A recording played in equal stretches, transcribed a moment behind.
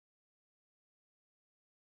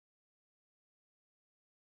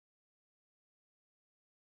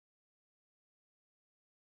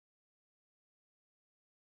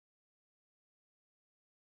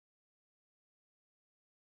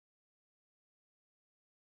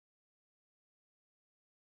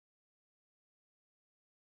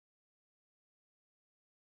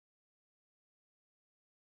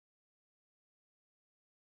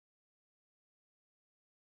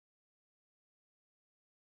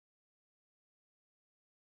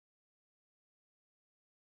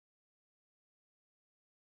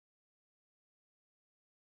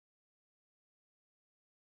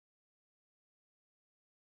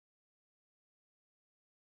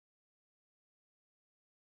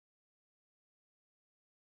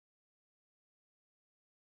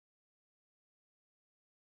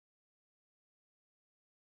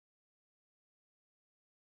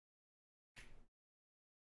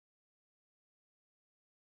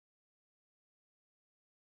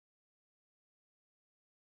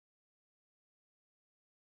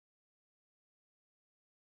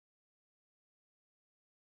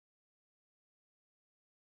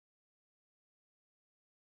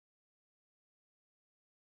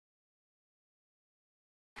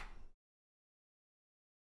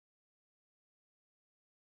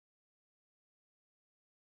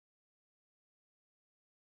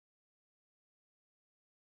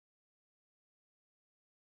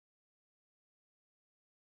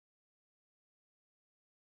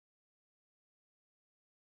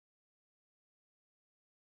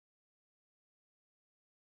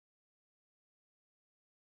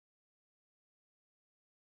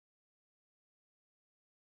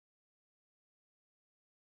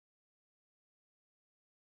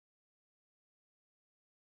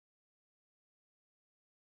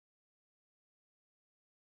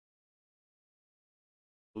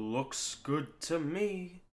Looks good to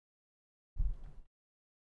me.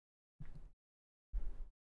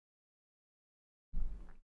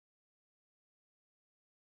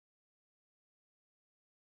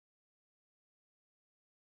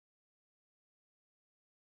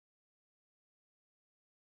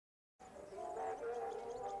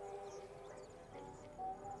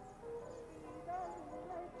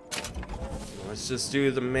 Let's just do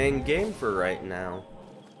the main game for right now.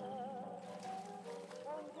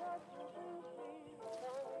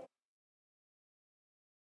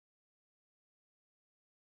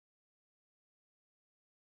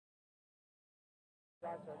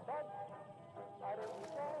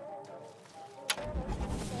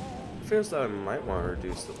 Feels that I might want to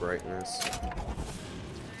reduce the brightness.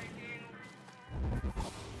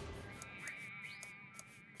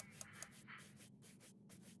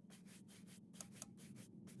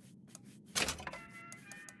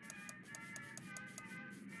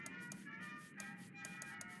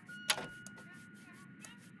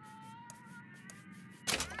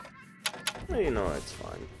 Well, you know, it's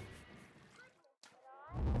fine.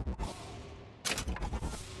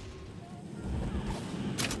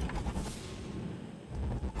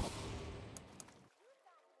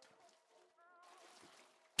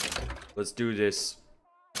 Let's do this.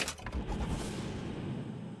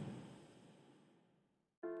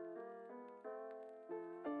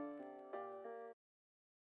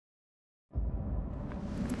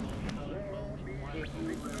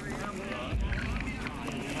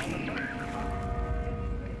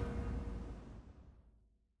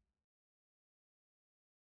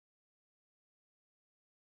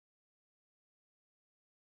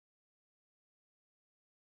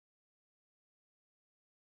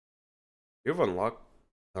 You've unlocked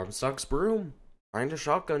Comstock's broom. Find a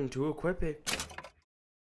shotgun to equip it.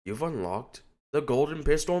 You've unlocked the golden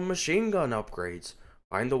pistol and machine gun upgrades.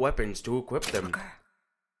 Find the weapons to equip them. Okay.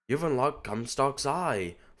 You've unlocked Comstock's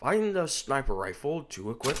eye. Find the sniper rifle to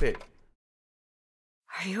equip it.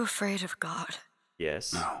 Are you afraid of God?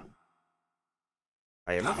 Yes. No.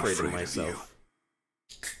 I am I'm afraid of afraid of myself.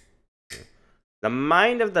 The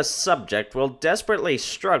mind of the subject will desperately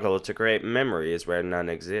struggle to create memories where none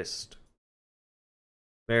exist.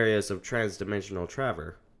 Areas of transdimensional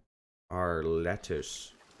travel are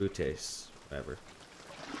letters, utes, whatever.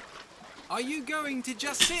 Are you going to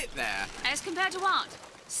just sit there? As compared to what?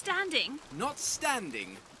 Standing? Not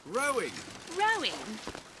standing, rowing. Rowing?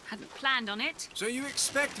 Hadn't planned on it. So you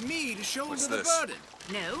expect me to shoulder What's the this? burden?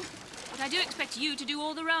 No. But I do expect you to do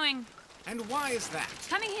all the rowing. And why is that?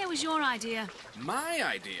 Coming here was your idea. My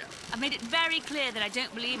idea. I've made it very clear that I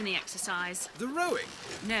don't believe in the exercise. The rowing.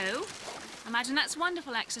 No. Imagine that's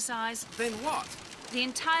wonderful exercise. Then what? The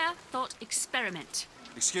entire thought experiment.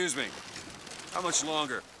 Excuse me. How much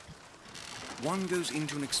longer? One goes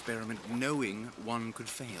into an experiment knowing one could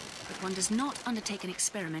fail. But one does not undertake an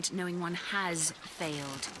experiment knowing one has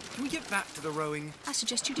failed. Can we get back to the rowing? I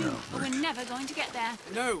suggest you do, No, but we're never going to get there.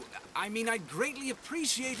 No, I mean I'd greatly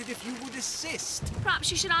appreciate it if you would assist. Perhaps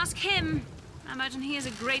you should ask him. I imagine he has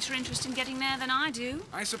a greater interest in getting there than I do.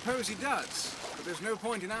 I suppose he does, but there's no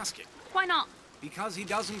point in asking. Why not? Because he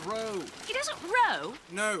doesn't row. He doesn't row.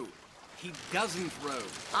 No, he doesn't row.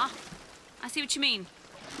 Ah, I see what you mean.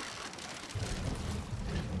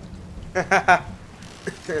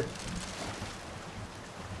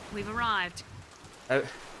 We've arrived.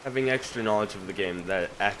 Having extra knowledge of the game, that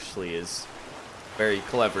actually is very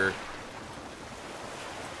clever.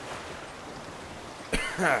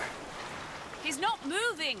 He's not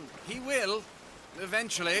moving. He will,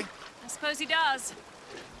 eventually. I suppose he does.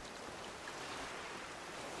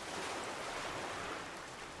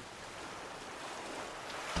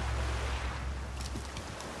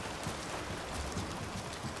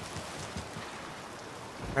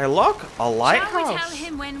 Hey, look, a lighthouse. Shall we tell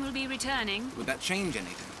him when we'll be returning? Would that change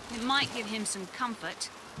anything? It might give him some comfort.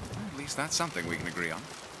 At least that's something we can agree on.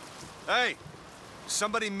 Hey!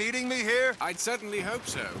 Somebody meeting me here? I'd certainly hope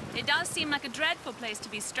so. It does seem like a dreadful place to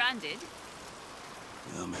be stranded.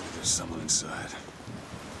 Well, maybe there's someone inside.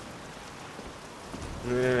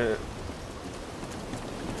 Yeah.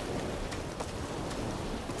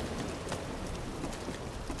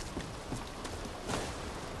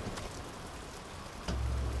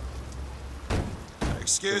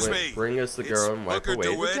 Excuse me. Bring us the It's girl and wipe Hooker away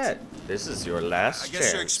the DeWitt. debt. This is your last I chance.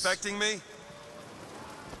 guess you're expecting me?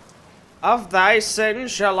 Of thy sin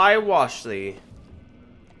shall I wash thee.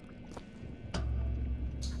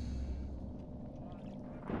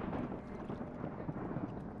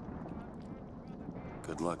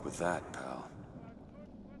 Good luck with that, pal.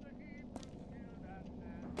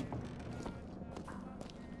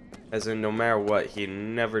 As in, no matter what, he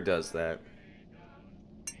never does that.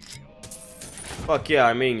 Fuck yeah,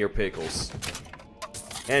 I mean your pickles.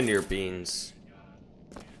 And your beans.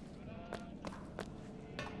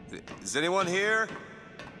 Is anyone here?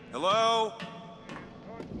 Hello?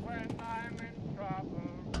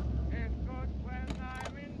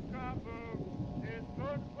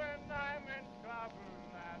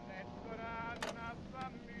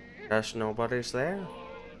 Gosh, nobody's there.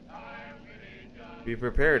 Be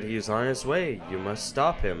prepared, he's on his way. You must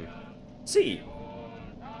stop him. See.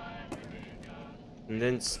 And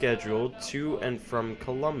then scheduled to and from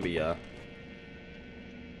Columbia.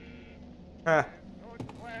 Ha.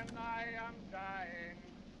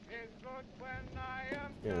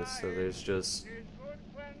 Yeah, so there's just...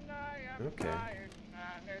 Okay.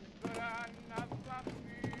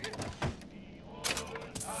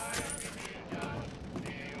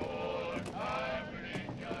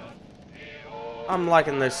 I'm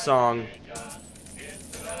liking this song.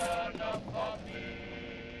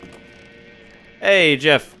 Hey,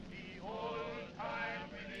 Jeff.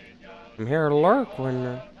 I'm here to lurk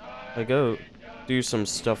when I go do some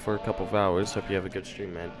stuff for a couple of hours. Hope you have a good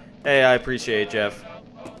stream, man. Hey, I appreciate it, Jeff.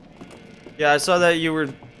 Yeah, I saw that you were...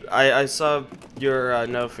 I saw your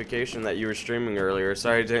notification that you were streaming earlier.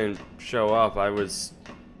 Sorry I didn't show up. I was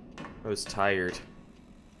tired.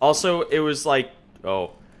 Also, it was like...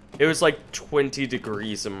 Oh. It was like 20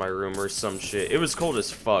 degrees in my room or some shit. It was cold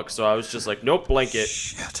as fuck, so I was just like, nope, blanket.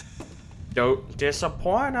 Shit. Don't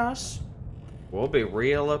disappoint us. We'll be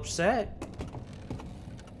real upset.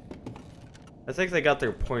 I think they got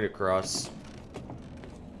their point across.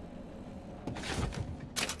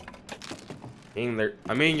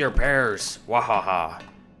 I mean your pears. Wahaha.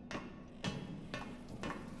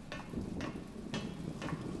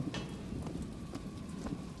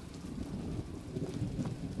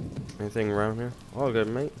 Anything around here? All good,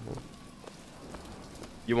 mate.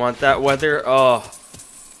 You want that weather? Oh,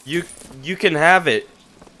 you can have it.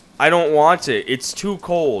 I don't want it. It's too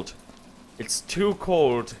cold. It's too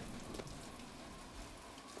cold.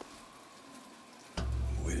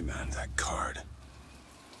 Wait a minute, that card.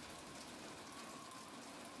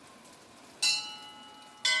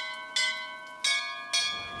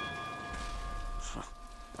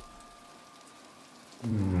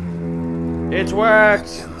 It worked.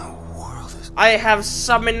 What in the world is... I have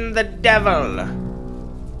summoned the devil.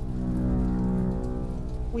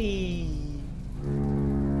 Whee.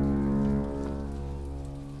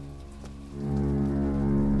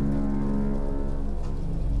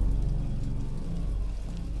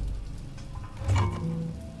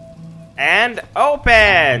 And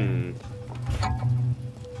open.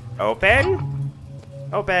 Open.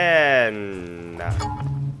 Open.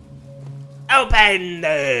 Open.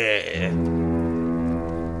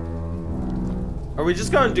 Are we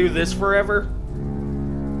just gonna do this forever?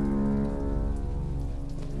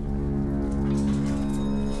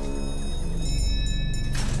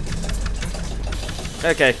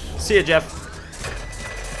 Okay, see ya, Jeff.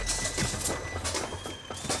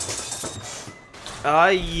 Ah,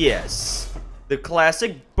 yes. The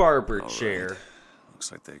classic barber chair.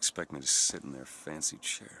 Looks like they expect me to sit in their fancy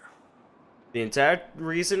chair. The entire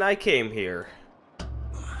reason I came here.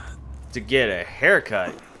 To get a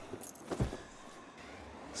haircut.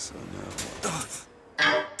 So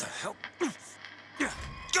now... What the hell?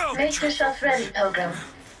 Go! Make yourself ready, Pilgrim.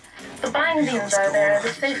 The bindings are there as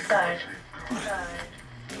a safeguard.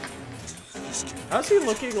 How's he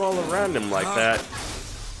looking all around him like that?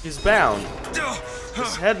 He's bound.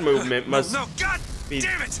 His head movement must No, God be...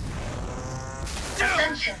 damn it!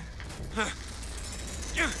 Ascension.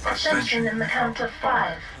 Ascension in the count of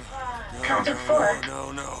 5. Count of 4.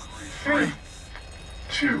 No. 3,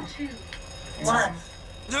 2, 1.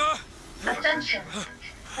 No! Ascension.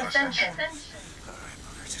 Ascension.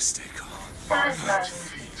 Just stay calm. 5,000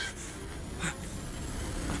 feet.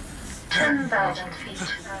 10,000 feet.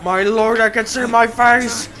 My lord, I can see my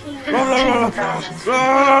face! 15,000 feet.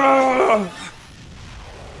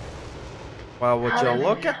 Well, would you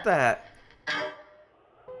look at that?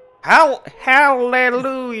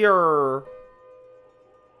 Hallelujah!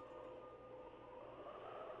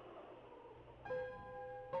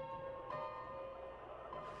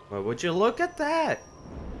 Well, would you look at that?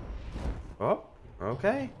 Oh,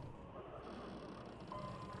 okay.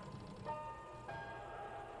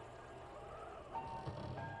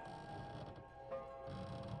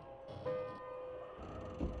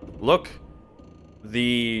 Look,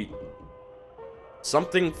 the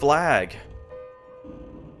something flag.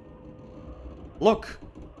 Look,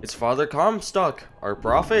 it's Father Comstock, our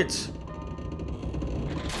prophet.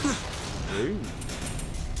 Ooh.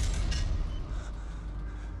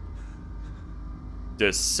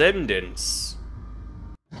 descendants.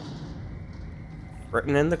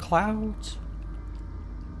 Written in the clouds.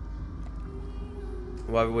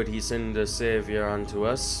 Why would he send a savior unto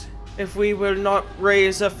us if we will not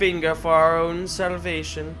raise a finger for our own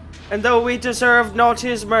salvation? And though we deserve not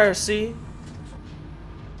his mercy,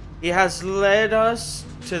 he has led us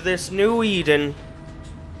to this new Eden,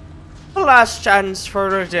 the last chance for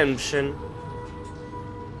redemption.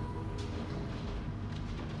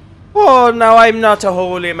 Oh, now I'm not a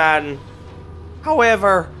holy man.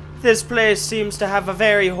 However, this place seems to have a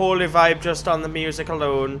very holy vibe just on the music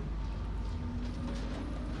alone.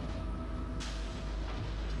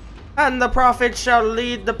 And the prophet shall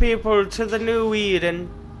lead the people to the new Eden.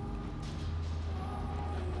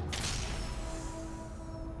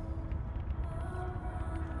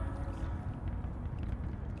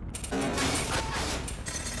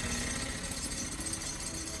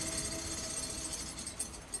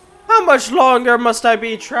 How much longer must I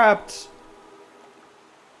be trapped?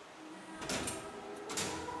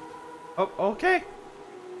 Oh, okay.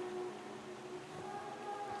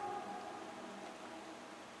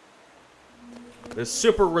 The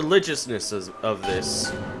super religiousness of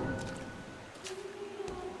this.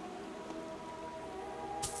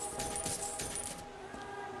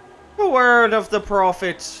 The word of the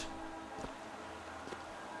prophet.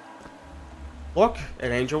 Look,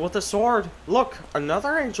 an angel with a sword. Look,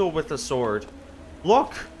 another angel with a sword.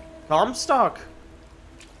 Look, Comstock.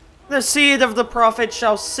 The seed of the prophet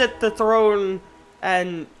shall sit the throne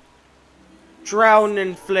and drown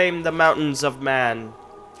in flame the mountains of man.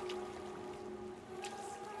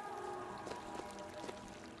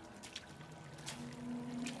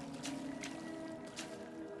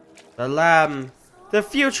 The Lamb, the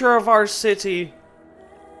future of our city.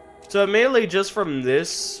 So mainly just from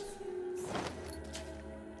this,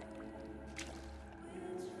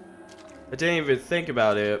 I didn't even think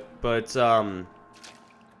about it, but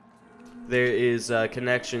there is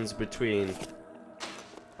connections between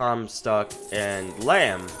Comstock and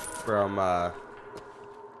Lamb from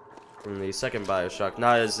the second BioShock.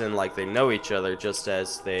 Not as in like they know each other, just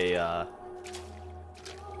as they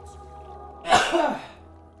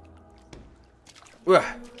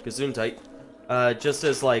Gesundheit. Just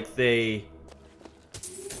as like they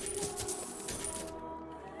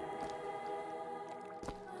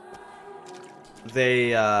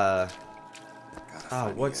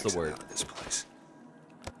what's the word?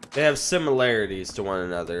 They have similarities to one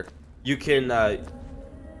another. You can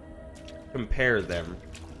compare them.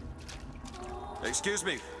 Excuse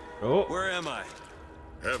me. Oh, Where am I?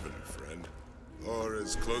 Heaven, friend. Or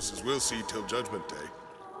as close as we'll see till Judgment Day.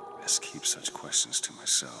 Best keep such questions to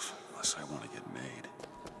myself, unless I want to get made.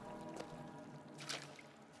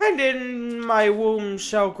 and in my womb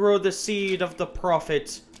shall grow the seed of the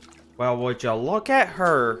prophet. Well, would you look at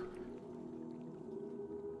her?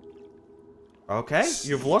 Okay,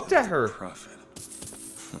 you've looked at her. Prophet.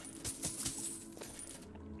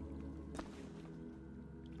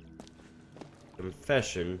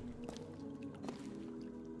 Confession.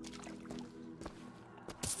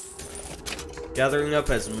 Gathering up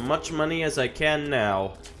as much money as I can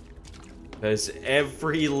now, because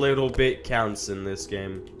every little bit counts in this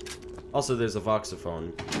game. Also, there's a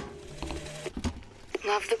voxophone.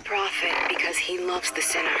 Love the prophet because he loves the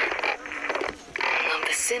sinner. Love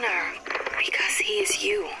the sinner because he is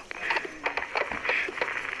you.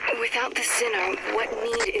 Without the sinner, what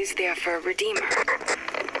need is there for a redeemer?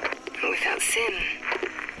 Without sin,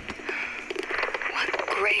 what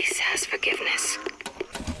grace has forgiveness?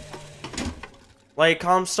 Like,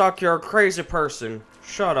 Comstock, you're a crazy person.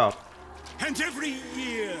 Shut up. And every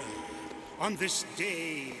year, on this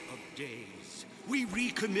day of days, we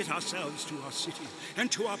recommit ourselves to our city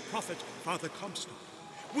and to our prophet, Father Comstock.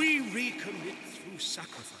 We recommit through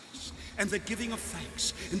sacrifice and the giving of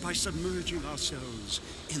thanks, and by submerging ourselves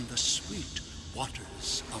in the sweet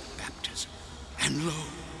waters of baptism. And lo,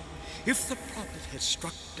 if the prophet had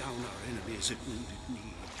struck down our enemies at wounded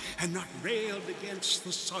knee, and not railed against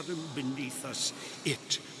the Sodom beneath us,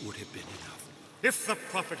 it would have been enough. If the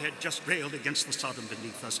prophet had just railed against the Sodom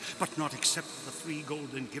beneath us, but not accepted the 3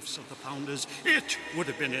 golden gifts of the founders, it would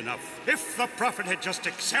have been enough. If the prophet had just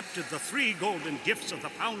accepted the 3 golden gifts of the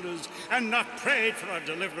founders, and not prayed for our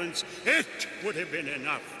deliverance, it would have been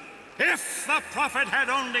enough. If the prophet had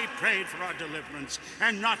only prayed for our deliverance,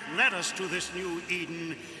 and not led us to this new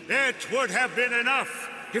Eden, it would have been enough.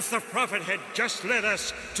 If the prophet had just led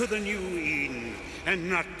us to the new Eden and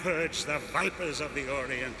not purged the vipers of the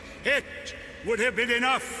Orient, it would have been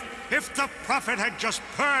enough. If the prophet had just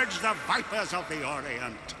purged the vipers of the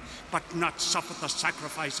Orient, but not suffered the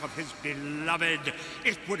sacrifice of his beloved,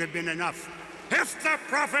 it would have been enough. If the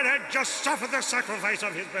prophet had just suffered the sacrifice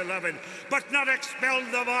of his beloved, but not expelled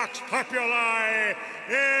the Vox Populi,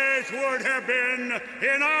 it would have been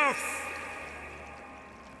enough.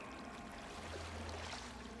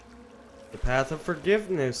 The path of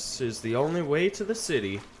forgiveness is the only way to the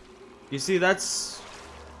city. You see, it's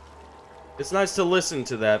nice to listen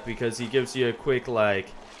to that because he gives you a quick, the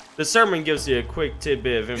sermon gives you a quick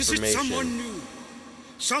tidbit of information. Is it someone new?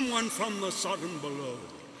 Someone from the Sodom below,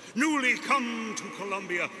 newly come to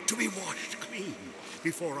Columbia to be washed clean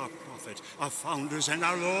before our prophet, our founders, and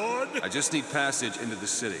our Lord? I just need passage into the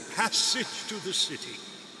city. Passage to the city.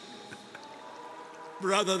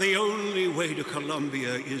 Brother, the only way to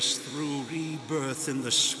Columbia is through rebirth in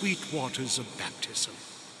the sweet waters of baptism.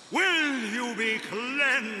 Will you be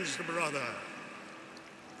cleansed, brother?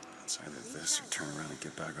 It's either this or turn around and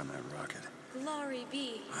get back on that rocket. Glory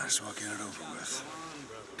be. Might as well get it over with.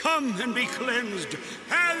 Come and be cleansed.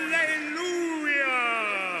 Hallelujah!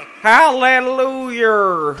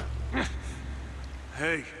 Hallelujah!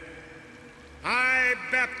 Hey. I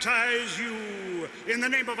baptize you in the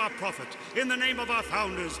name of our prophet, in the name of our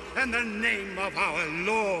founders, and the name of our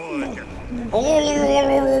Lord. In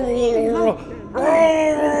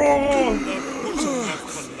the bosom of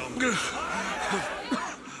Columbia.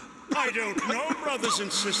 I don't know, brothers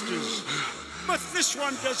and sisters, but this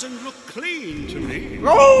one doesn't look clean to me.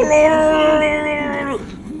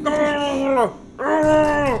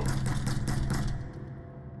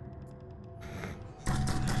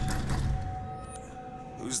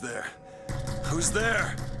 Who's there? Who's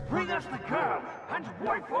there? Bring us the curb and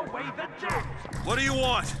wipe away the debt. What do you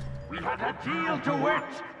want? We had a deal to wit.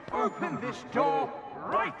 Open this door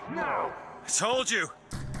right now. I told you.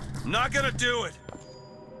 I'm not gonna do it.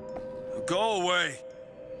 Go away.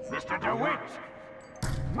 Mr. DeWitt!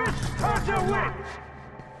 Mr. DeWitt!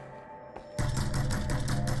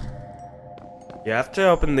 You have to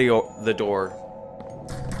open the door.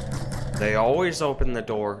 They always open the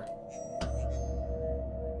door.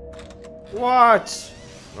 What?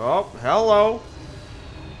 Oh, hello.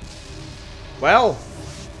 Well,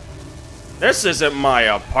 this isn't my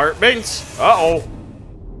apartment. Uh-oh.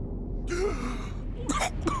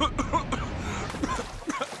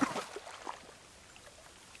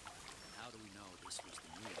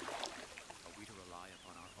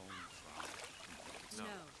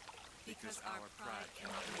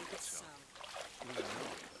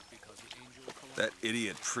 That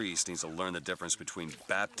idiot priest needs to learn the difference between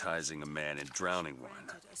baptizing a man and drowning one.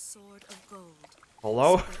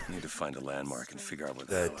 Hello? I need to find a landmark and figure out what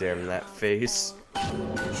the hell Damn that face.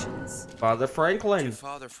 Father Franklin.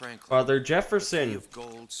 Father Franklin. Father Jefferson. Of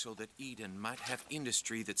gold so that Eden might have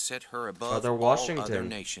industry that set her above Father all Washington. other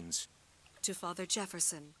nations. To Father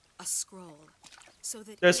Jefferson, a scroll. So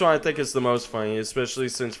that This one I think is the most funny, especially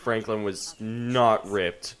since Franklin was not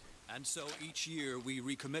ripped. And so each year we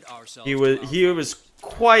recommit ourselves. He was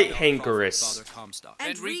quite hankerous.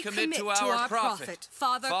 And recommit to our prophet,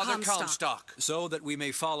 Father Comstock. Comstock. So that we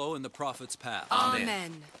may follow in the prophet's path.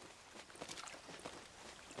 Amen.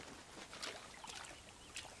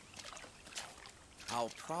 Our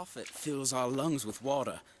prophet fills our lungs with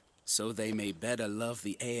water, so they may better love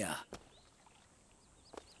the air.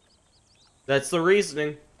 That's the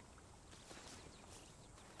reasoning.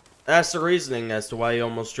 That's the reasoning as to why he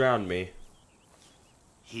almost drowned me.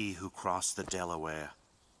 He who crossed the Delaware,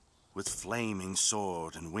 with flaming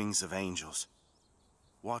sword and wings of angels,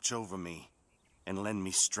 watch over me and lend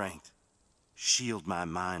me strength. Shield my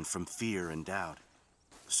mind from fear and doubt,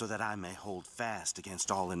 so that I may hold fast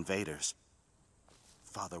against all invaders.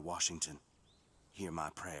 Father Washington, hear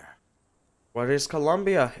my prayer. What is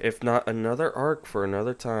Columbia, if not another arc for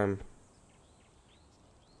another time?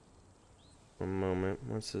 One moment.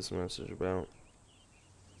 What's this message about?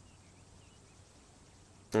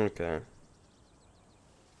 Okay.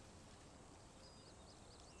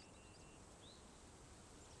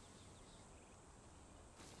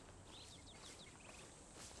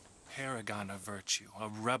 Paragon of virtue, a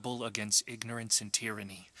rebel against ignorance and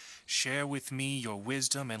tyranny. Share with me your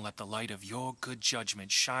wisdom and let the light of your good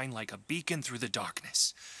judgment shine like a beacon through the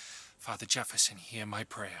darkness. Father Jefferson, hear my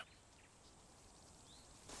prayer.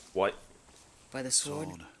 What? By the sword,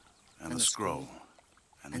 and the scroll,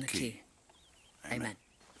 and the key. Amen.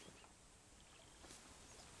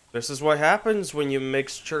 This is what happens when you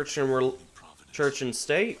mix church and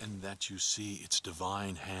state. And that you see its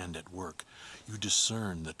divine hand at work. You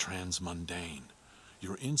discern the transmundane.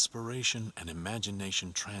 Your inspiration and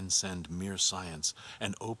imagination transcend mere science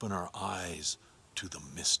and open our eyes to the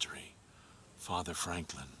mystery. Father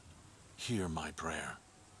Franklin, hear my prayer.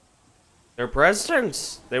 They're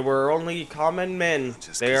presidents. They were only common men.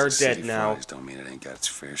 They are dead now. Don't mean it ain't got its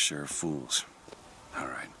fair share of fools. All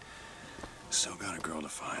right. Still got a girl to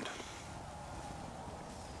find.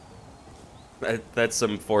 That's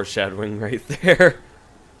some foreshadowing right there.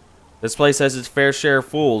 This place has its fair share of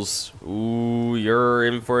fools. Ooh, you're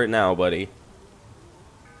in for it now, buddy.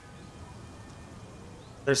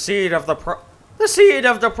 The seed of the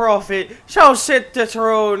prophet shall sit the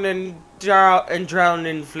throne and drown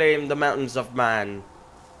in flame the mountains of man.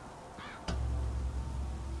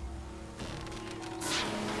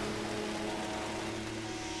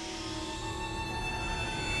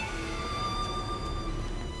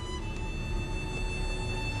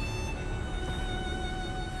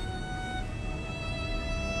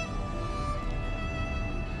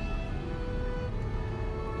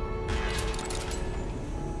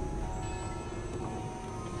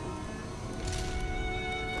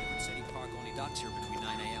 Here between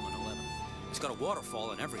 9 a.m. and 11. It's got a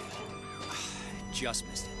waterfall and everything. Just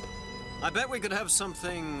missed it. I bet we could have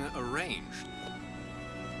something arranged.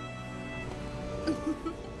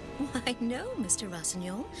 Why, no, Mr.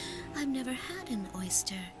 Rossignol. I've never had an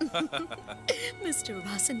oyster. Mr.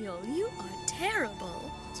 Rossignol, you are terrible.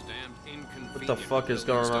 It's damned inconvenient. What the fuck is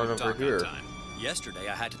going on over here? Yesterday,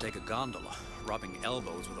 I had to take a gondola, rubbing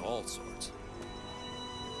elbows with all sorts.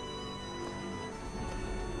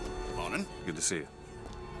 Morning. Good to see you.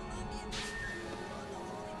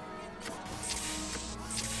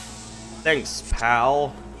 Thanks,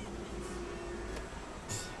 pal.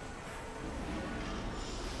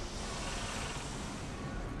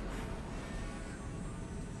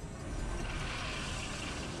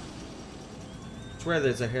 I swear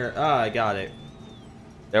there's a hair. Ah, I got it.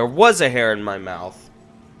 There was a hair in my mouth.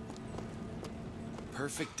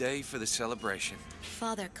 Perfect day for the celebration.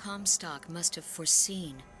 Father Comstock must have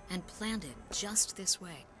foreseen and planned it just this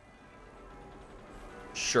way.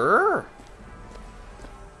 Sure.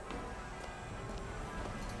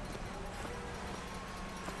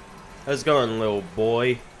 How's it going, little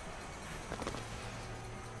boy?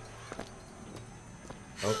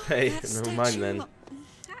 Okay, never mind then.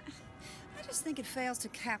 I just think it fails to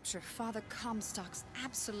capture Father Comstock's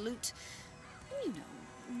absolute, you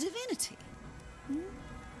know, divinity.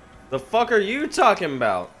 The fuck are you talking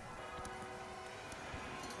about?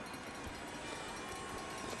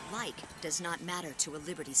 Like does not matter to a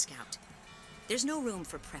Liberty Scout. There's no room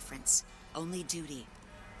for preference, only duty.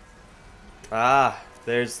 Ah,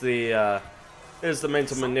 there's the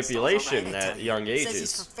mental manipulation at young It says he's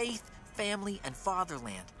ages. for faith, family, and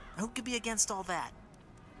fatherland. Who could be against all that?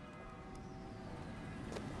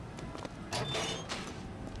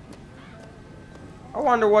 I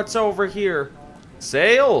wonder what's over here.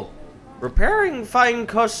 Sale! Repairing fine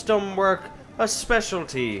custom work, a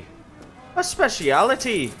specialty. A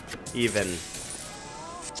speciality, even.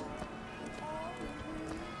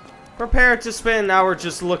 Prepare to spend an hour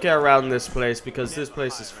just looking around this place because this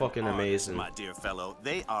place is fucking amazing. My dear fellow,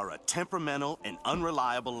 they are a temperamental and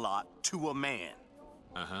unreliable lot to a man.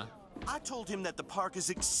 Uh-huh. I told him that the park is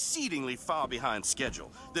exceedingly far behind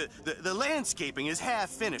schedule. The landscaping is half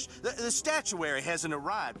finished. The statuary hasn't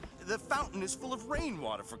arrived. The fountain is full of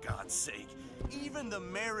rainwater, for God's sake. Even the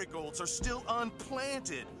marigolds are still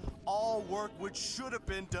unplanted. All work which should have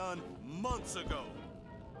been done months ago.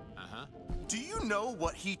 Uh-huh. Do you know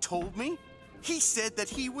what he told me? He said that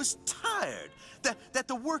he was tired, that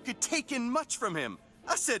the work had taken much from him.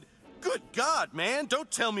 I said, good God, man, don't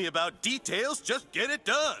tell me about details, just get it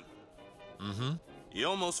done. Mm-hmm. You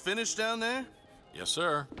almost finished down there? Yes,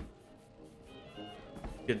 sir.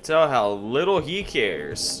 You can tell how little he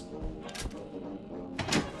cares.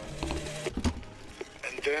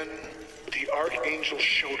 And then the Archangel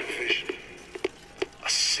showed a vision. A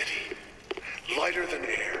city, lighter than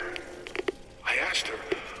air. I asked her,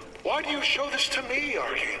 why do you show this to me,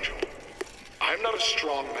 Archangel? I'm not a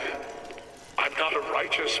strong man. I'm not a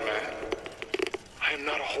righteous man. I am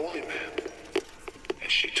not a holy man. And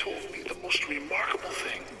she told me the most remarkable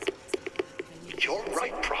thing. You're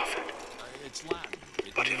right, Prophet. It's Latin.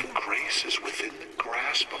 But if grace is within the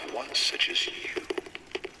grasp of one such as you,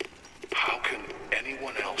 how can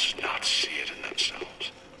anyone else not see it in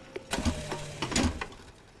themselves?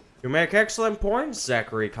 You make excellent points,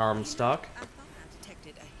 Zachary Comstock. I thought I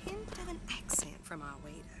detected a hint of an accent from our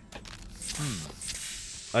waiter.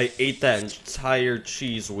 I ate that entire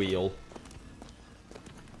cheese wheel.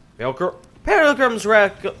 Pilgrims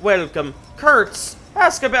welcome. Kurtz,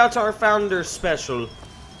 ask about our founder special.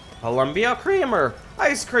 Columbia Creamer,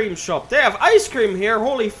 ice cream shop. They have ice cream here,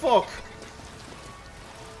 holy fuck.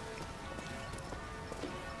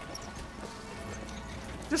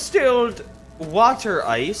 Distilled water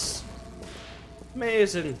ice.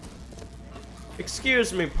 Amazing.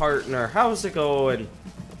 Excuse me, partner. How's it going?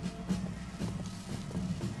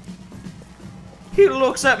 He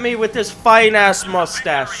looks at me with this fine-ass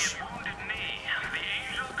mustache.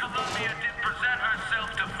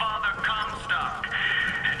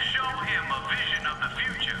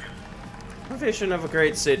 A vision of a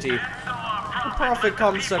great city. The Prophet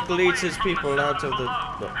Comstock leads his people out of the...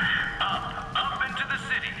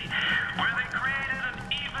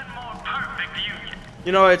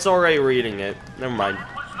 You know, it's already reading it. Never mind.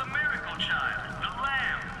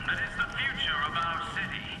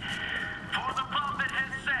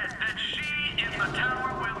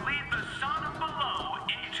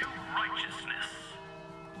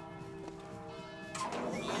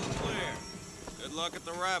 Good luck at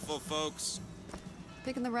the raffle, folks.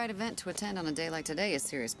 Picking the right event to attend on a day like today is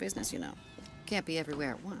serious business, you know. Can't be everywhere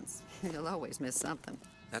at once. You'll always miss something.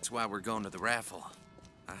 That's why we're going to the raffle.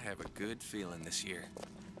 I have a good feeling this year.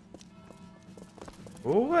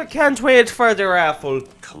 Oh, I can't wait for the raffle.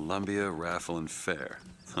 Columbia Raffle and Fair.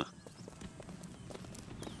 Huh.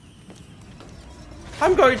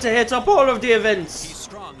 I'm going to hit up all of the events. He's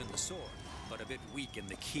strong in the sword, but a bit weak in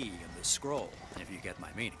the key and the scroll, if you get my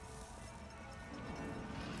meaning.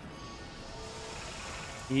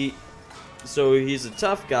 So he's a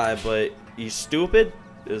tough guy, but he's stupid?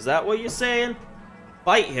 Is that what you're saying?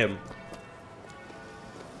 Fight him.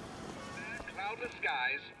 Cloudless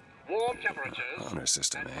skies, warm temperatures, Honor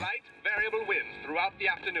system, and light variable winds throughout the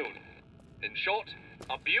afternoon. In short,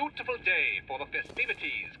 a beautiful day for the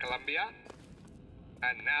festivities, Columbia.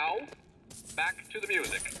 And now, back to the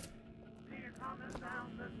music.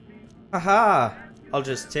 Haha, I'll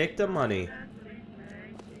just take the money.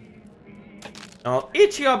 I'll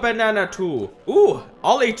eat your banana too. Ooh,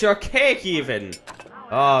 I'll eat your cake even.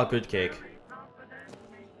 Ah, good cake.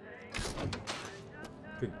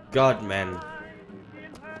 Good God, man.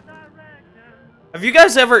 Have you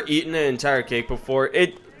guys ever eaten an entire cake before?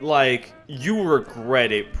 It, like, you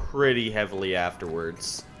regret it pretty heavily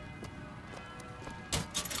afterwards.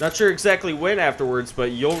 Not sure exactly when afterwards, but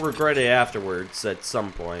you'll regret it afterwards at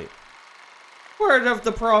some point. Word of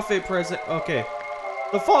the prophet present. Okay.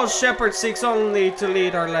 The false shepherd seeks only to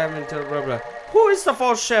lead our lamb into blah blah. Who is the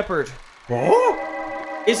false shepherd?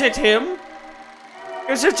 Oh? Is it him?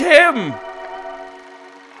 Is it him?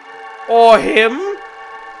 Or him?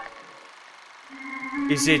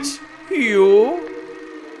 Is it you?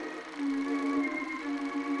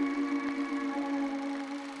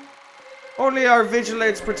 Only our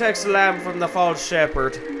vigilance protects the lamb from the false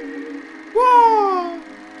shepherd. Whoa!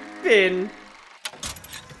 Finn.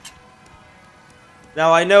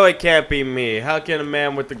 Now I know it can't be me. How can a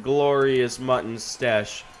man with the glorious mutton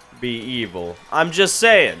stash be evil? I'm just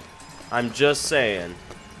saying. I'm just saying.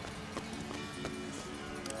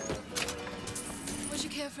 Would you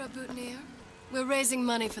care for a boutonniere? We're raising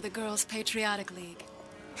money for the Girls' Patriotic League.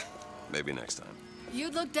 Maybe next time.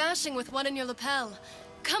 You'd look dashing with one in your lapel.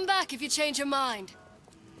 Come back if you change your mind.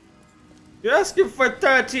 You're asking for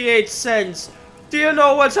 38 cents. Do you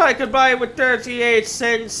know what I could buy with 38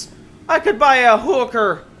 cents? I could buy a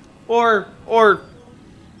hooker, or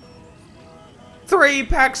 3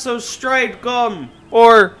 packs of straight gum,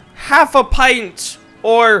 or half a pint,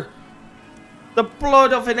 or the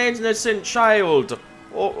blood of an innocent child,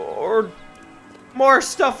 or more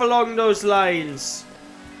stuff along those lines.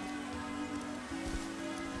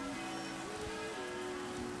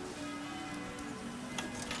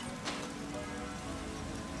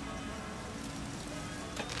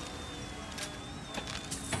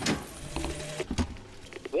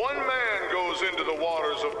 One man goes into the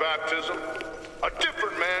waters of baptism, a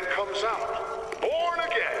different man comes out, born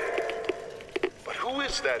again. But who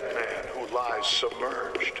is that man who lies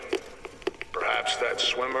submerged? Perhaps that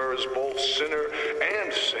swimmer is both sinner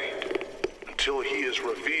and saint, until he is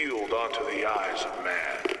revealed onto the eyes of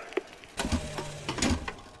man.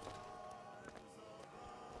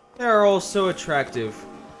 They're all so attractive.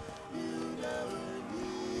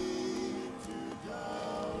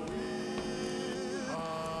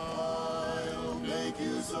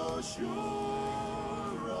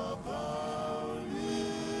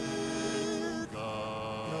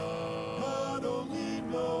 God only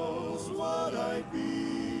knows what I'd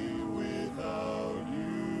be without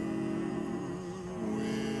you.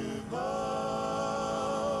 Without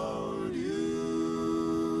you.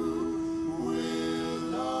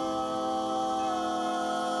 Without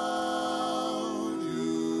you.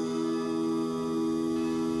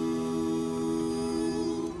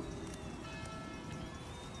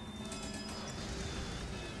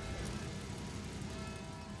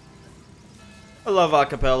 I love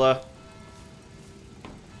acapella.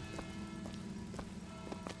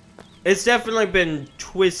 It's definitely been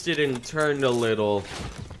twisted and turned a little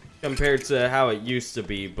compared to how it used to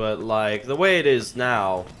be, but like the way it is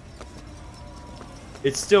now,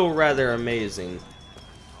 it's still rather amazing.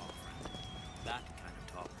 That kind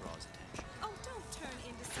of talk draws attention. Oh, don't turn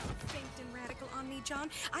into some faint and radical on me, John.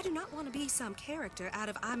 I do not want to be some character out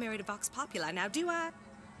of I Married a Vox Populi, now do I?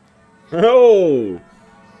 Oh!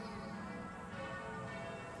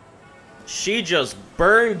 She just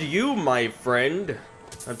burned you, my friend.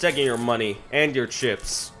 I'm taking your money and your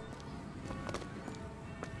chips.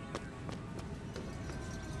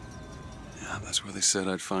 Yeah, that's where they said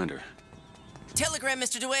I'd find her. Telegram,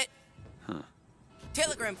 Mr. DeWitt. Huh.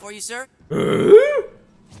 Telegram for you, sir. Get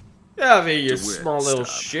out of here, you DeWitt, small little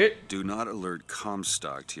stop. shit. Do not alert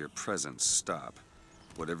Comstock to your presence. Stop.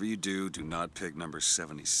 Whatever you do, do not pick number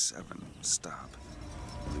 77. Stop.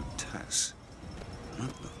 Lutess.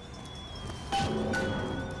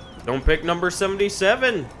 Don't pick number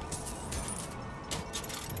 77.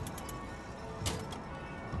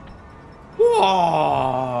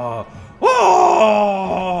 Whoa!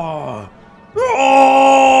 Whoa!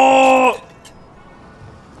 Whoa!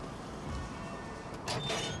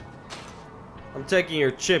 I'm taking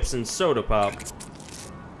your chips and soda pop.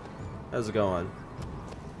 How's it going?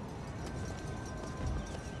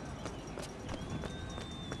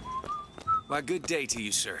 Why, good day to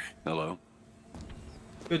you, sir. Hello.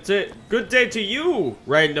 Good day to you,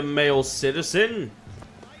 random male citizen.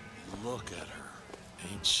 Look at her.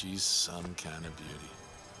 Ain't she some kind of beauty?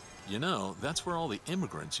 You know, that's where all the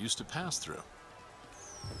immigrants used to pass through.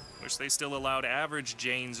 Wish they still allowed average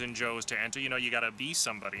Janes and Joes to enter. You know, you gotta be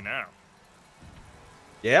somebody now.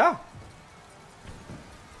 Yeah?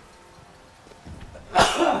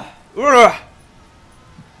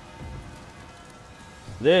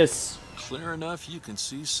 This. Clear enough you can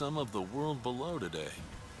see some of the world below today.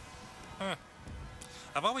 Huh.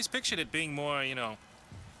 I've always pictured it being more, you know,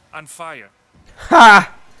 on fire.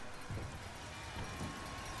 Ha!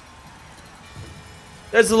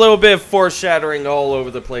 There's a little bit of foreshadowing all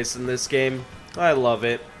over the place in this game. I love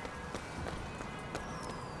it.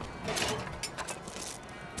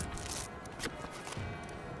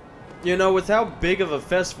 You know, with how big of a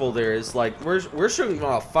festival there is, like, we're shooting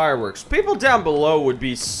off fireworks. People down below would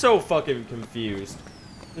be so fucking confused.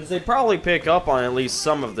 Because they probably pick up on at least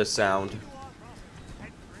some of the sound.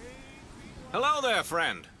 Hello there,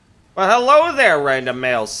 friend. Well, hello there, random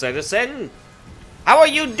male citizen. How are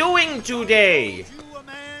you doing today?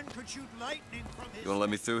 You wanna let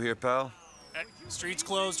me through here, pal? Streets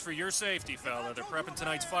closed for your safety, fella. They're prepping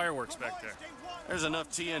tonight's fireworks back there. There's enough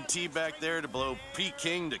TNT back there to blow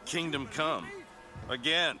Peking to Kingdom Come.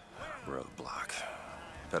 Again. Roadblock.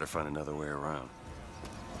 Better find another way around.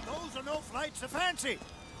 Those are no flights of fancy.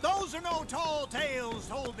 Those are no tall tales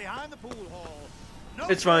told behind the pool hall. No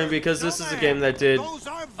It's funny because this is a game that did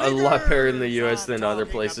a lot better in the US than other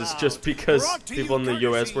places, just because people in the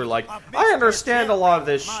US were like, I understand a lot of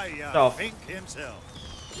this stuff.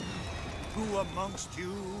 Who amongst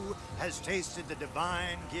you has tasted the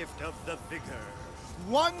divine gift of the vigor?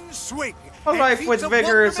 One swig. A life with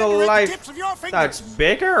vigor is a life that's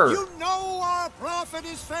bigger. You know our prophet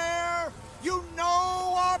is fair. You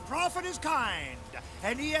know our prophet is kind.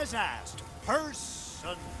 And he has asked,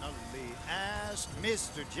 personally asked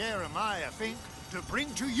Mr. Jeremiah Fink to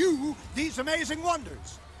bring to you these amazing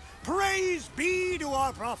wonders. Praise be to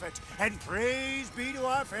our prophet, and praise be to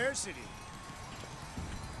our fair city.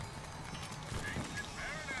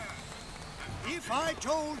 If I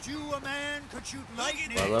told you a man could shoot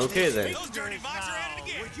lightning, Well, okay then. Those dirty bugs are at it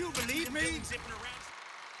again. Would you believe me?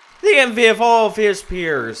 The envy of all of his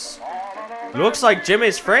peers. Looks like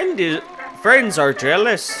Jimmy's friends are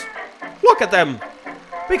jealous. Look at them.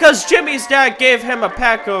 Because Jimmy's dad gave him a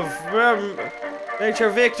pack of Nature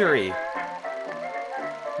Victory.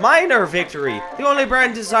 Minor Victory, the only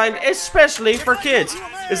brand designed especially for kids.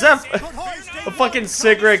 Is that a fucking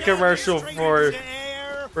cigarette commercial for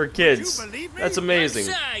kids? That's amazing.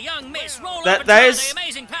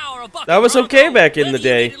 That was okay back in the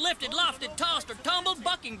day. Lifted, lofted, tossed, or tumbled,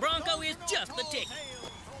 bucking bronco is just the ticket.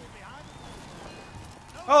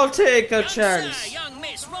 I'll take a chance. Young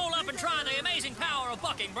miss, roll up and try the amazing power of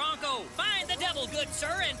bucking bronco. Find the devil, good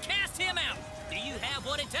sir, and cast him out. Do you have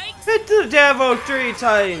what it takes? Hit the devil 3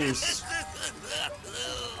 times.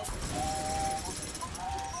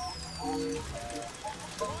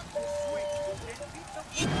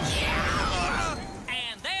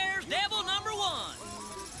 And there's devil number 1.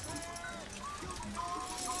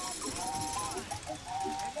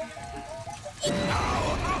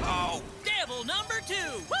 Devil number 2.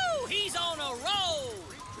 Woo! He's on a roll.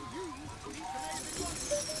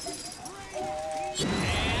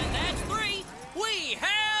 And that's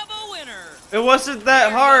It wasn't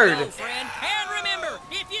that hard. Friend. And remember,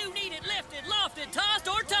 if you need it lifted, lofted, tossed,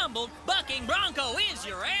 or tumbled, bucking bronco is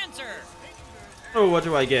your answer. Oh, what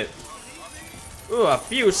do I get? Ooh, a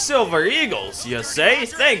few silver eagles, you say?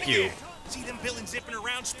 Thank you. See them villains zipping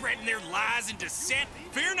around, spreading their lies and dissent?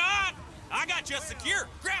 Fear not! I got you secure.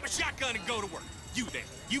 Grab a shotgun and go to work. You there,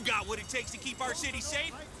 you got what it takes to keep our city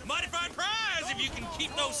safe? Mighty fine prize if you can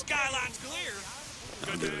keep those skylines clear.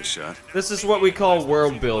 I'll give it a shot. This is what we call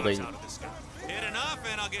world building. Hit enough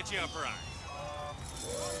and I'll get you a prize.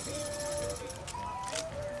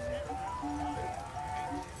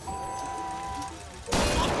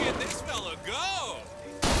 Look at this fella go!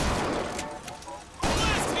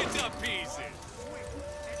 Blast it to pieces!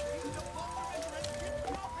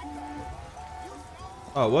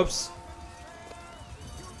 Oh, whoops.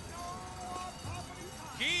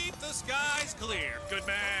 Keep the skies clear. Good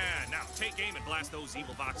man. Now take aim and blast those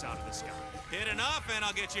evil Vox out of the sky. Hit enough and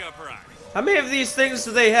I'll get you a prize. How many of these things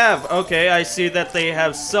do they have? Okay, I see that they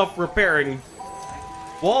have self-repairing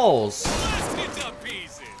walls. Blast it to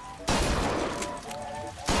pieces.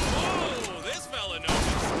 Whoa, this fella knows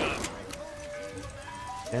his stuff.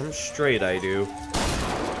 Damn straight I do.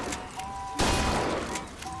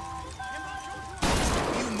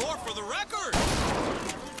 You more for the record.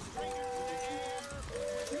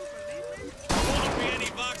 Won't be any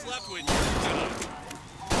Vox left when you're done.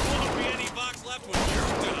 Won't be any Vox left when you're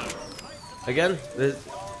done. Again,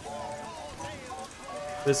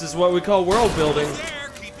 this is what we call world building. Never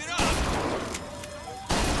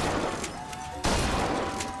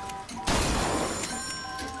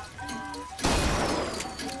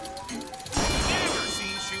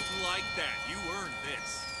seen shooting like that. You earned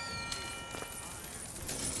this.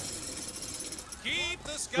 Keep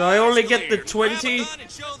the skies Do I only get the clear. 20? Grab a gun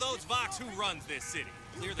and show those Vox who runs this city.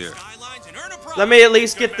 Clear the Here. skylines and earn a prize. Let me at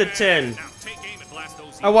least get the 10.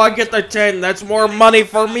 I want to get the 10. That's more money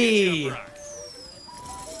for me. I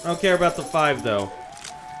don't care about the 5 though. Look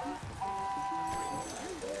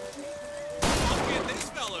at this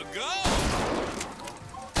fella go.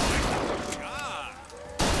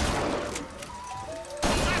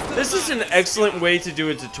 This is an excellent way to do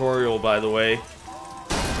a tutorial, by the way. Won't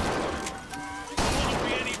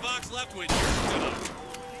be any Vox left when you're done.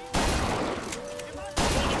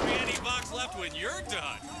 Won't be any Vox left when you're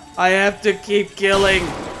done. I have to keep killing.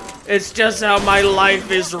 It's just how my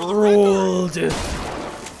life is ruled.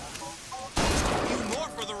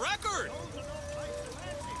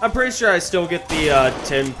 I'm pretty sure I still get the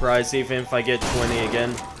 10 prize even if I get 20 again.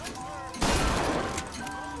 Never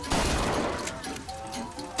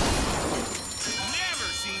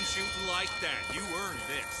seen shooting like that. You earned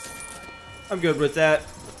this. I'm good with that.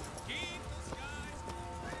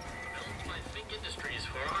 Fink Industries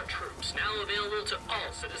for our troops, now available to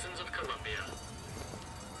all citizens of Columbia.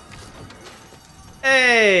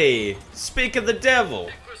 Hey! Speak of the devil.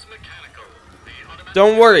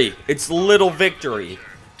 Don't worry, it's Little Victory.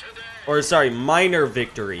 Or sorry, Minor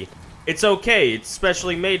Victory. It's okay, it's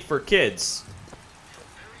specially made for kids.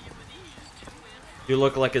 You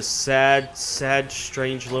look like a sad,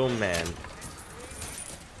 strange little man.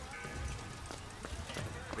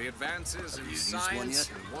 The advances in science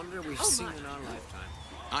and wonder we've seen in our lifetime.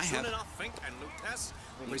 I have. Soon enough, Fink and Lutece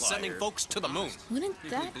will We're be sending folks to the moon. Wouldn't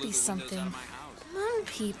that be something? Moon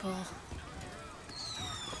people.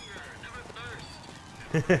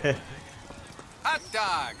 Hot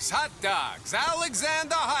dogs,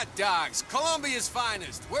 Alexander Hot Dogs, Columbia's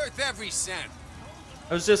finest, worth every cent.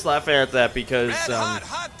 I was just laughing at that because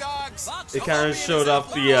it kind of showed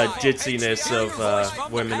off the ditziness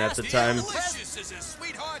of women at the time. Delicious as a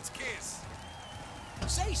sweetheart's kiss.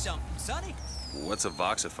 Say something, Sonny. What's a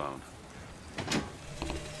voxophone?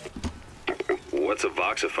 What's a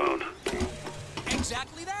voxophone?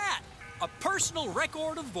 Exactly that. A personal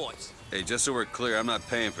record of voice. Hey, just so we're clear, I'm not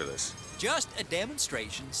paying for this. Just a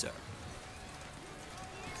demonstration, sir.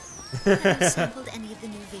 Have you sampled any of the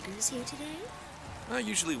new vigors here today? I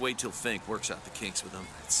usually wait till Fink works out the kinks with them.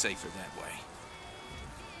 It's safer that way.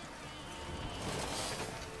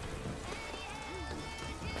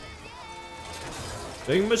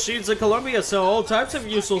 Big machines in Columbia sell all types of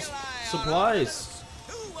useful supplies.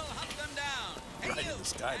 Riding the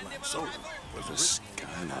skyline so was The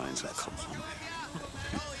skylines of Columbia.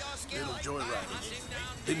 little joyriders.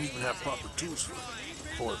 Didn't even have proper tools for it.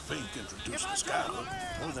 Before Fink introduced the skyhook,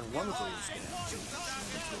 more than one of those damn things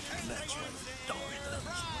broke their necks like darn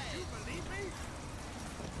nuts.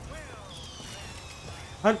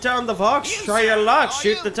 Hunt down the Vox, try your luck,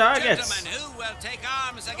 shoot the targets. Gentlemen, who will take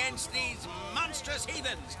arms against these monsters? monstrous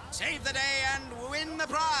heathens. Save the day and win the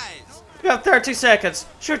prize. You have 30 seconds.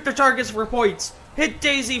 Shoot the targets for points. Hit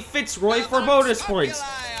Daisy Fitzroy for bonus points.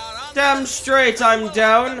 Damn straight I'm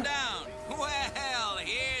down. Well,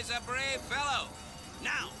 here's a brave fellow.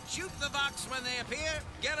 Now, shoot the Vox when they appear,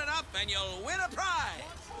 get it up, and you'll win a prize.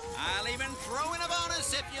 I'll even throw in a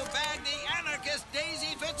bonus if you bag the anarchist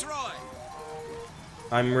Daisy Fitzroy.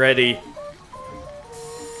 I'm ready.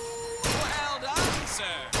 Well done, sir.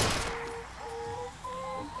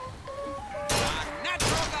 A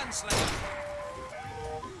natural gunslinger.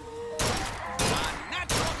 A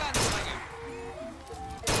natural gunslinger.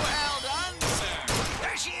 Well done, sir.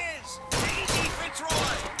 There she is. Daisy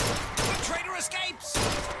Fitzroy. The traitor escapes.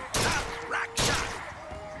 Rack shot.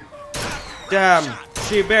 Damn,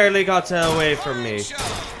 she barely got away from me.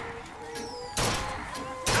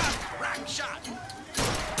 Rack shot.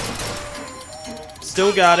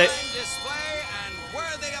 Still got it. Display and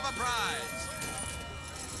worthy of a prize.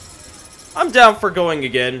 I'm down for going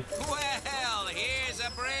again. Well, here's a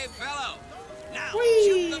brave fellow. Now,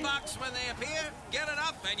 shoot the Vox when they appear, get it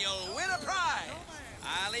up, and you'll win a prize.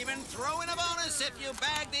 I'll even throw in a bonus if you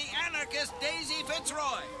bag the anarchist Daisy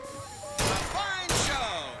Fitzroy. A fine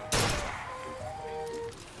show.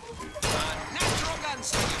 A natural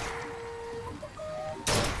gunslinger.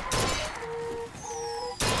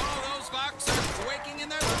 Oh, those Vox are quaking in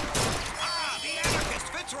their boots. Ah, the anarchist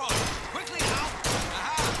Fitzroy. Quickly now.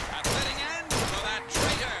 Aha, a fitting end for that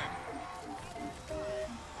traitor.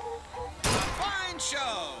 A fine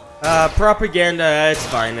show. Propaganda at its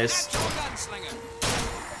finest. Natural gunslinger.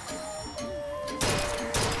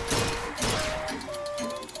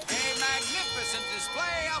 A magnificent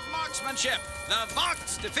display of marksmanship. The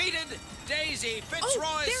Vox defeated, Daisy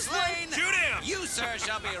Fitzroy slain. Shoot him! You, sir,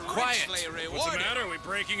 shall be Quiet. richly rewarded. What's the matter? Are we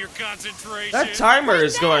breaking your concentration? That timer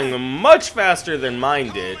is going much faster than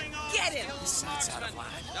mine did. Get him!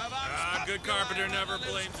 Ah, good carpenter never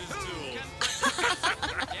blames his tools.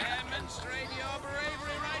 Demonstrate your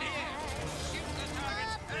bravery right here. Shoot the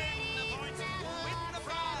targets, bang the points, win the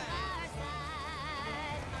prize.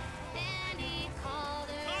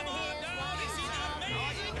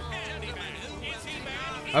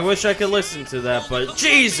 I wish I could listen to that, but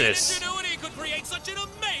Jesus! Ingenuity could create such an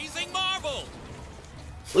amazing marvel.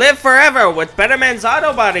 Live forever with Betterman's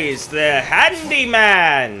Auto Bodies, the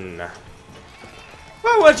Handyman!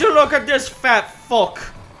 Why would you look at this fat fuck?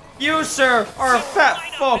 You, sir, are a fat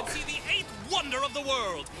fuck. See the eighth wonder of the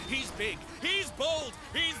world. He's big, he's bold,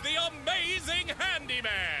 he's the amazing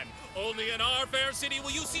handyman. Only in our fair city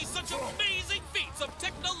will you see such amazing feats of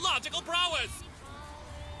technological prowess.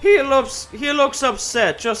 He looks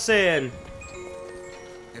upset, just saying.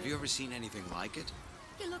 Have you ever seen anything like it?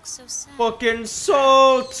 You look so sad. Fucking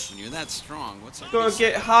salt! When you're that strong, what's up? Gonna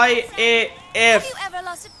get high AF. Have you ever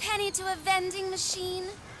lost a penny to a vending machine?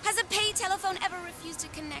 Has a pay telephone ever refused to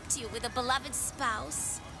connect you with a beloved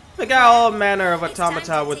spouse? We got all manner of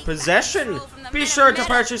automata with possession. Be sure to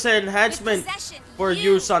purchase an enhancement for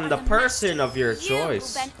use on the person of your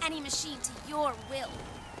choice. You will bend any machine to your will.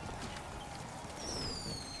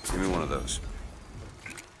 Give me one of those.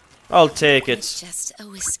 I'll take it. It's just a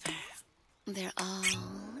whisper. They're all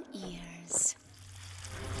ears.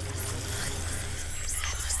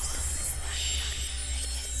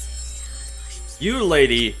 You,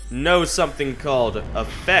 lady, know something called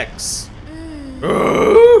effects.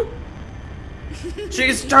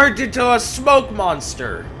 She's turned into a smoke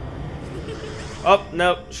monster. Oh,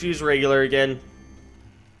 no, she's regular again.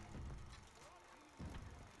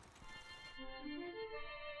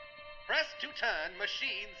 Press to turn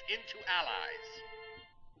machines into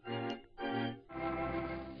allies.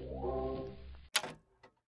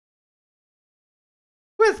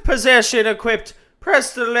 With possession equipped,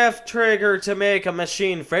 press the left trigger to make a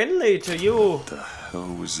machine friendly to you. What the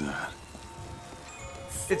hell was that?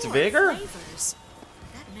 It's bigger? Flavors.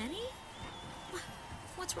 That many?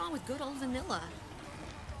 What's wrong with good old vanilla?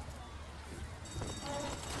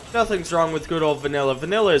 Nothing's wrong with good old vanilla.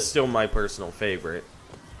 Vanilla is still my personal favorite.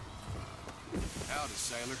 Howdy,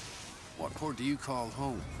 sailor. What port do you call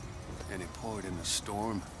home? Any port in a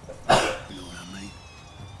storm? You know what I mean?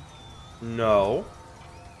 No.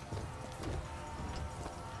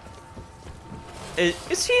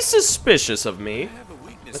 Is he suspicious of me?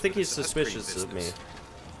 I think he's suspicious of me.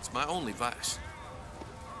 It's my only vice.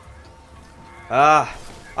 Ah,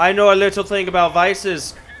 I know a little thing about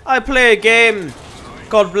vices. I play a game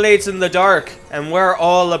called Blades in the Dark, and we're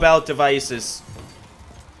all about devices.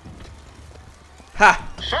 Ha!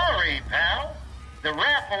 Sorry, pal. The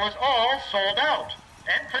raffle is all sold out.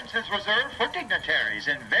 Entrance is reserved for dignitaries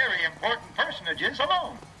and very important personages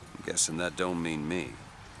alone. I'm guessing that don't mean me.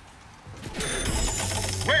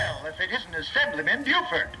 Well, if it isn't Assemblyman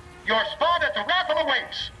Buford, your spot at the raffle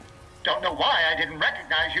awaits. Don't know why I didn't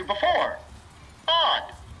recognize you before.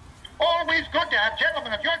 Odd. Always good to have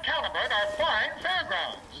gentlemen of your caliber at our fine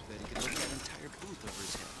fairgrounds.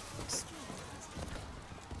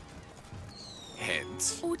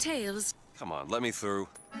 Heads. Or tails. Come on, let me through.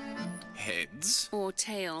 Heads. Or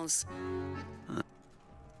tails.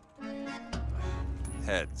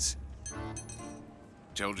 Heads.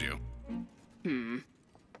 Told you.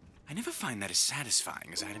 I never find that as satisfying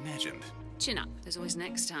as I'd imagined. Chin up. There's always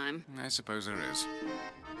next time. I suppose there is.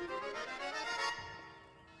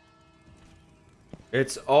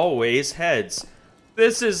 It's always heads.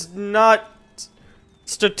 This is not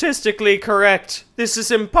statistically correct. This is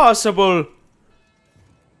impossible.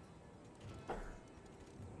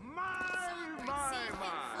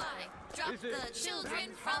 Drop the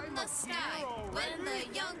children from the sky. When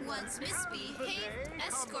the young ones misbehave,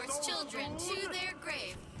 escorts children to their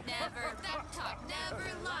grave. Never backtalk, never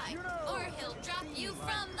lie, or he'll drop you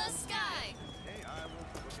from the sky.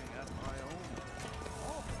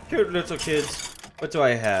 Cute little kids. What do I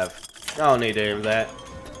have? I don't need any of that.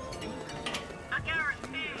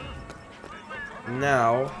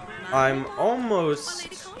 Now, I'm almost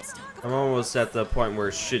at the point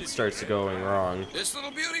where shit starts going wrong. This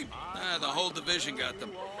little beauty? The whole division got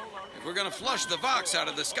them. If we're gonna flush the Vox out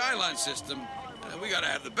of the Skyline system, we gotta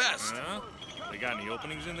have the best. They got any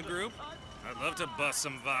openings in the group? I'd love to bust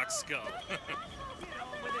some Vox skull.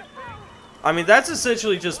 I mean, that's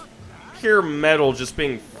essentially just pure metal just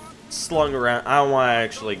being slung around. I don't want to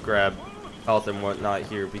actually grab health and whatnot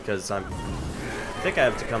here because I think I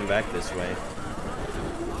have to come back this way.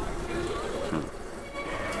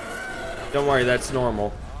 Don't worry, that's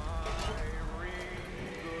normal.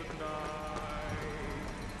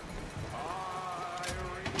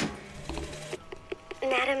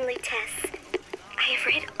 Madame Lutece, I have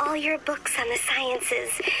read all your books on the sciences.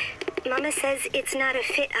 Mama says it's not a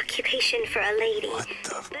fit occupation for a lady.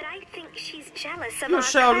 But I think she's jealous of You our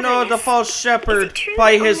shall know the cleverness. false shepherd Is it true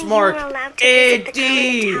by that his only mark. you are allowed to visit the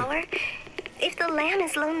A.D. Tower? If the lamb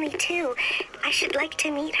is lonely too, I should like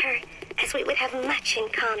to meet her, as we would have much in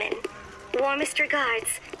common. Warmest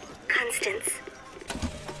regards, Constance.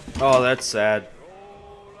 Oh, that's sad.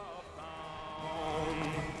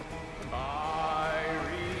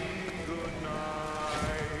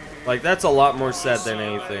 Like, that's a lot more sad than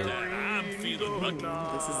anything. I'm feeling lucky.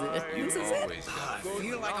 This is it. This is it. I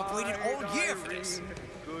feel like I've waited all year for this.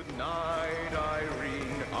 Good night,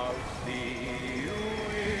 Irene. I'll see you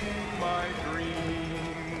in my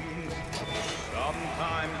dreams.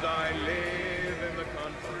 Sometimes I live in the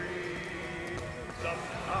country.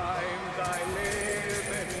 Sometimes I live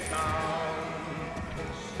in town.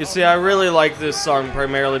 You see, I really like this song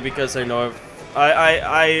primarily because I know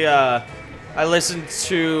I listened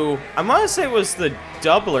to, I want to say it was the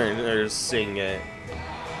Dubliners sing it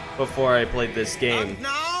before I played this game.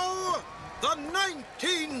 Now, the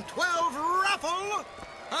 1912 raffle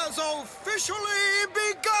has officially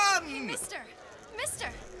begun! Mister!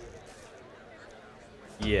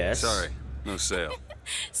 Yes. Sorry, no sale.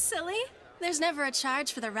 Silly? There's never a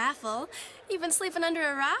charge for the raffle. You've been sleeping under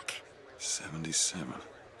a rock? 77.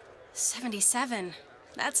 77.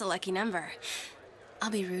 That's a lucky number. I'll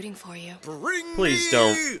be rooting for you. Please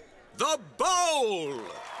don't. The bowl!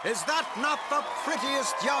 Is that not the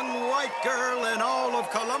prettiest young white girl in all of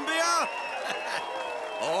Columbia?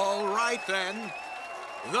 All right then.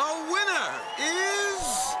 The winner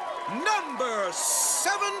is number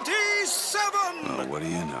 77! Oh, what do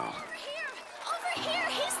you know? Over here,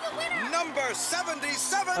 he's the winner. Number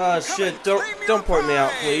 77! Oh come shit, and don't claim your point me out,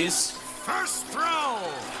 prize. please. First throw!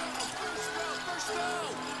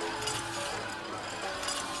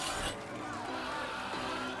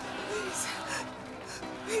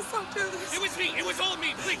 Please don't do this. It was me. It was all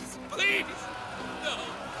me. Please. Please. No.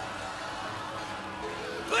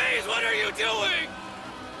 Please, what are you doing?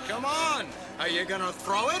 Come on! Are you gonna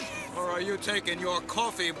throw it? Or are you taking your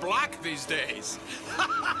coffee black these days?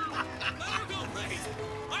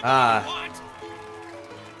 Ah.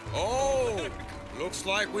 Oh, looks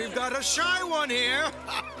like we've got a shy one here.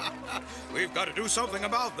 We've got to do something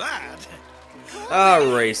about that.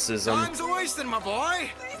 Racism. Time's a wasting, my boy.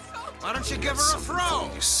 Why don't you give her a throw?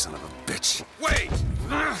 You son of a bitch. Wait!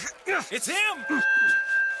 It's him!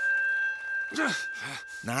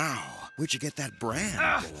 Now, where'd you get that brand,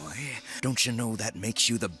 boy? Don't you know that makes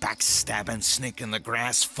you the backstabbing snake in the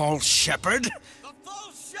grass false shepherd?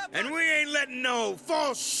 And we ain't letting no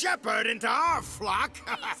false shepherd into our flock.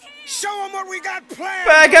 Show 'em what we got planned.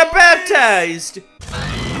 I got baptized.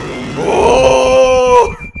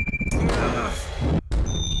 Oh!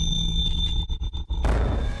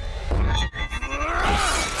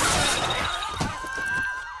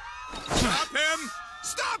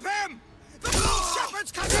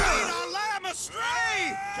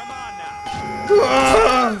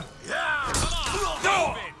 Ah!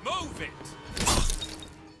 Move it!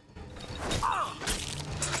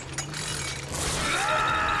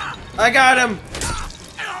 I got him!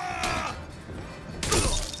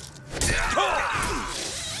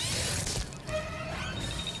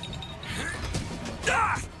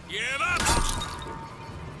 Give up!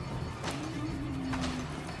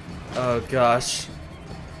 Oh gosh.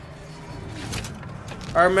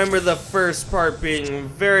 I remember the first part being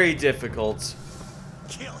very difficult.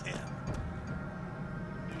 Kill him.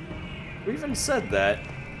 Who even said that?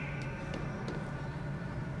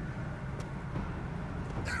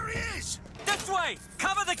 There he is! This way!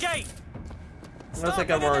 Cover the gate! I don't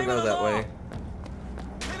think I want to go that way.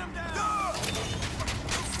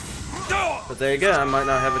 But there again, I might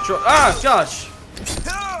not have a choice. Ah, gosh!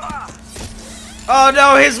 Oh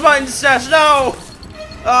no, his mutton stash, no!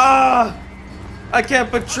 Ah! I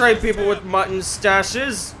can't betray people with mutton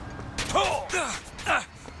stashes.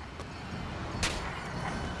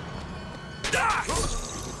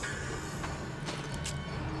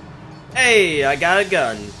 Hey, I got a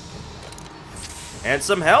gun. And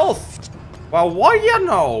some health. Well, what do you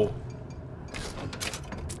know?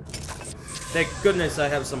 Thank goodness I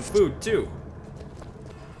have some food, too.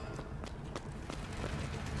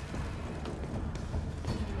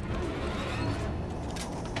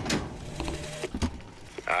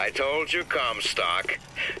 I told you, Comstock.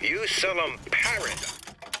 You sell 'em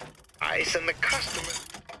paradise, and the customer...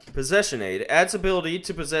 Possession Aid adds ability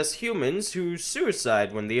to possess humans who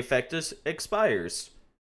suicide when the effect expires.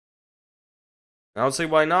 I don't see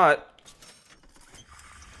why not.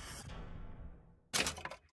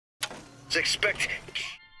 Expect...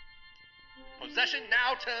 Possession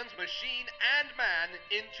now turns machine and man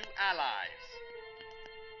into allies.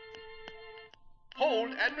 Hold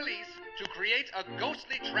and release to create a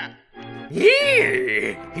ghostly trap.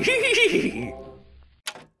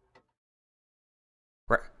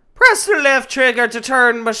 Press the left trigger to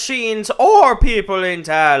turn machines or people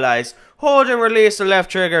into allies. Hold and release the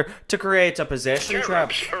left trigger to create a possession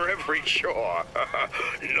trap. Cherubs for every chore.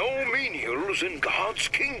 No menials in God's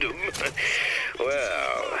kingdom.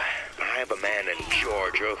 Well, I have a man in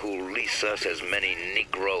Georgia who'll lease us as many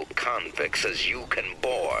Negro convicts as you can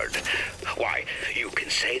board. Why, you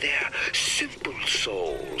can say they're simple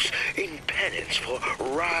souls in penance for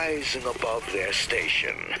rising above their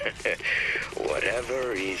station.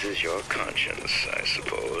 Whatever eases your conscience, I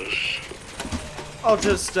suppose. I'll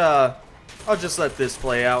just let this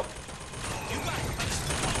play out.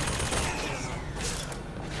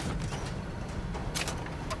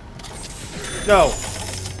 No.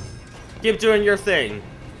 Keep doing your thing.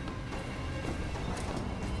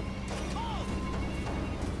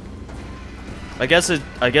 I guess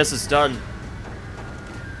it's done.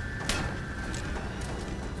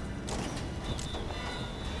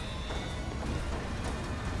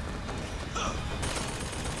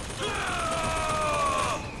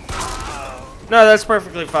 No, that's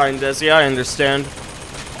perfectly fine, Desi. I understand.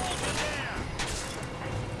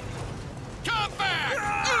 Come back!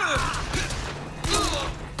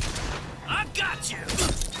 I got you!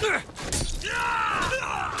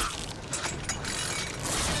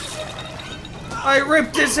 I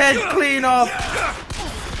ripped his head clean off.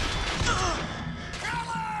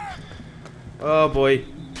 Oh boy.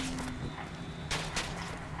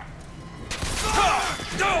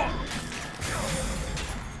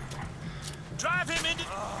 Drive him into...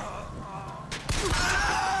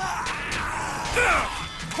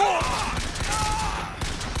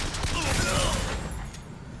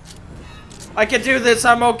 I can do this,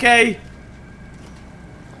 I'm okay.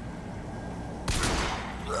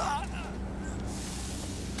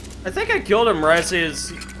 I think I killed him right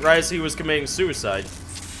as he was committing suicide.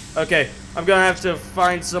 Okay, I'm gonna have to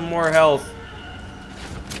find some more health.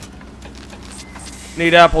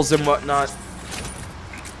 Need apples and whatnot.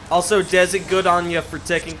 Also, Desi, good on you for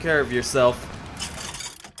taking care of yourself.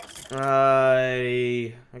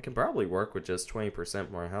 I can probably work with just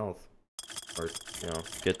 20% more health. Or, you know,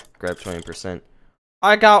 grab 20%.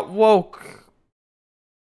 I got woke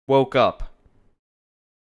up.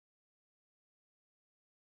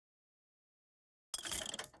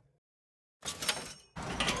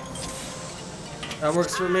 That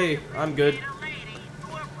works for me. I'm good.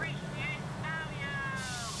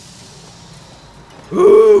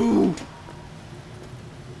 Ooh!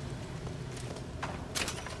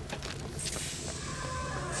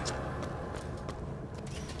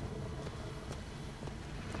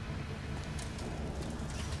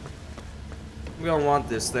 We don't want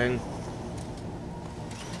this thing.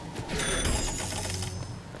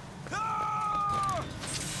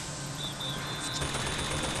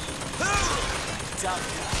 Heads up.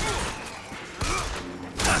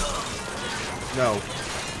 No.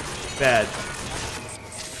 Bad.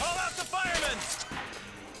 Call out the firemen!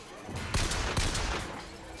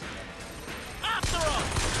 After them!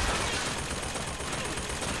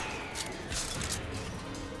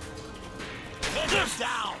 Hit him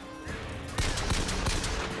down!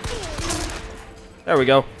 There we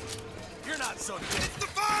go. You're not so dead.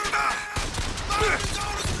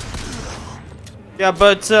 Yeah,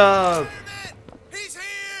 but, He's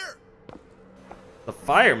here! the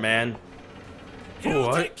fireman? You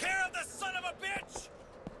What? take care of the son of a bitch!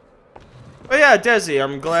 But yeah, Desi,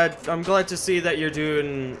 I'm glad to see that you're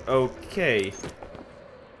doing okay.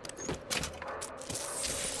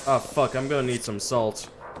 Oh fuck, I'm gonna need some salt.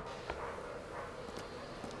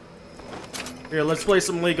 Here, let's play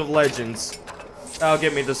some League of Legends. That'll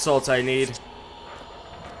get me the salt I need.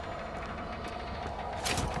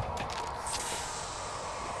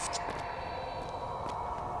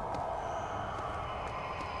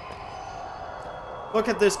 Look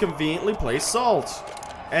at this conveniently placed salt.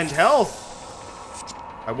 And health.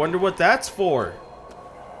 I wonder what that's for.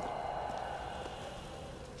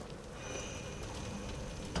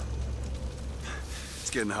 It's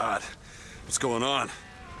getting hot. What's going on?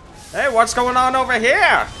 Hey, what's going on over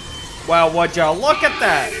here? Well, would you look at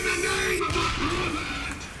that?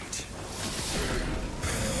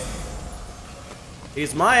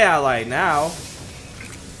 He's my ally now.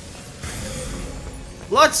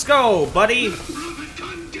 Let's go, buddy.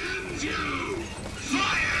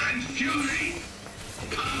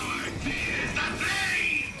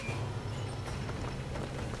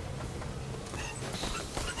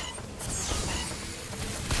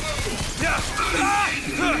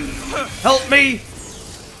 Help me!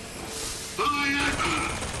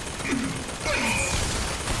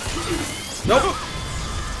 Nope.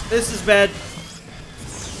 This is bad.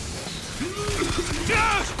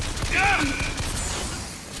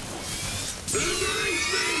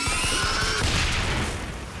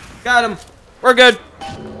 Got him. We're good.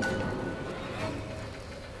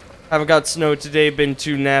 Haven't got snow today, been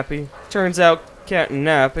too nappy. Turns out can't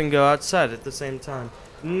nap and go outside at the same time.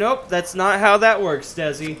 Nope, that's not how that works,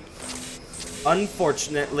 Desi.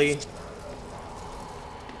 Unfortunately.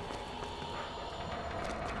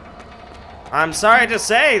 I'm sorry to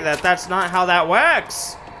say that that's not how that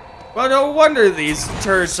works. Well, no wonder these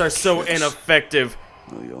turds are so ineffective.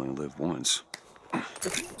 Well, you only live once. I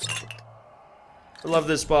love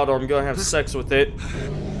this bottle. I'm gonna have sex with it.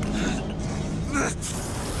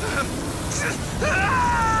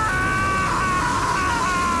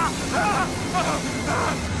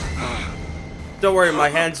 Don't worry, my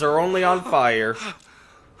hands are only on fire. Press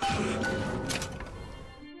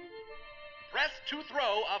to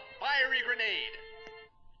throw a fiery grenade.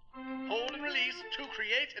 Hold and release to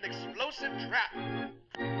create an explosive trap.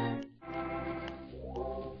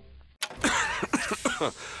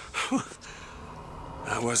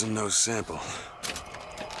 That wasn't no sample.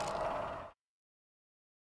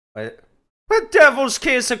 What devil's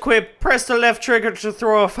case equipped? Press the left trigger to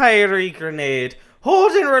throw a fiery grenade.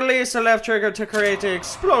 Hold and release the left trigger to create an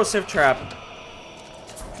explosive trap.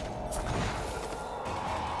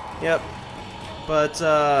 Yep. But,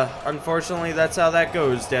 unfortunately, that's how that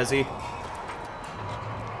goes, Desi.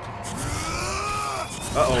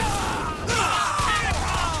 Uh-oh.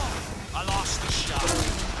 I lost the shot.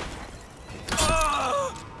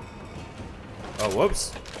 Oh,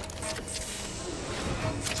 whoops.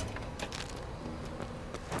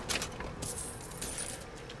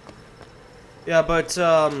 Yeah, but,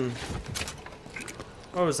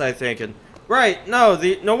 what was I thinking? Right, no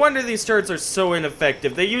wonder these turrets are so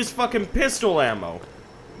ineffective. They use fucking pistol ammo.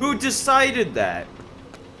 Who decided that?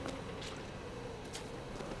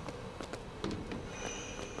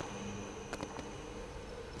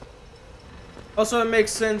 Also, it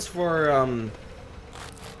makes sense for,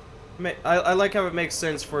 I like how it makes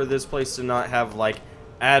sense for this place to not have, like,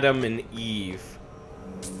 Adam and Eve.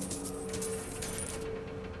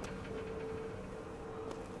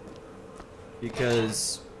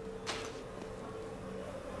 Because...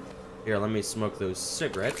 Here, let me smoke those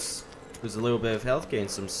cigarettes. Lose a little bit of health, gain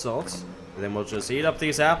some salt. And then we'll just eat up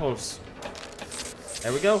these apples.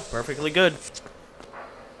 There we go. Perfectly good.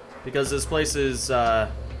 Because this place is,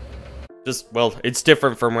 well, it's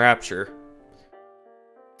different from Rapture.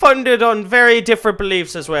 Funded on very different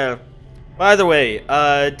beliefs as well. By the way,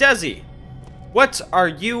 Desi, what are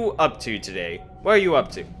you up to today? What are you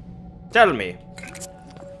up to? Tell me.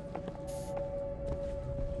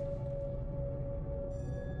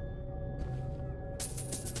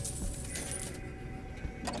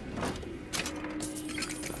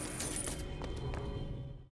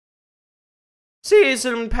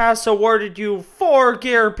 Season Pass awarded you 4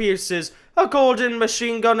 gear pieces, a golden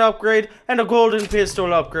machine gun upgrade, and a golden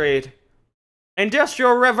pistol upgrade.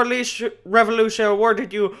 Industrial Revolution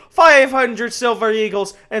awarded you 500 Silver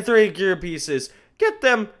Eagles and 3 gear pieces. Get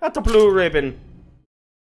them at the Blue Ribbon.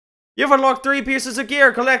 You've unlocked 3 pieces of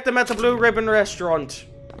gear. Collect them at the Blue Ribbon restaurant.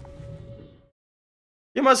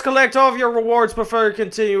 You must collect all of your rewards before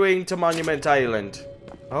continuing to Monument Island.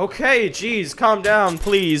 Okay, geez, calm down,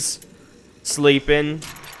 please. Sleeping.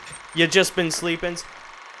 You just been sleeping.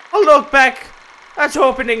 A look back at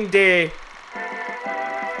opening day.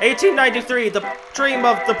 1893, the dream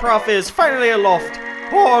of the Prophet is finally aloft.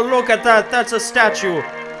 Oh, look at that, that's a statue.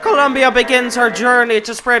 Columbia begins her journey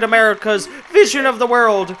to spread America's vision of the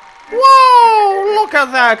world. Whoa, look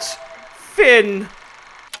at that. Finn.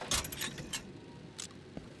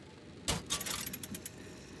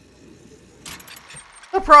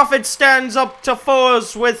 The Prophet stands up to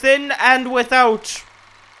foes within and without.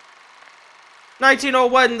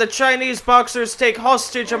 1901, the Chinese boxers take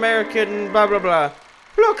hostage American blah blah blah.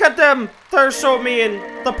 Look at them, they're so mean.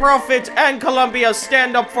 The Prophet and Columbia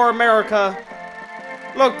stand up for America.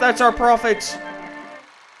 Look, that's our Prophet.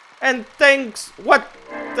 And thanks, what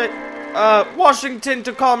the, Washington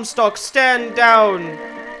to Comstock, stand down.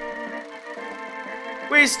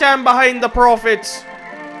 We stand behind the Prophet.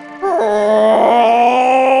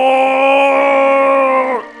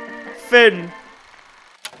 Finn.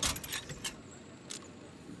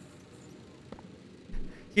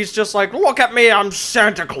 He's just like, look at me, I'm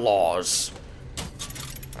Santa Claus.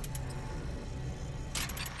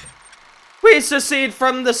 We secede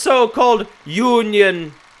from the so-called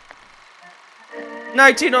Union.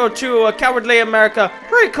 1902, a cowardly America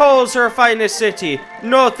recalls her finest city.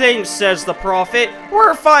 No thanks, says the Prophet.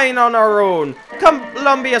 We're fine on our own.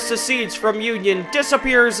 Columbia secedes from Union,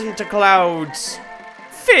 disappears into clouds.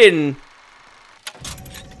 Finn.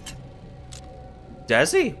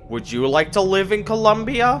 Desi, would you like to live in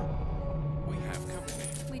Columbia?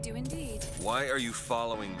 We do indeed. Why are you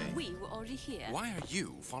following me? We were already here. Why are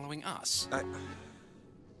you following us?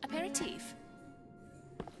 Aperitif.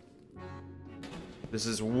 This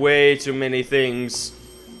is way too many things.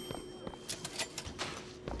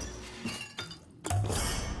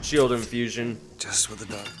 Shield infusion. Just with the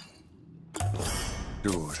dog.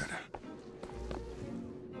 Good.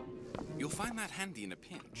 You'll find that handy in a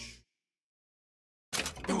pinch.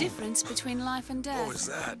 The difference between life and death. What was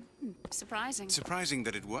that? Surprising. Surprising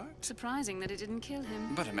that it worked? Surprising that it didn't kill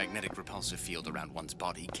him. But a magnetic repulsive field around one's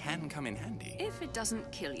body can come in handy. If it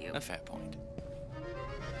doesn't kill you. A fair point.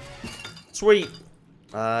 Sweet.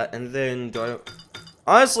 And then do I...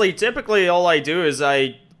 Honestly, typically all I do is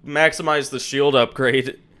I maximize the shield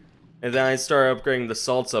upgrade. And then I start upgrading the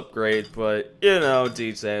salts upgrade, but, you know,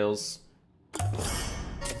 details.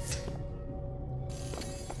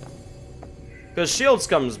 Because shields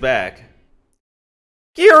comes back.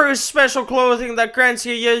 Giru's special clothing that grants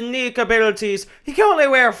you unique abilities. You can only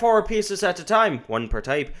wear 4 pieces at a time, 1 per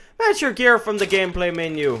type. Match your gear from the gameplay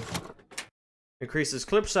menu. Increases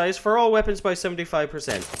clip size for all weapons by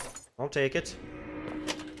 75%. I'll take it.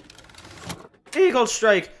 Eagle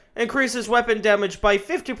Strike increases weapon damage by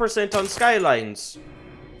 50% on skylines.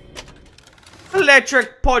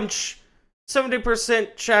 Electric Punch.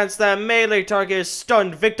 70% chance that a melee target is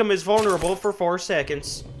stunned. Victim is vulnerable for 4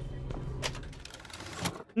 seconds.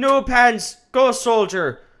 Noob Hands. Ghost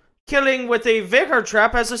Soldier. Killing with a Vigor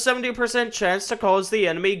Trap has a 70% chance to cause the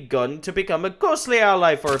enemy gun to become a ghostly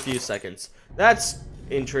ally for a few seconds. That's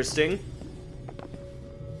interesting.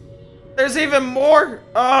 There's even more!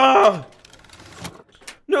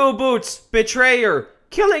 New Boots. Betrayer.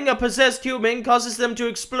 Killing a possessed human causes them to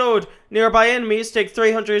explode. Nearby enemies take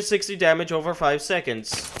 360 damage over 5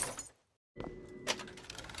 seconds.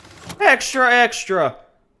 Extra, extra.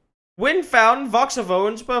 When found,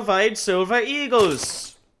 Voxavones provide Silver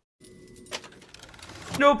Eagles.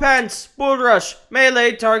 New Pants. Bull Rush.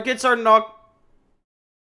 Melee targets are knocked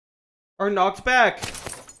back.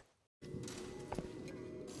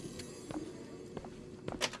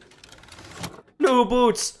 New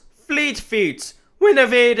Boots. Fleet Feet. When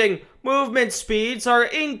evading, movement speeds are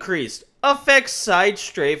increased. Affects side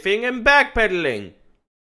strafing and backpedaling.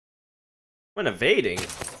 When evading?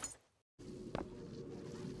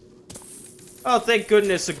 Oh, thank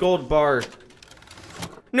goodness, a gold bar.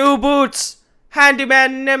 New Boots.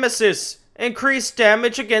 Handyman Nemesis. Increased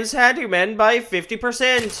damage against handymen by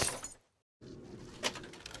 50%.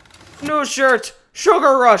 New Shirt.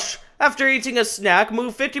 Sugar Rush. After eating a snack,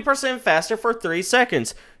 move 50% faster for 3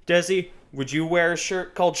 seconds. Desi, would you wear a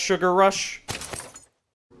shirt called Sugar Rush?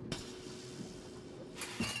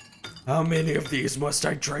 How many of these must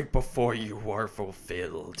I drink before you are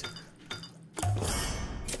fulfilled?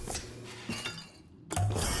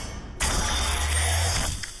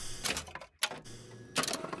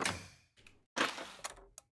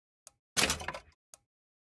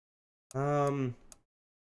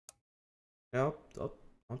 No,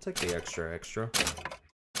 I'll take the extra.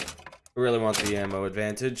 I really want the ammo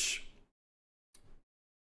advantage.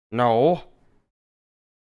 No.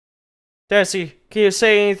 Desi, can you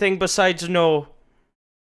say anything besides no?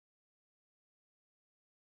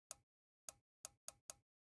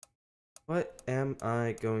 What am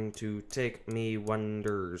I going to take me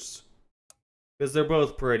wonders? Because they're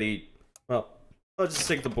both pretty. Well, I'll just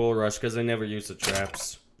take the bull rush because I never use the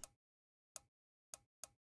traps.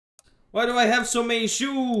 Why do I have so many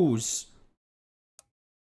shoes?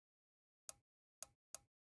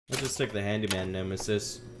 I'll just take the handyman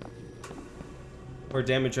nemesis. More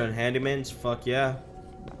damage on handymans? Fuck yeah.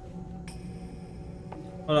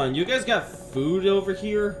 Hold on, you guys got food over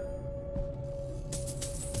here?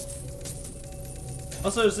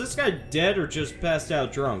 Also, is this guy dead or just passed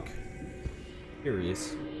out drunk?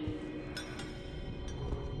 Curious.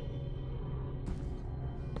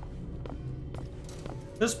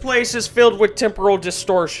 This place is filled with temporal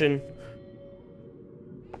distortion.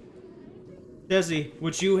 Desi,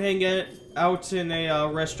 would you hang out in a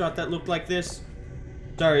restaurant that looked like this?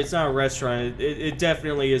 Sorry, it's not a restaurant. It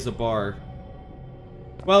definitely is a bar.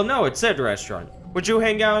 Well, no, it said restaurant. Would you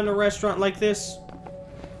hang out in a restaurant like this?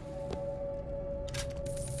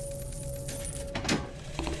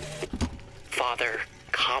 Father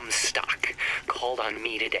Comstock called on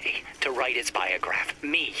me today to write his biograph.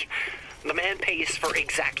 Me. The man pays for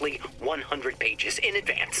exactly 100 pages in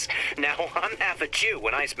advance. Now, I'm half a Jew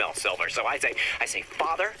when I smell silver, so I say,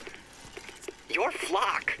 Father, your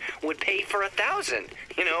flock would pay for 1,000.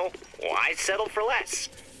 You know, why settle for less?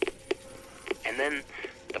 And then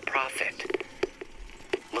the prophet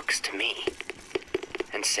looks to me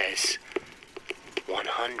and says,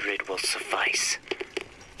 100 will suffice,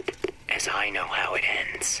 as I know how it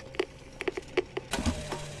ends.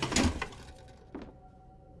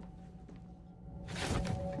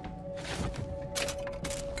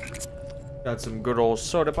 Got some good old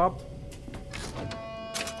soda pop.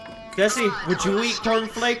 Jesse, would you eat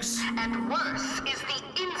cornflakes? And worse is the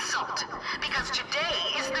insult, because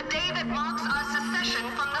today is the day that marks our secession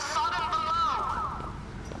from the Sodom below.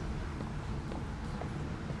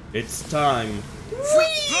 It's time.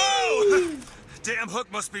 Whoa! Damn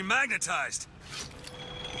hook must be magnetized.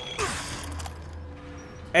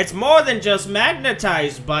 It's more than just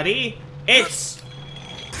magnetized, buddy. It's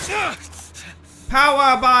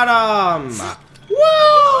power bottom. Woo!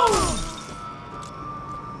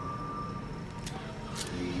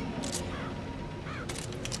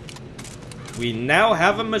 We now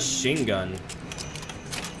have a machine gun.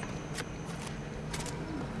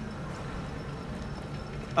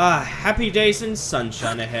 Happy days and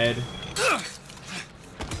sunshine ahead. Can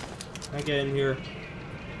I get in here?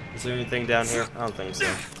 Is there anything down here? I don't think so.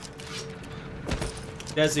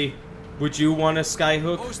 Desi, would you want a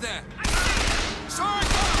skyhook? Who's that?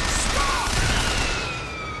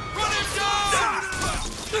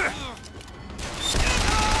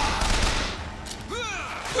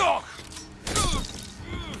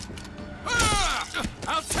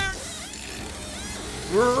 I'll tear.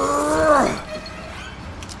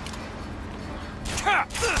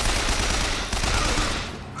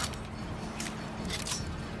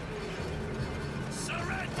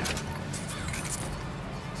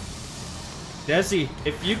 Desi,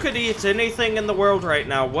 if you could eat anything in the world right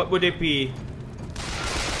now, what would it be?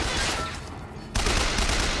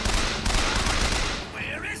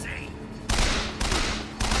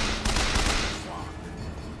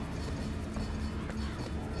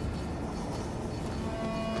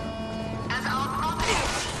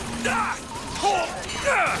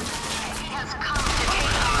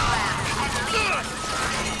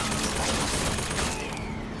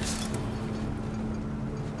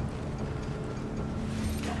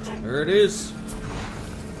 There it is.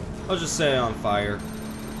 I'll just set it on fire.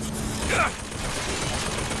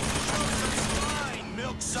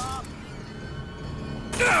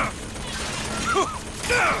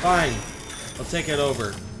 Fine. I'll take it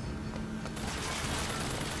over.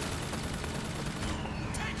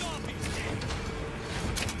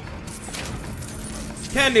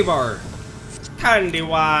 Candy bar. Candy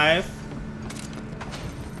wife.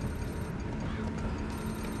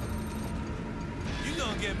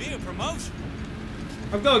 Get me a promotion.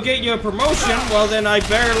 I'm gonna get you a promotion. Well, then I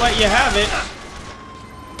better let you have it.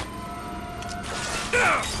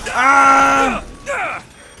 Ah!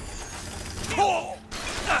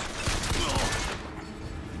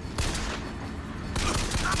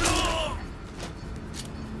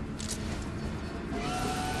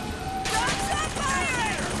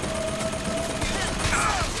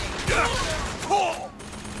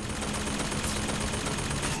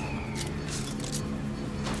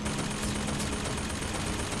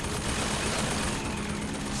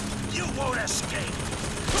 won't escape.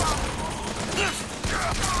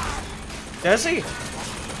 Desi?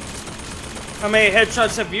 How many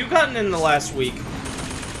headshots have you gotten in the last week?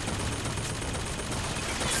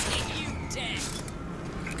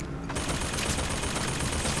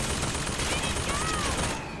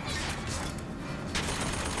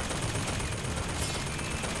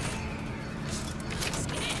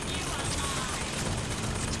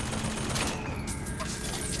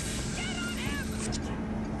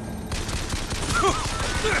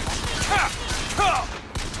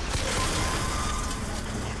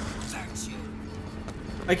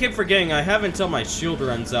 I keep forgetting I have until my shield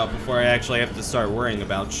runs out before I actually have to start worrying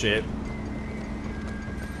about shit.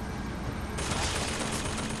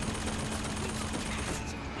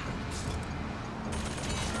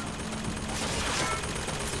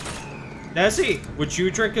 Nessie, would you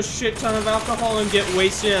drink a shit ton of alcohol and get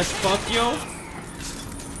wasted as fuck, yo?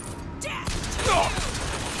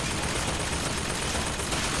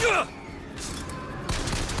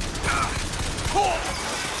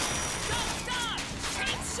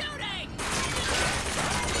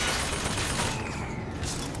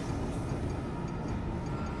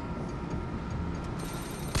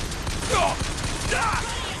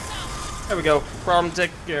 There we go. Problem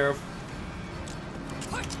taken care of.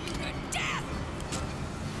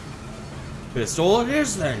 Pistol it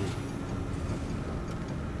is then.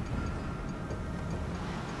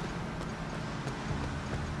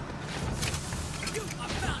 You are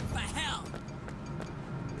bound for hell.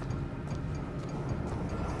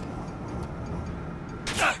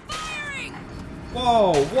 Firing!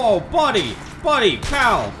 Whoa, whoa, buddy, buddy,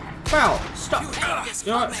 pal, stop.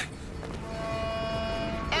 You know what?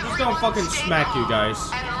 Just don't fucking smack you guys.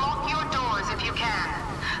 And lock your doors if you can.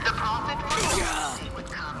 The Prophet would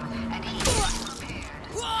come, and he is prepared.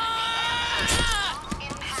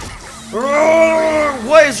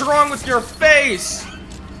 What is wrong with your face?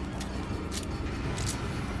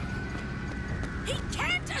 He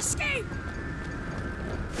can't escape.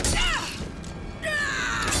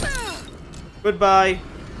 Goodbye.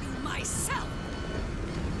 Myself.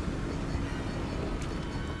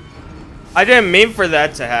 I didn't mean for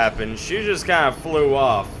that to happen. She just kind of flew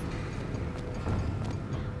off.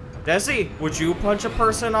 Desi, would you punch a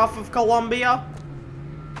person off of Columbia?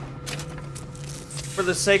 For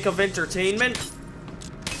the sake of entertainment?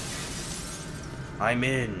 I'm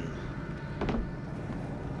in.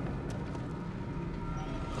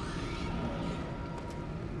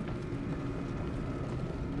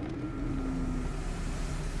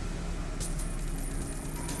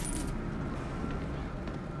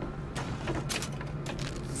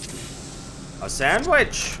 A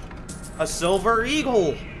sandwich! A silver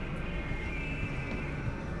eagle!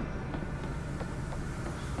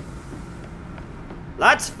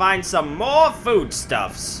 Let's find some more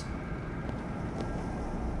foodstuffs!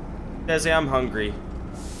 Desi, I'm hungry.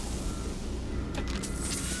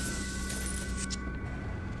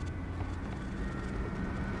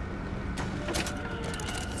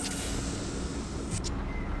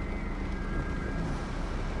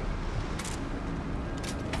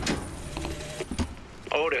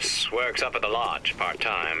 Otis works up at the lodge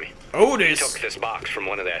part-time. Otis? He took this box from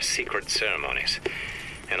one of their secret ceremonies.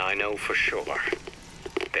 And I know for sure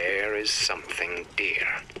there is something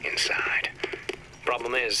dear inside.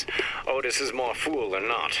 Problem is, Otis is more fool than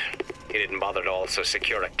not. He didn't bother to also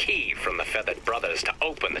secure a key from the Feathered Brothers to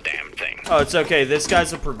open the damn thing. Oh, it's okay. This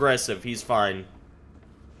guy's a progressive. He's fine.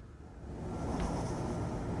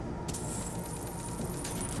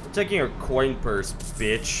 I'm taking your coin purse,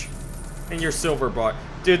 bitch. And your silver bar.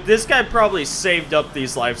 Dude, this guy probably saved up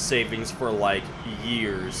these life savings for, like,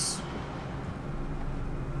 years.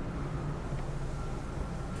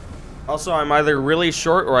 Also, I'm either really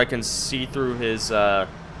short or I can see through his, or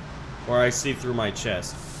I see through my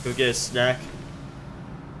chest. Go get a snack.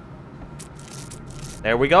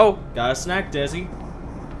 There we go. Got a snack, Desi.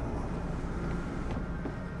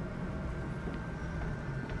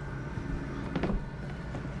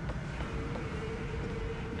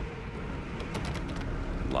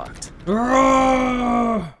 Locked.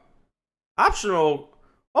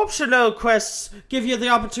 Optional quests give you the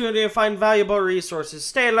opportunity to find valuable resources.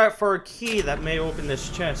 Stay alert for a key that may open this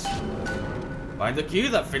chest. Find the key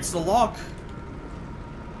that fits the lock.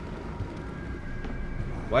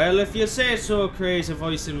 Well, if you say so, crazy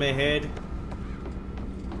voice in my head.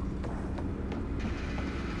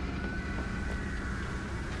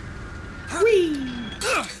 Whee!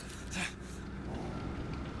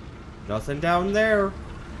 Nothing down there.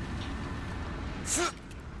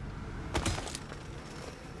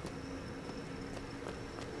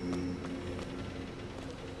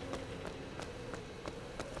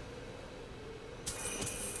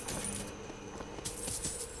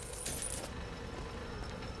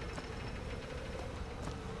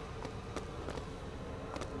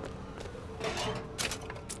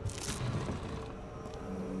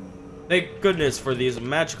 Thank goodness for these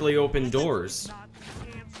magically open doors.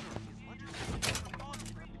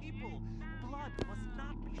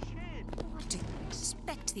 What do you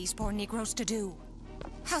expect these poor Negroes to do?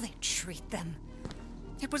 How they treat them.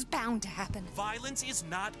 It was bound to happen. Violence is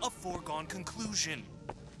not a foregone conclusion.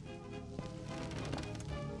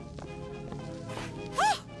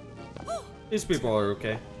 These people are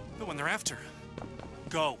okay. The one they're after.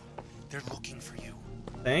 Go. They're looking for you.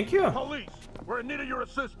 Thank you. Police, we're in need of your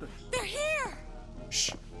assistance. They're here!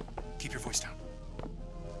 Shh. Keep your voice down.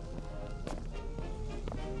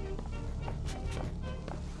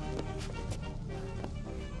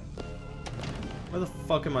 Where the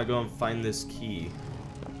fuck am I going to find this key?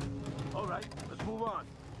 All right, let's move on.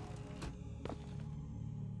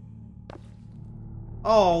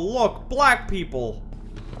 Oh, look, black people.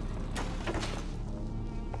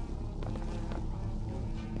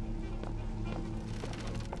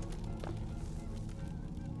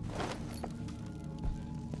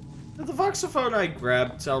 Did the voxophone I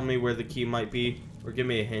grabbed tell me where the key might be? Or give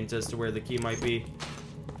me a hint as to where the key might be?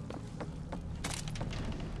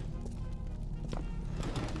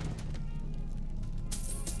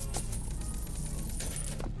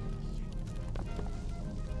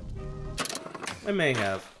 I may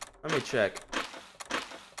have. Let me check.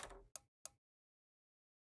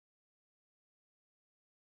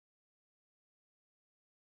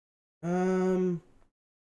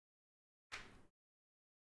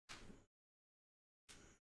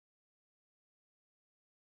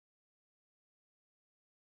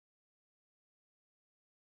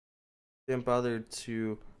 Didn't bother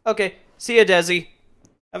to... Okay, see ya, Desi.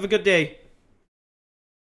 Have a good day.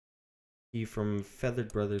 Key from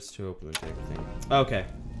Feathered Brothers to open the type of thing. Okay.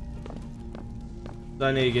 So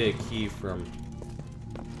I need to get a key from...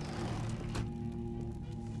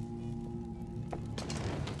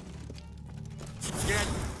 Get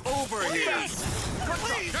over here! Please! Get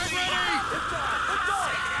ready!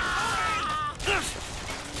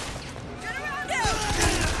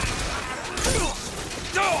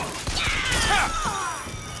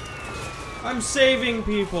 I'm saving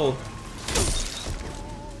people.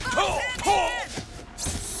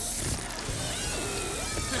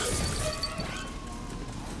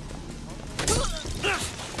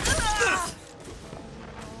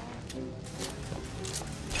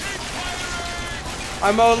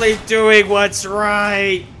 I'm only doing what's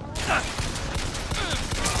right.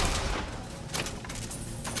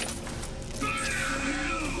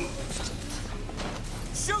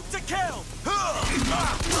 Shoot to kill!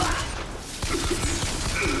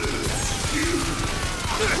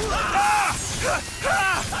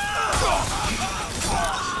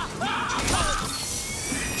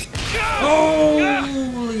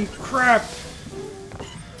 Holy crap!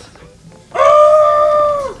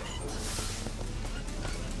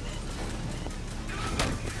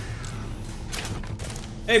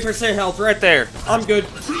 8% health right there. I'm good.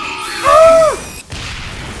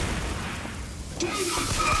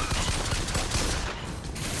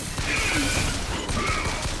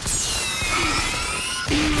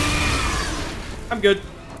 I'm good.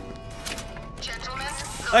 Gentlemen,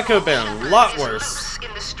 that could have been a lot worse.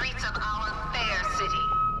 in the streets of our fair city.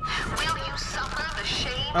 Will you suffer the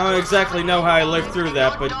shame? I don't exactly know how I lived through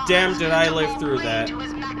that, but damn did I live through that. To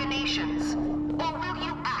his machinations? Or will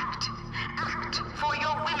you act? Act for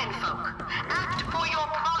your womenfolk. Act for your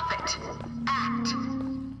profit. Act.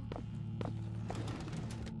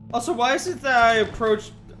 Also, why is it that I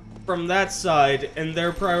approached from that side and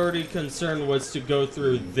their priority concern was to go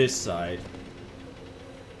through this side?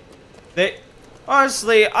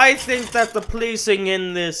 Honestly, I think that the policing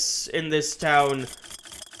in this town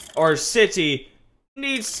or city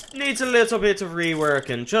needs a little bit of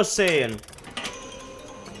reworking. Just saying.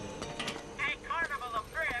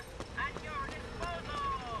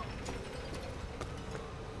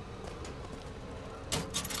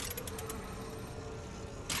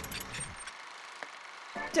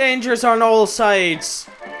 Dangers on all sides.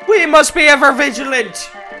 We must be ever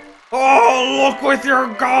vigilant. Oh, look with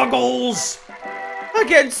your goggles!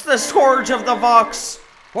 Against the scourge of the Vox!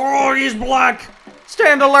 Oh, he's black!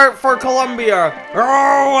 Stand alert for Columbia!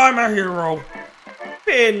 Oh, I'm a hero!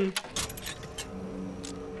 Finn!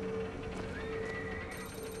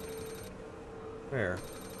 Where?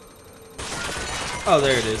 Oh,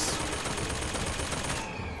 there it is.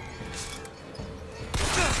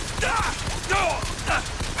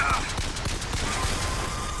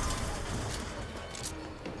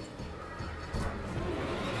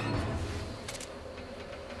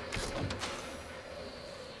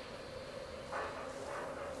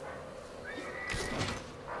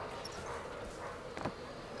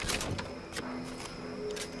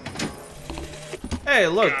 Hey,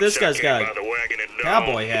 look, this Cops guy's came got by the wagon at a dawn.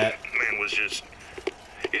 cowboy hat. Man was just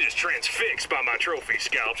transfixed by my trophy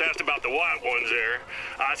scalps. Asked about the white ones there.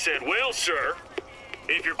 I said, well, sir,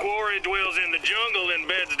 if your quarry dwells in the jungle and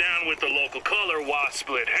beds down with the local color, why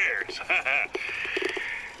split hairs?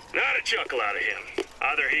 Not a chuckle out of him.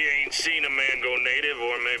 Either he ain't seen a man go native,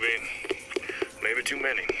 or maybe too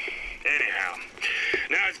many. Anyhow,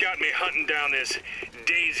 now he's got me hunting down this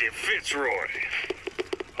Daisy Fitzroy.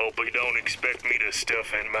 Hope he don't expect me to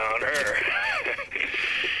stuff and mount her.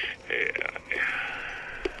 Yeah.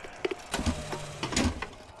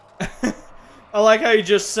 I like how he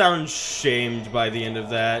just sounds shamed by the end of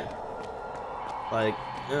that. Like,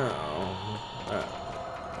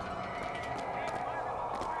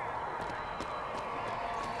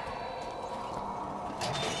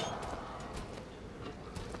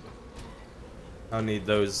 I don't need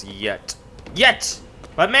those yet.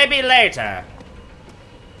 But maybe later.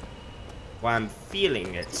 While I'm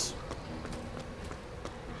feeling it.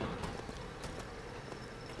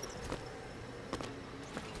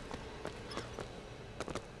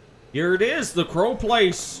 Here it is, the Crow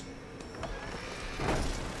Place.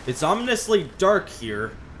 It's ominously dark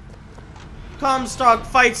here. Comstock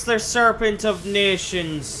fights the Serpent of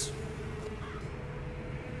Nations.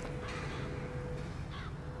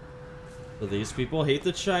 So these people hate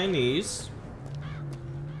the Chinese.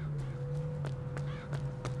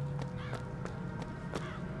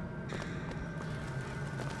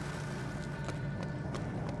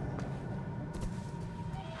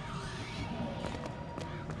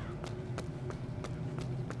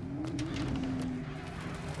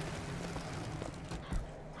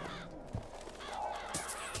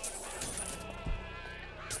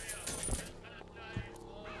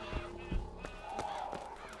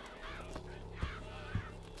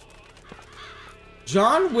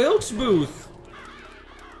 John Wilkes Booth.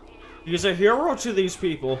 He's a hero to these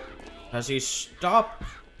people, as he stopped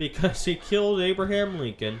because he killed Abraham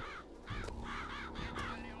Lincoln.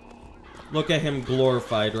 Look at him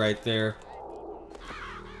glorified right there.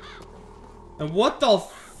 And what the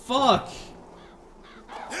fuck?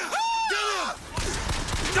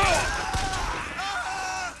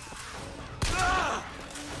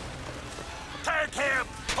 Take him!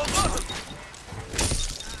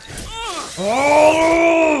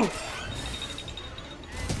 Oh!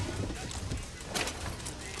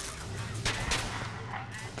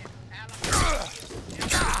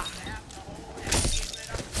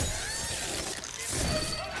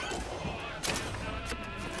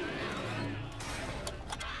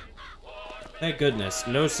 Thank goodness,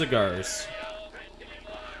 no cigars.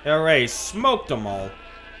 Hooray, smoked them all.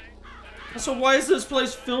 So why is this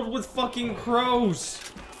place filled with fucking crows?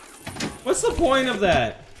 What's the point of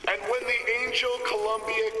that? And when the Angel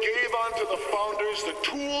Columbia gave unto the founders the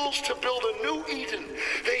tools to build a new Eden,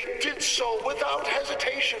 they did so without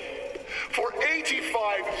hesitation. For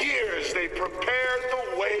 85 years they prepared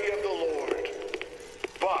the way of the Lord.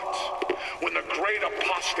 But when the great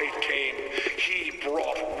apostate came, he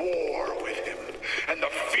brought war with him, and the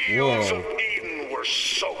fields of Eden were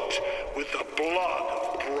soaked with the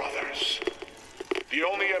blood of brothers. The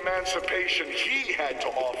only emancipation he had to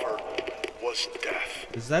offer was death.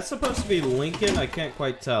 Is that supposed to be Lincoln? I can't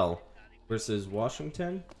quite tell. Versus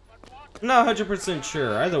Washington? I'm not 100%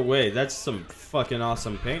 sure. Either way, that's some fucking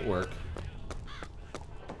awesome paintwork.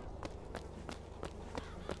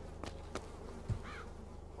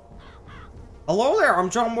 Hello there, I'm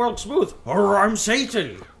John Wilkes Booth. Or I'm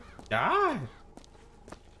Satan. Die.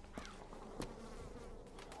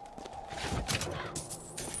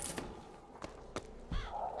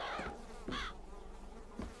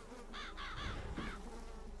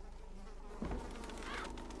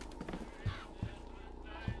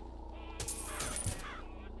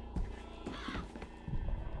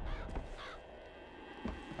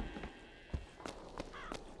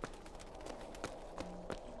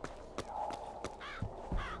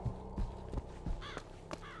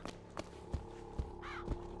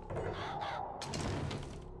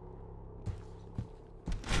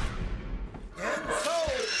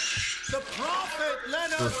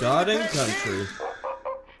 Forgotten country.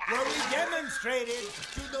 Where we demonstrated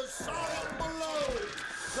to the Sodom below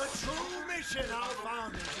the true mission our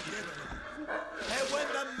founders had given us. And when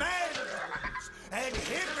the mandarins and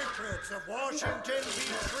hypocrites of Washington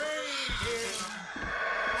betrayed him,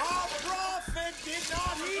 our prophet did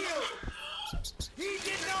not heal. He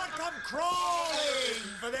did not come crawling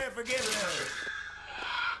for their forgiveness.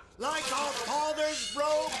 Like our fathers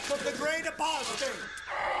broke with the great apostate,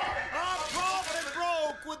 our prophet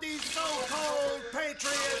broke with these so-called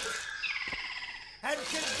patriots. And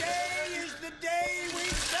today is the day we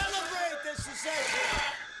celebrate the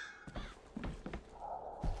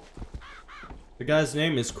The guy's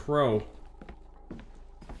name is Crow.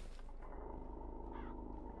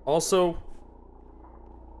 Also,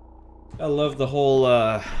 I love the whole,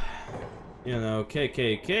 you know,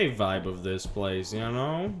 KKK vibe of this place, you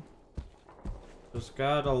know? Just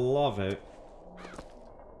gotta love it.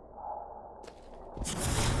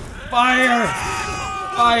 Fire!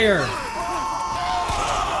 Fire!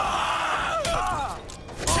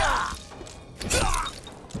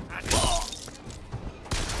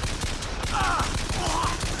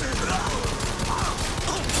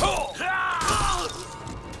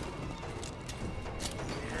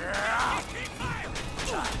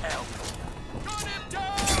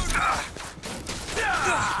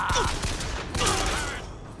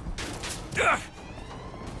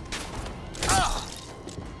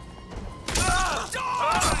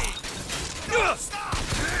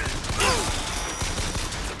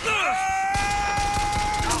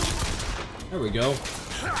 There we go.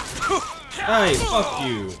 Hey, fuck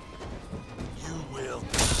you. You will.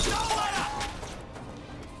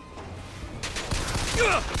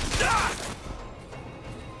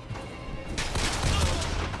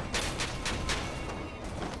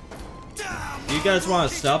 Do you guys want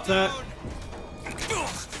to stop that?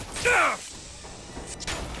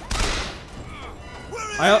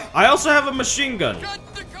 I also have a machine gun.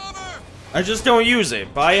 I just don't use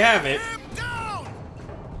it, but I have it.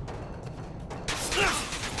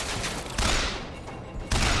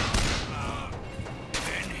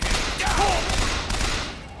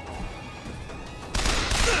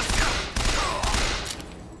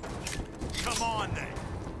 Come on then.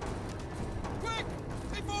 Quick,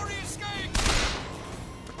 before he escapes.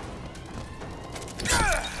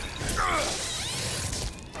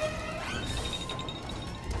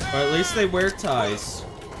 Or at least they wear ties.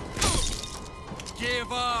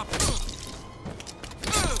 Give up.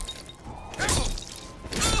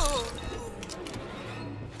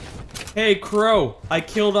 Hey, Crow, I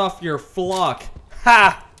killed off your flock.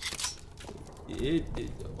 Ha!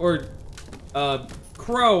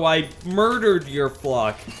 Crow, I murdered your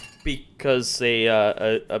flock because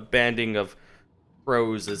a banding of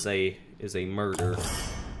crows is a murder.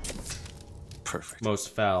 Perfect.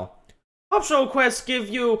 Most foul. Optional quests give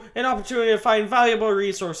you an opportunity to find valuable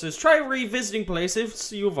resources. Try revisiting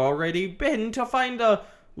places you've already been to find a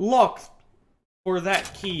lock for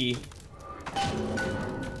that key.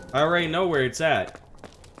 I already know where it's at.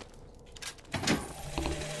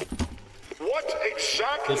 What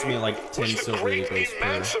exactly Gives me like 10 was the silver great eagles per.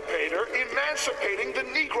 emancipator emancipating the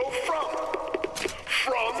Negro from?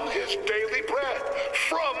 From his daily bread,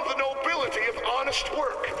 from the nobility of honest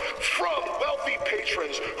work, from wealthy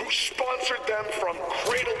patrons who sponsored them from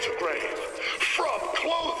cradle to grave, from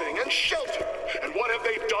clothing and shelter. And what have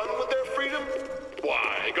they done with their freedom?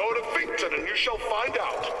 Why, go to Finkton and you shall find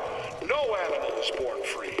out. No animal is born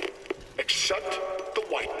free, except the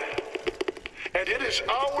white man. And it is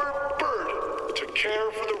our burden to care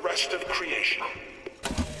for the rest of creation.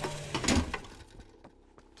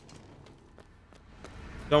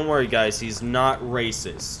 Don't worry, guys, he's not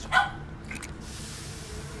racist.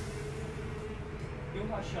 You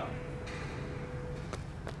hush up.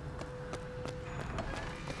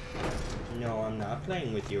 No, I'm not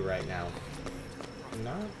playing with you right now. I'm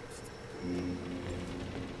not.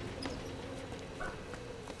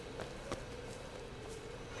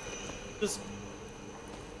 Just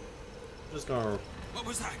gonna. What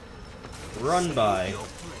was that? Run by.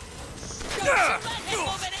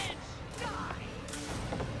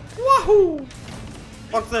 Wahoo!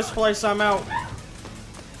 Fuck this place, I'm out.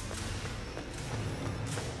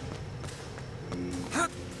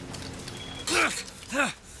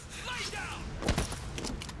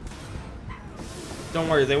 Don't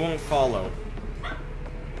worry, they won't follow.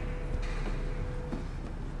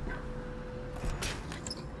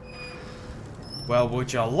 Well,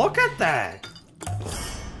 would you look at that?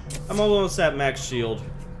 I'm almost at max shield.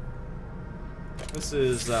 This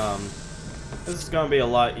is gonna be a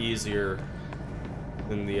lot easier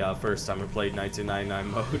than the first time I played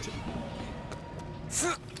 1999 mode.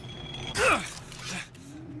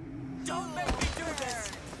 Don't make me do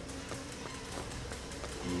this.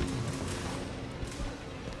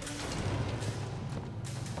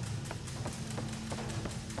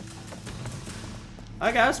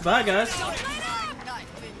 Hi guys, bye guys.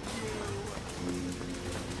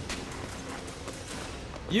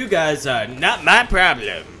 You guys are not my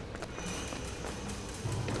problem.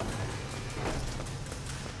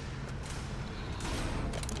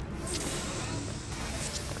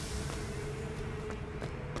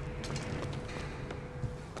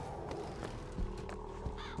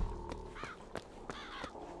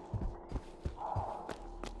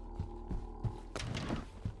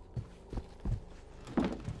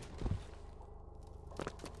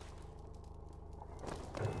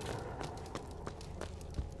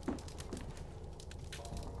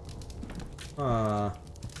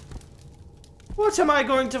 What am I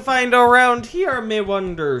going to find around here, me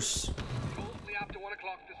wonders? Shortly after 1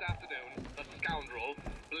 o'clock this afternoon, the scoundrel,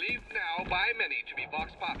 believed now by many to be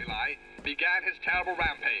Vox Populi, began his terrible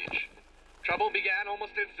rampage. Trouble began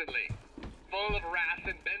almost instantly. Full of wrath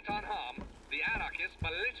and bent on harm, the anarchist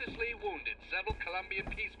maliciously wounded several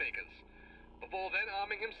Colombian peacemakers, before then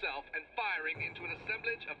arming himself and firing into an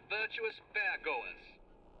assemblage of virtuous fairgoers.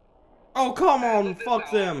 Oh, come on,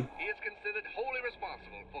 fuck them. He is considered wholly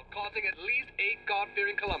responsible for causing at least 8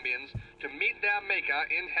 God-fearing Colombians to meet their maker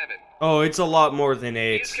in heaven. Oh, it's a lot more than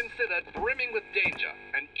 8. He is considered brimming with danger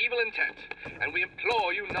and evil intent, and we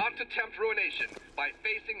implore you not to tempt ruination by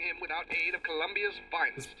facing him without aid of Colombia's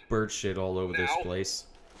finest. Bird shit all over this Now, place.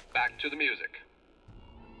 Back to the music.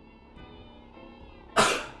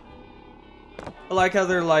 I like how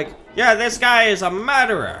they're like, yeah, this guy is a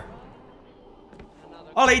murderer.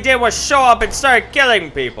 All he did was show up and start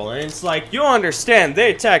killing people. And it's like, you understand,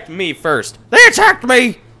 they attacked me first. They attacked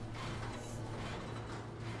me!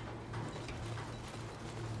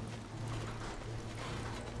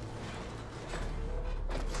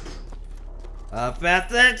 Up at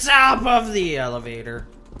the top of the elevator.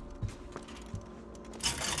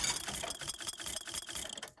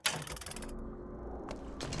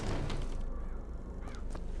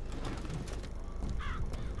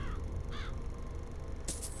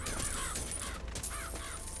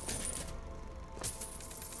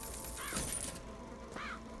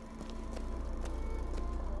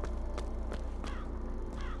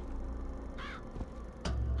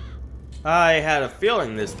 I had a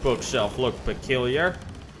feeling this bookshelf looked peculiar.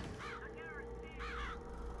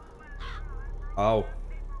 Oh.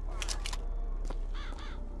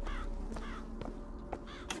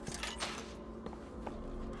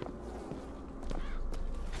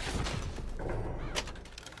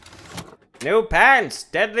 New pants,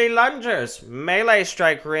 deadly lungers, melee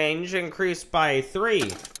strike range increased by 3.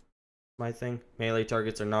 My thing, melee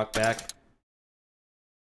targets are knocked back.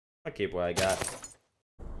 I'll keep what I got.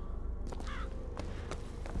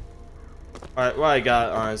 Alright, what I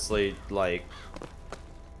got, honestly, like,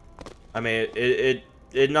 I mean,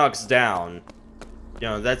 it knocks down. You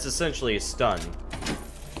know, that's essentially a stun.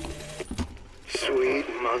 Sweet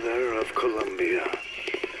mother of Columbia,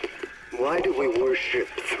 why do we worship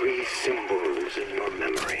 3 symbols in your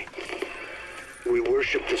memory? We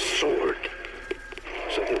worship the sword,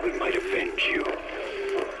 so that we might avenge you.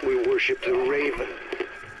 We worship the raven,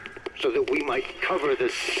 so that we might cover the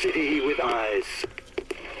city with eyes.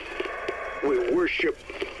 We worship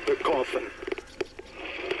the coffin,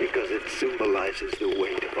 because it symbolizes the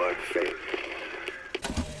weight of our faith.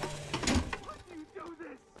 Why do you do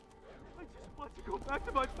this? I just want to go back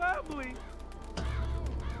to my family.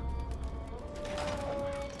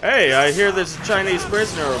 Hey, I hear there's a Chinese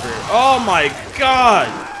prisoner over here. Oh my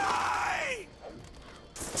god!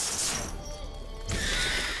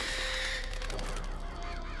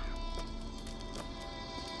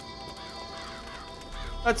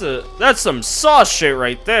 That's some sauce shit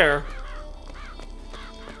right there.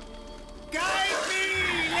 Guide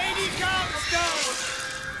me, Lady Comstone!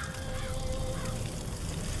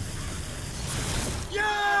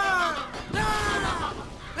 Yeah!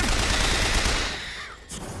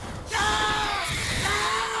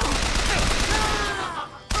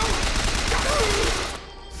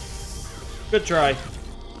 Good try.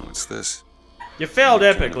 What's this? You failed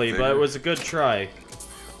epically, but it was a good try.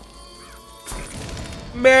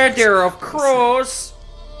 Murder of crows!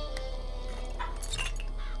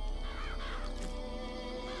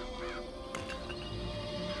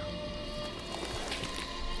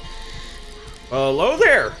 Hello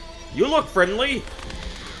there! You look friendly.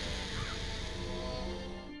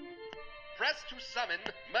 Press to summon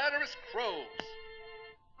murderous crows.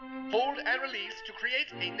 Hold and release to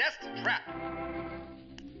create a nest trap.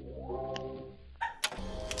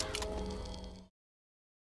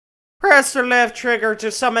 Press the left trigger to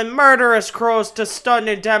summon murderous crows to stun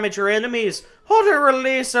and damage your enemies. Hold and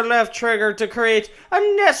release the left trigger to create a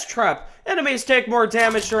nest trap. Enemies take more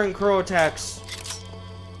damage during crow attacks.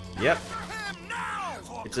 Yep.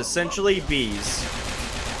 It's essentially bees.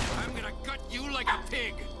 I'm gonna gut you like a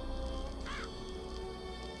pig.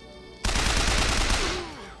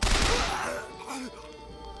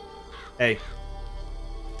 Hey.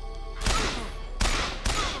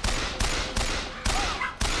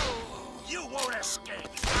 You won't escape.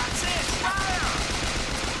 That's it. Fire!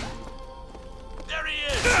 There he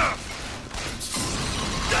is.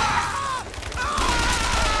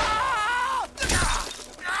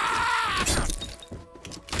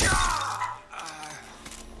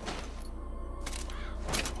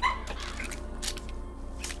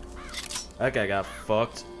 That guy got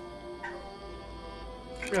fucked.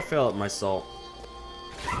 I'm gonna fill up my salt.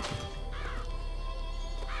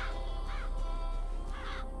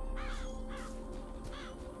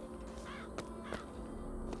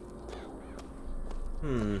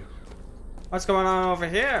 What's going on over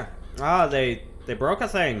here? Ah, they broke a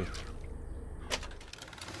thing.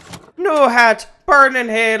 New hat, burning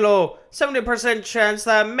halo. 70% chance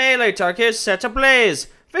that melee target is set ablaze.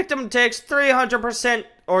 Victim takes 300%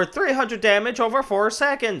 or 300 damage over 4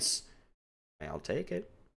 seconds. I'll take it.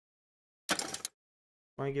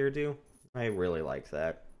 My gear do? I really like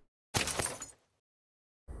that.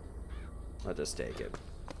 I'll just take it.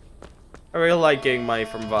 I really like getting money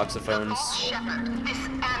from voxophones.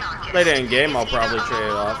 Later in game, I'll probably trade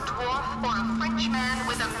it off.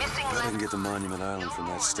 I can get the Monument Island from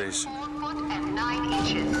that station.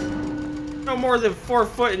 No more than 4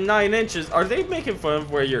 foot and 9 inches. Are they making fun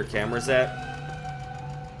of where your camera's at?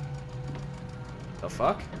 The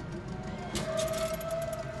fuck?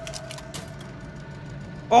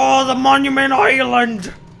 Oh, the Monument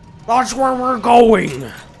Island! That's where we're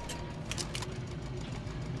going!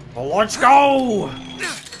 Well, let's go!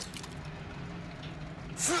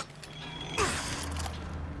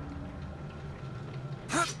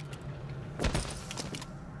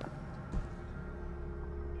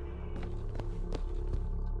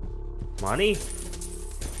 Money? His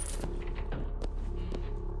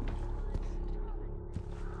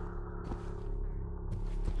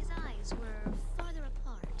eyes were farther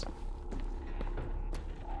apart.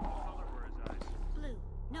 What color were his eyes? Blue.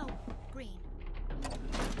 No, green.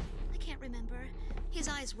 I can't remember. His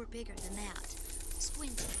eyes were bigger than that.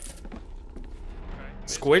 Squinty. Okay.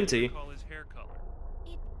 Squinty? What do you call his hair color?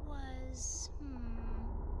 It was,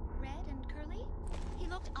 red and curly? He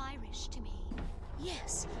looked Irish to me.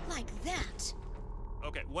 Yes, like that.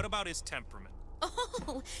 Okay, what about his temperament?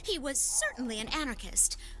 Oh, he was certainly an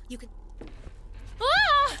anarchist. You could...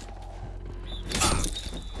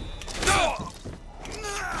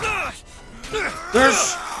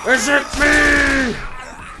 This isn't me!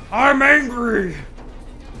 I'm angry!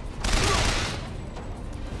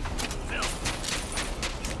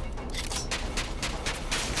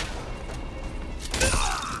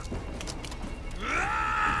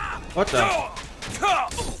 What the?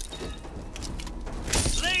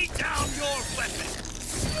 Lay down your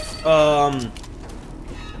weapon.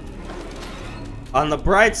 On the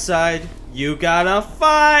bright side, you got a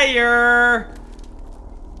fire!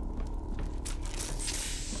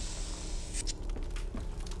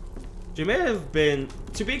 She may have been,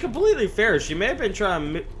 to be completely fair, she may have been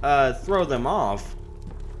trying to throw them off.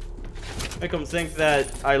 Make them think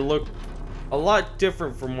that I look a lot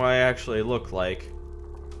different from what I actually look like.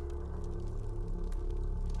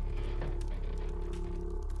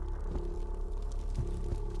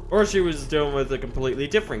 Or she was dealing with a completely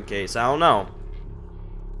different case, I don't know.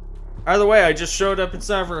 Either way, I just showed up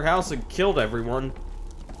inside of her house and killed everyone.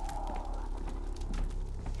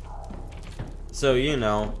 So, you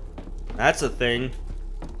know, that's a thing.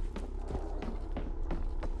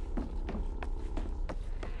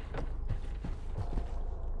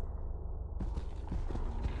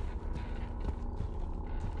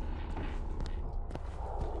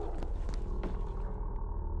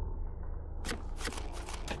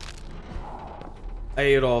 I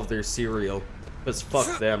ate all of their cereal, because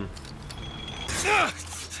fuck them.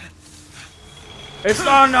 It's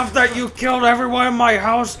not enough that you killed everyone in my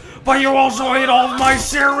house, but you also ate all of my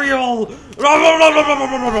cereal!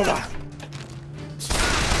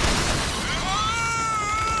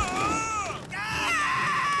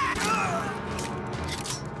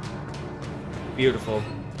 Beautiful.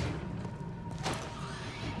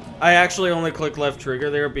 I actually only clicked left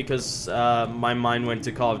trigger there because my mind went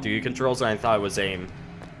to Call of Duty controls and I thought it was aim.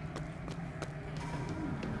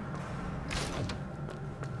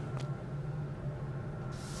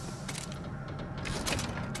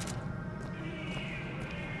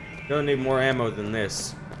 Don't need more ammo than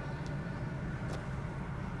this.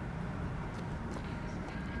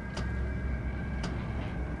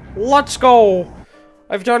 Let's go!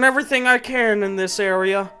 I've done everything I can in this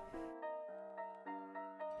area.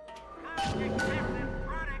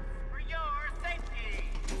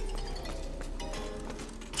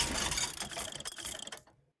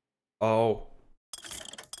 Oh.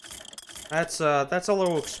 That's a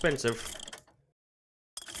little expensive.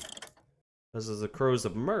 This is the crows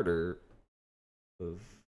of murder.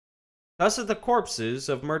 Thus are the corpses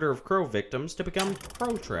of murder of crow victims to become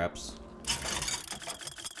crow traps.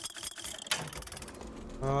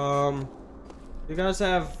 You guys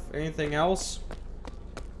have anything else?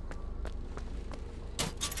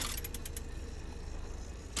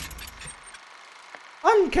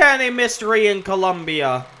 uncanny mystery in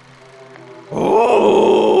Colombia.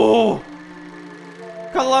 Oh!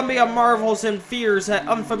 Colombia marvels and fears at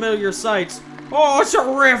unfamiliar sights. Oh, it's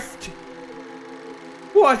a rift!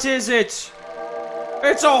 What is it?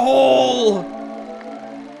 It's a hole!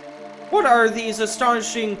 What are these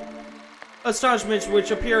astonishments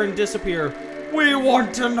which appear and disappear? We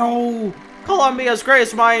want to know! Colombia's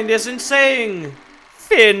greatest mind isn't saying!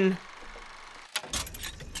 Finn!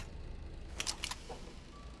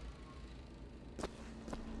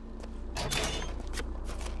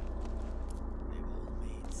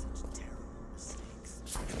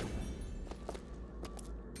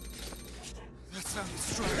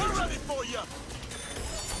 We're ready for you.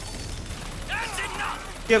 That's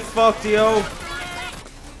enough. Get fucked, yo.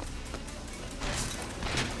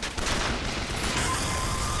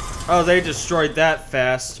 Oh, they destroyed that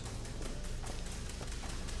fast.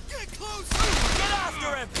 Get close. Get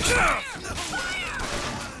after him.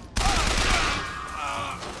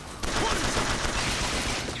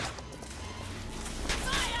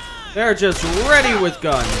 They're just ready with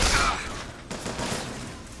guns.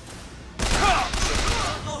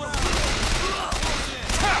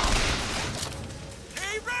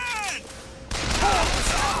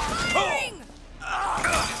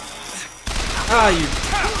 Ah, you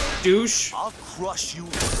douche. I'll crush you.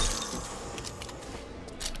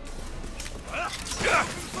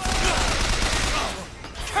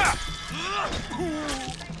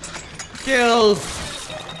 Kill.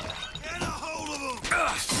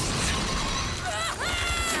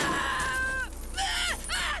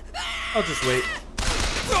 I'll just wait.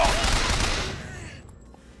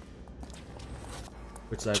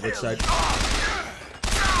 Which side? Which side?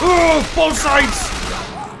 Oh, both sides!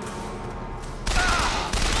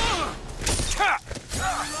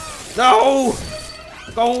 No!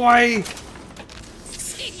 Go away!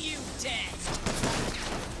 See you dead.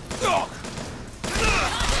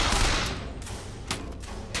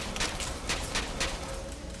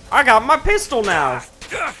 I got my pistol now!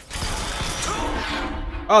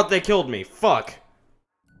 Oh, they killed me. Fuck.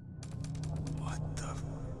 What the?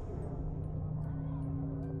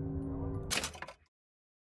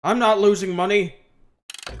 I'm not losing money.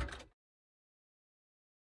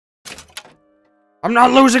 I'm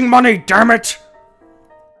not losing money, damn it!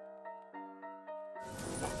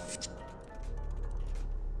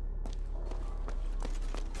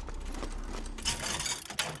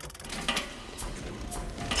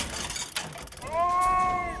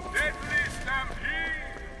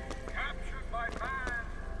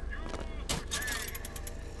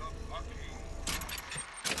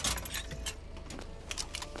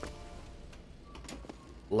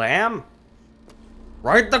 Lamb?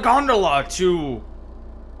 Ride the gondola to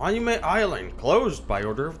Monument Island, closed by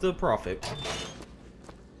order of the Prophet.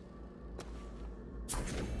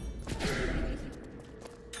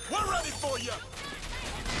 We're ready for you.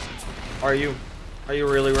 Are you? Are you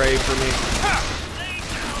really ready for me?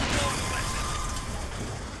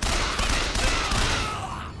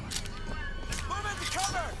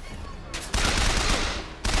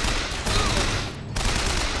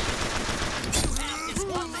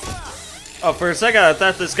 Oh, for a second I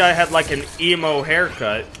thought this guy had like an emo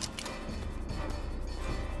haircut.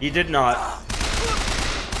 He did not.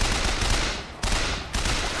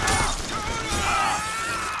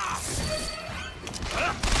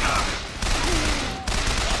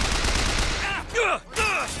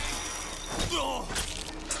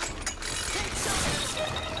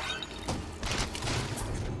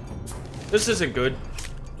 This isn't good.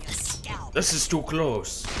 This is too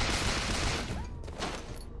close.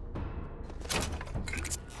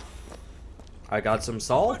 I got some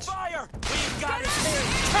salt. Fire! We've got it.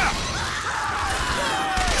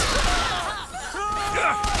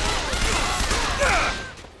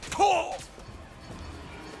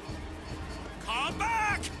 Come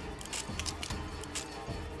back!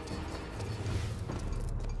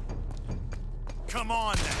 Come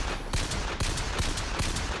on then.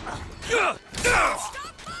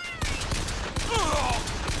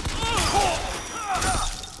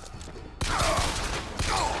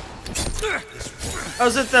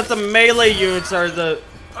 How's it that the melee units are the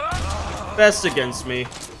best against me?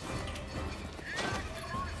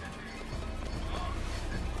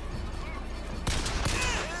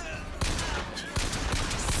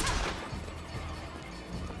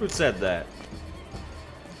 Who said that?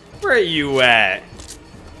 Where are you at?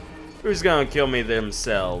 Who's gonna kill me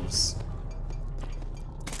themselves?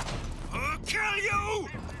 I'll kill you!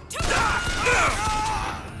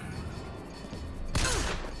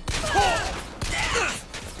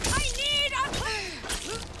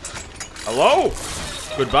 Hello?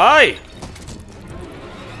 Goodbye.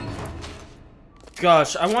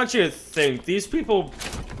 gosh, I want you to think. These people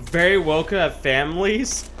very well could have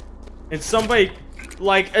families. And somebody,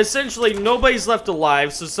 like, essentially nobody's left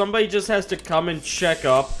alive. So somebody just has to come and check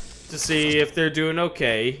up to see if they're doing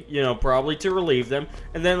okay. You know, probably to relieve them.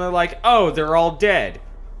 And then they're like, oh, they're all dead.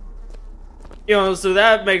 You know, so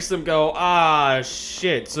that makes them go, ah,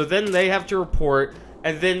 shit. So then they have to report.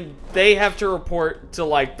 And then they have to report to,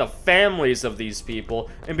 like, the families of these people.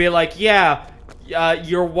 And be like, yeah,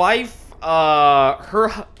 your wife,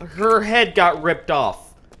 her head got ripped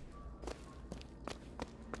off.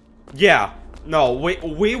 Yeah. No,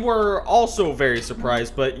 we were also very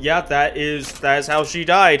surprised. But, yeah, that is how she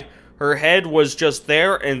died. Her head was just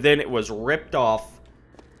there, and then it was ripped off.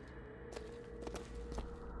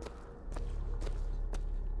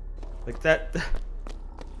 Like that...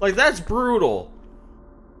 Like, that's brutal.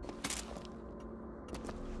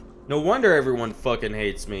 No wonder everyone fucking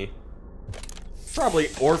hates me. Probably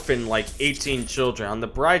orphaned like 18 children. On the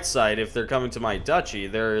bright side, if they're coming to my duchy,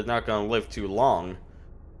 they're not gonna live too long.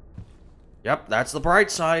 Yep, that's the bright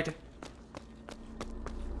side.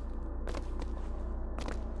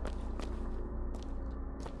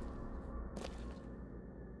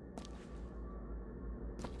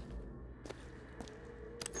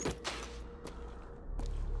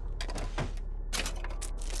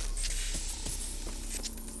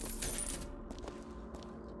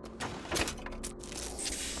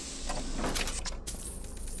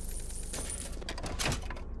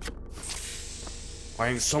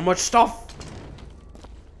 Buying so much stuff.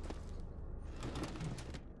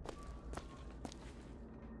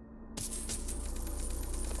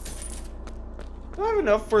 Do I have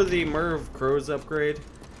enough for the Myrrh of Crows upgrade?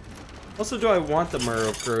 Also, do I want the Myrrh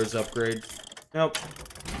of Crows upgrade? Nope.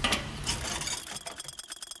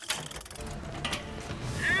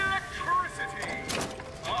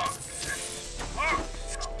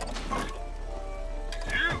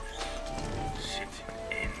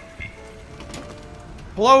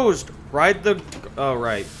 Closed! Ride the... Oh,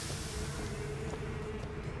 right.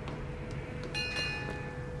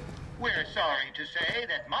 We're sorry to say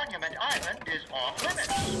that Monument Island is off limits.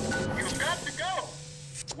 You've got to go.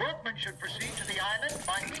 Workmen should proceed to the island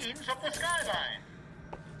by means of the skyline.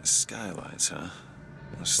 The skylines, huh?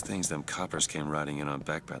 Those things them coppers came riding in on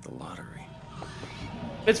back by the lottery.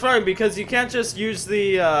 It's fine because you can't just use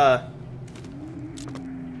the,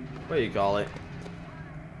 what do you call it?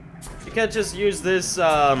 You can't just use this,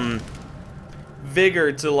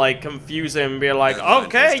 vigor to, like, confuse him and be like,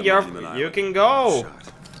 okay, you can go.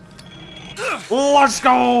 Let's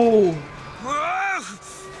go!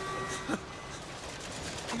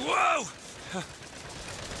 Whoa!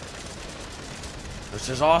 This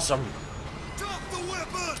is awesome.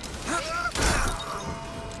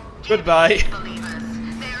 Goodbye.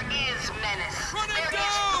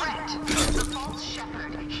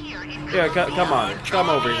 Yeah, come on. Come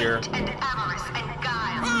over here.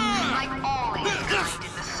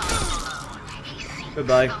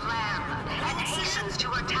 Goodbye.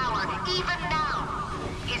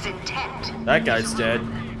 That guy's dead.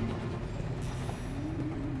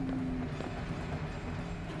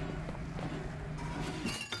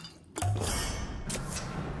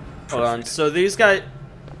 Hold on. So these guys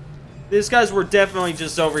were definitely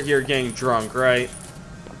just over here getting drunk, right?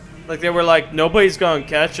 Like, they were like, nobody's gonna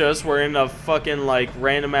catch us, we're in a fucking, like,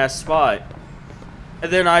 random-ass spot. And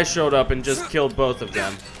then I showed up and just killed both of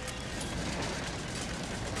them.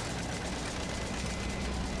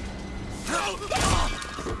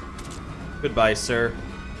 Goodbye, sir.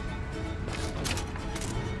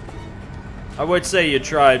 I would say you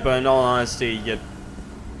tried, but in all honesty,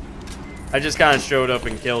 I just kind of showed up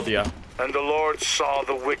and killed you. And the Lord saw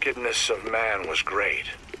the wickedness of man was great.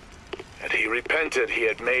 And he repented he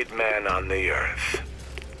had made man on the earth.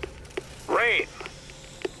 Rain.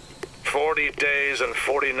 40 days and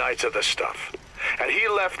 40 nights of the stuff. And he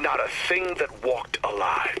left not a thing that walked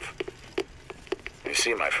alive. You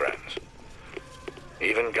see, my friends,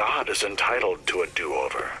 even God is entitled to a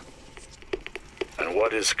do-over. And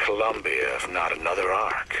what is Columbia if not another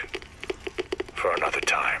ark? For another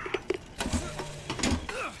time.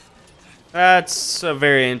 That's a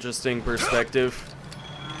very interesting perspective.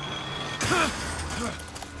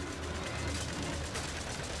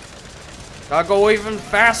 Gotta go even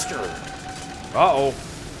faster. Uh-oh.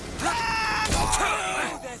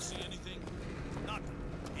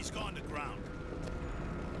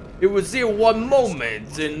 It was here one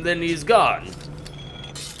moment, and then he's gone.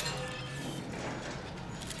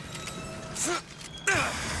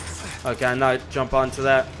 Oh, can I not jump onto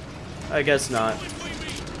that? I guess not.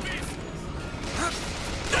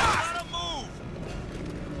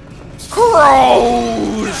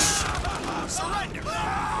 Crows! Surrender!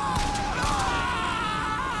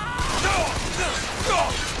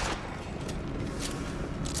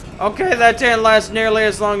 Okay, that didn't last nearly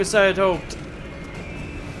as long as I had hoped.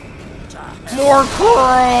 More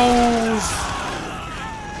crows!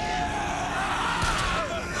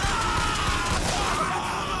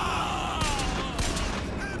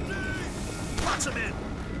 Punch him in.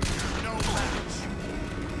 No match.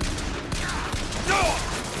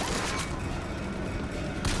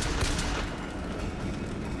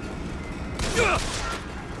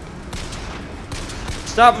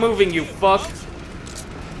 Stop moving, you fuck!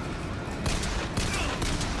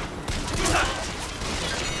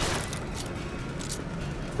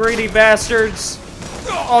 Greedy bastards!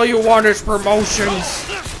 All you want is promotions!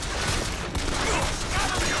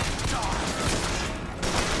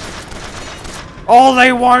 All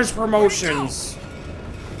they want is promotions!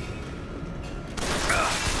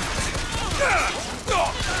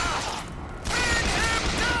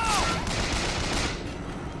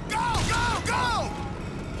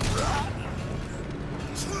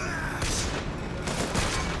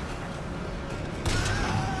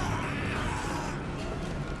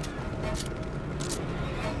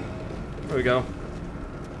 There we go.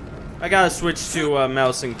 I gotta switch to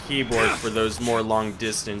mouse and keyboard for those more long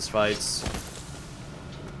distance fights.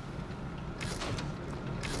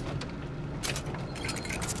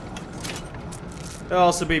 It'll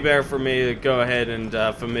also be better for me to go ahead and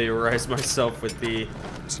familiarize myself with the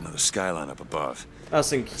There's another skyline up above.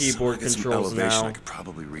 mouse and keyboard Get some controls elevation, now. I could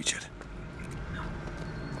probably reach it.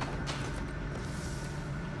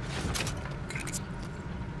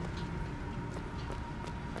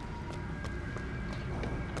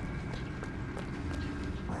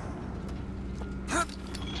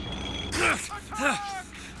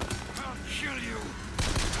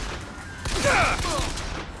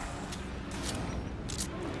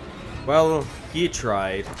 Well, he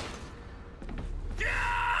tried.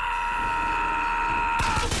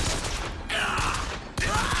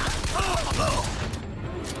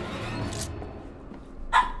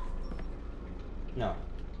 No.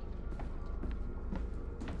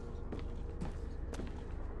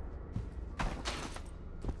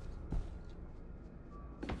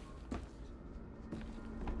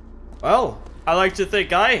 Well, I like to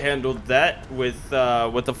think I handled that with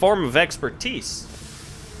a form of expertise.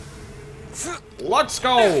 Let's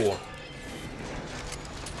go!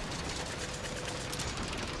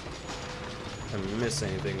 Didn't miss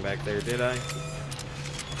anything back there, did I?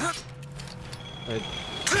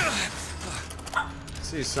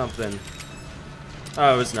 See something.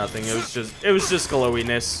 Oh, it was nothing. It was just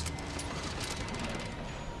glowiness.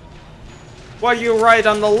 While you ride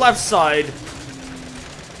on the left side.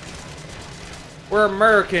 We're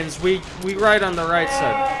Americans. We ride on the right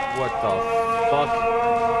side. What the fuck?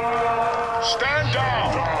 Stand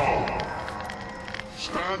down!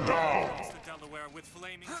 Stand down!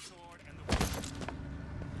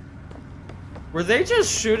 Were they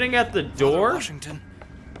just shooting at the door? Washington.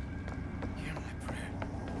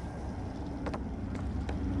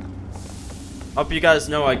 Hope you guys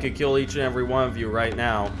know I could kill each and every one of you right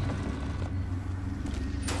now.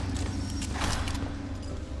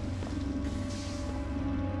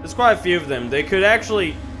 There's quite a few of them. They could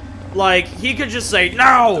actually, like, he could just say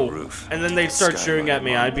no, and then they'd start shooting at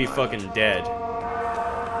me. I'd be fucking dead.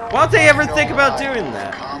 Why don't they ever think about doing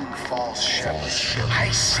that? False shepherd. I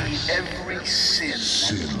see every sin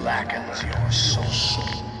that blackens your soul.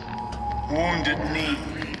 Wounded knee,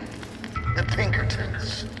 the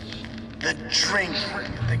Pinkertons, the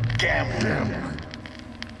drinking, the gambling,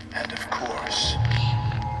 and of course,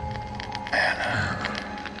 Anna.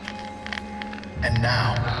 And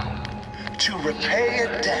now, to repay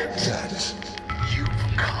a debt, you've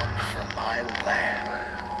come from my land.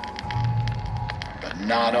 But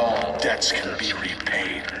not all debts can be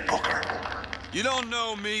repaid, Booker. You don't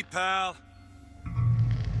know me, pal.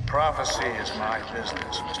 Prophecy is my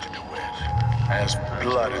business, Mr. DeWitt. As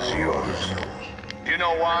blood is yours. Do you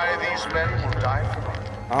know why these men will die for me?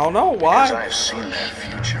 I don't know why. Because I've seen their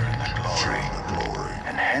future in the glory.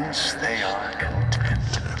 And hence they are content.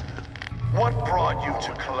 What brought you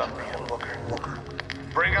to Columbia, Booker?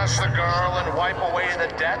 Bring us the girl and wipe away the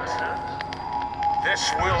debt?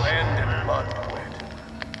 This will end in blood, DeWitt.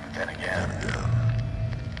 But then again,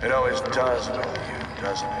 it always does with you,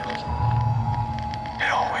 doesn't it?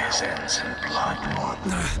 It always ends in blood.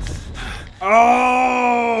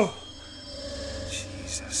 Oh!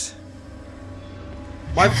 Jesus.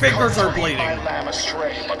 My fingers are bleeding. My lamb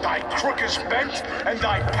astray, but thy crook is bent and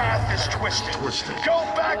thy path is twisted. Go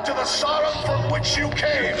back to the Sodom from which you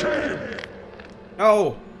came.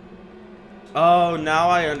 Oh. Oh, now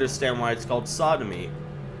I understand why it's called sodomy.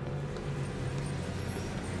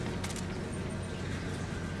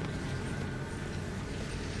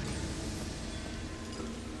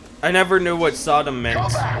 I never knew what Sodom meant.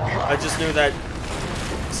 I just knew that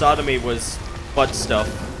sodomy was butt stuff.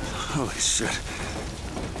 Holy shit.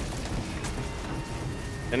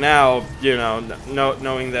 And now, you know,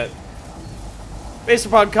 knowing that, based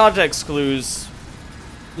upon context clues,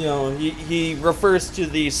 you know, he refers to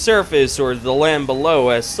the surface or the land below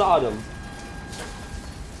as Sodom.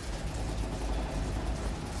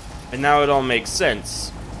 And now it all makes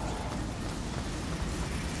sense.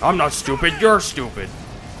 I'm not stupid, you're stupid.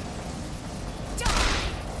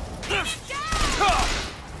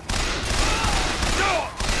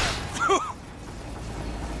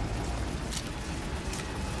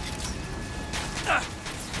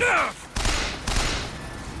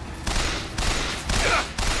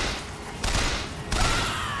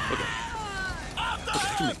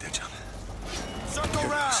 You make that jump. Circle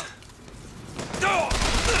round.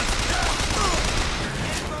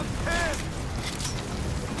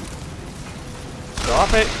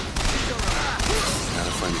 Stop it.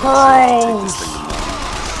 Gotta find a way to take this thing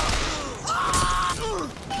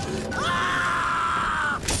to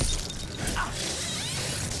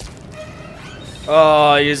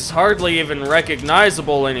Oh, he's hardly even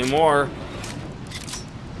recognizable anymore.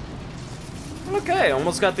 Okay,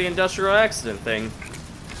 almost got the industrial accident thing.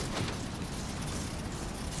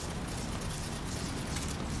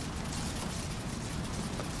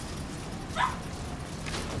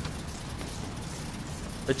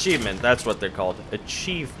 Achievement, that's what they're called.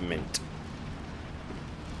 Achievement.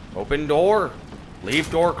 Open door.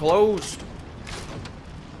 Leave door closed.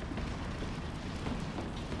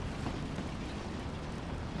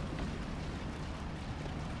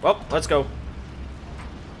 Well, let's go.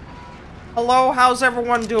 Hello, how's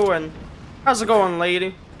everyone doing? How's it going,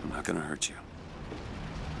 lady? I'm not gonna hurt you.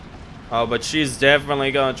 Oh, but she's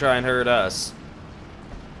definitely gonna try and hurt us.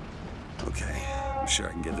 Okay, I'm sure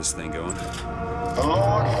I can get this thing going. The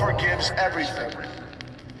Lord forgives everything.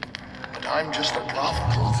 And I'm just a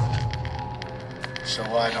prophet. So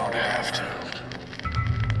I don't have to.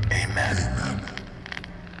 Amen.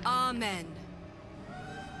 Amen.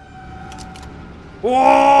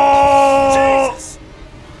 Whoa! Jesus.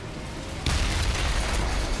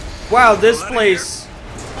 Wow, this place.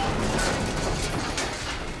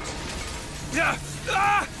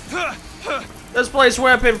 This place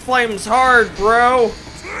went up in flames hard, bro.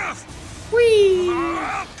 Whee!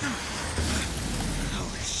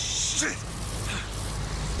 Holy shit.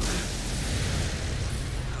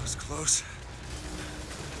 That was close.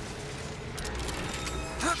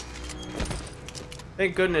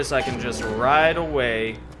 Thank goodness I can just ride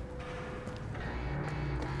away.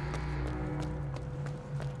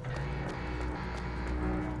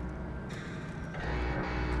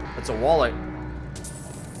 That's a wallet.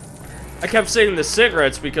 I kept saying the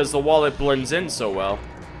cigarettes because the wallet blends in so well.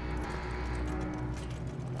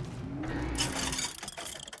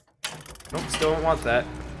 Nope, still don't want that.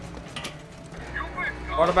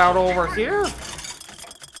 What about over here?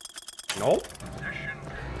 Nope.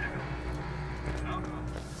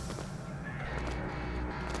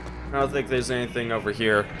 I don't think there's anything over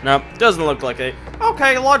here. Nope, doesn't look like it.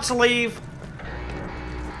 Okay, let's leave.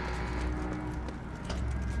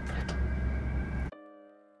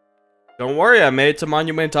 Don't worry, I made it to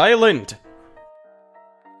Monument Island.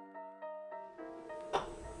 Oh,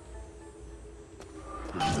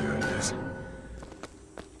 there it is.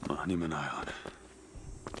 Monument Island.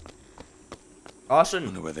 Awesome.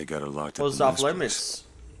 Wonder where they got her locked up. Closed off limits.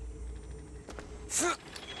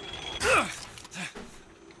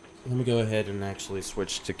 Let me go ahead and actually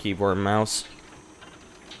switch to keyboard and mouse.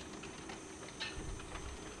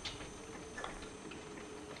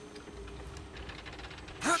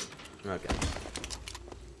 Okay.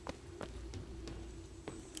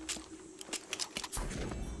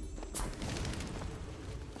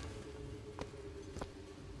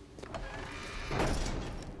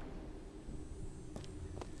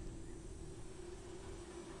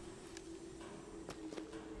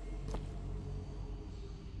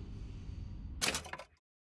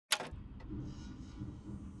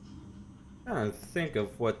 I'm trying to think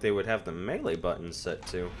of what they would have the melee button set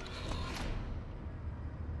to.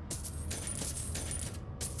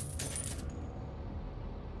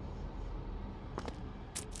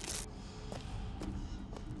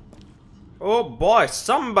 Oh boy,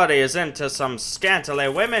 somebody is into some scantily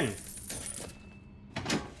women.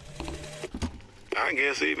 I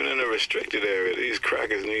guess even in a restricted area, these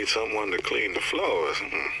crackers need someone to clean the floors.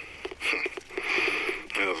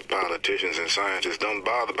 Those politicians and scientists don't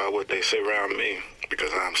bother about what they say around me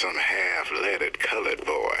because I'm some half-leaded colored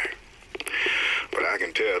boy. But I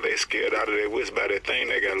can tell they scared out of their wits by that thing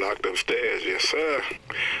they got locked upstairs. Yes, sir.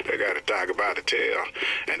 They got a tiger by the tail,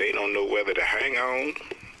 and they don't know whether to hang on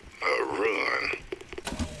or run.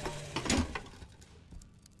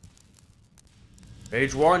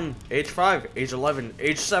 Age 1, age 5, age 11,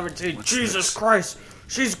 age 17. Jesus Christ!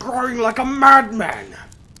 She's growing like a madman!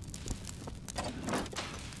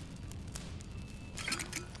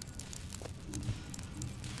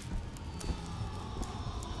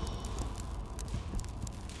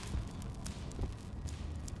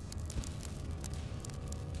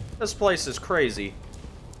 This place is crazy.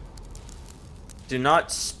 Do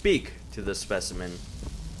not speak to the specimen.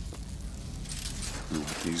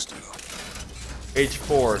 These do. Age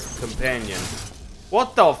 4, companion.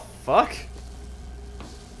 What the fuck?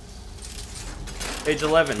 Age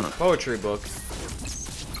 11, poetry book.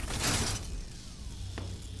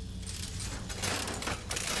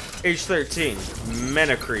 Age 13,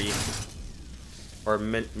 Menacree. Or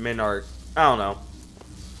Minarch. I don't know.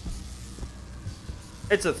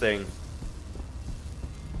 It's a thing.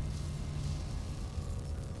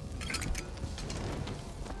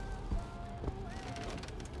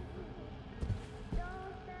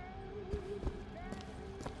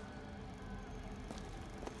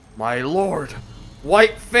 My lord!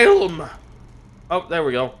 White film! Oh, there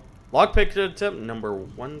we go. Lockpick attempt number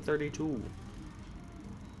 132.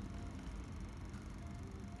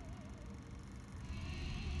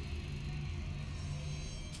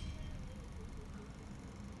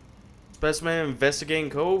 Specimen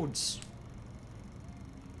investigating codes.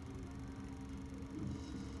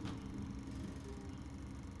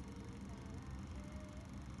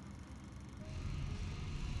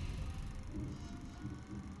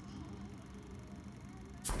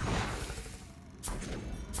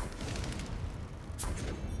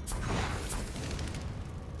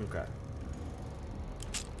 Okay.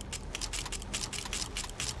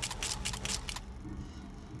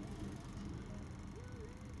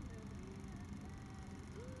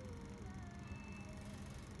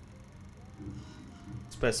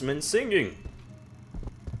 Specimen singing.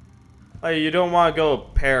 Hey, you don't want to go to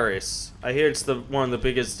Paris. I hear it's one of the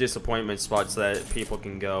biggest disappointment spots that people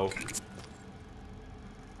can go.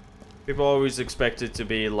 People always expect it to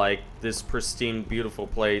be like this pristine, beautiful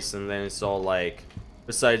place, and then it's all like,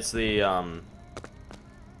 besides the I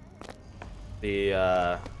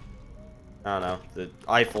don't know, the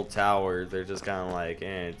Eiffel Tower, they're just kind of like,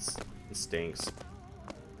 it stinks.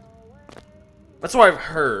 That's what I've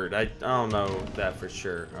heard. I don't know that for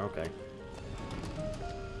sure. Okay.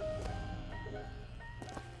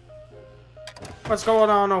 What's going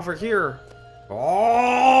on over here? Oh!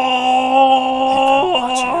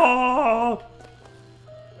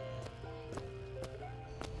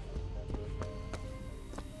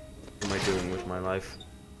 What am I doing with my life?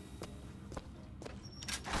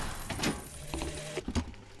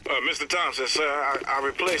 Mr. Thompson, sir, I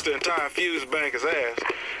replaced the entire fuse bank as asked,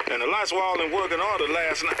 and the lights were all in working order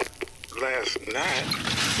last night. Last night?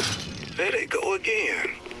 There they go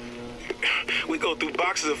again. We go through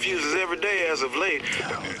boxes of fuses every day as of late.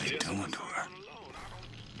 What are they doing to her?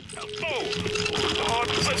 Oh,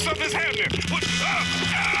 something's happening.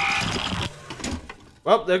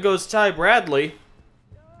 Well, there goes Ty Bradley.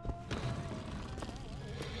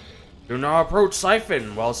 Do not approach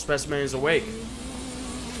Siphon while Specimen is awake.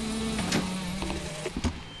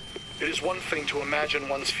 It is one thing to imagine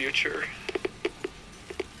one's future,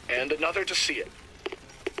 and another to see it.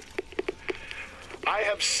 I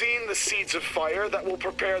have seen the seeds of fire that will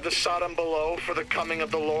prepare the Sodom below for the coming of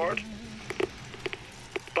the Lord.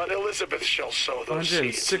 But Elizabeth shall sow those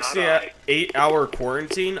seeds, not I. 168-hour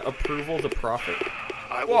quarantine, approval the prophet.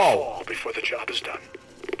 I will fall before the job is done.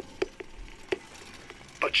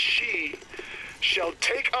 But she shall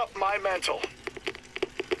take up my mantle.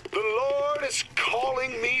 The Lord is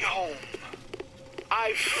calling me home.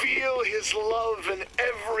 I feel his love in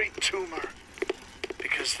every tumor,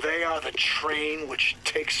 because they are the train which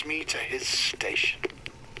takes me to his station.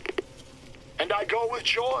 And I go with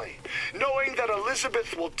joy, knowing that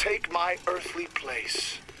Elizabeth will take my earthly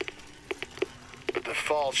place. But the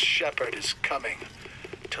false shepherd is coming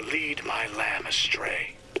to lead my lamb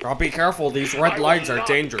astray. I'll be careful, these red lines are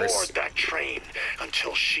dangerous. I will not board that train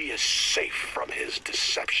until she is safe from his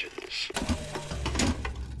deceptions.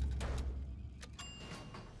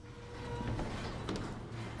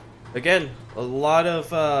 Again, a lot of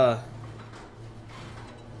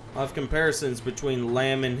comparisons between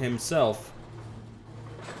Lamb and himself.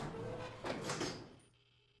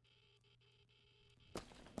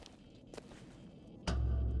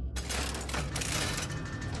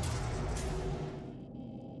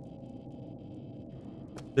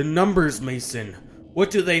 The numbers, Mason. What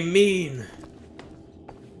do they mean?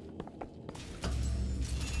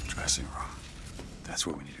 Dressing room. That's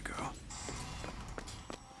where we need to go.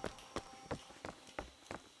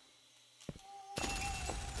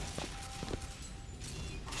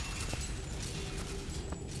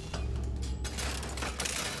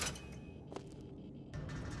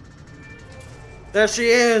 There she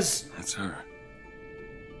is! That's her.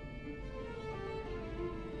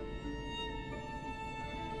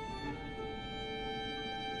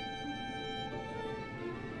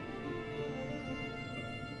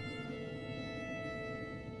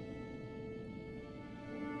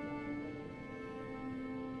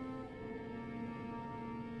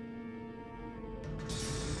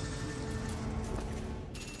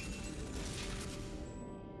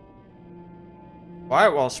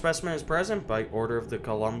 Quiet while specimen is present by order of the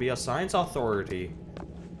Columbia Science Authority.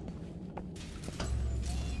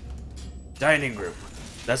 Dining room.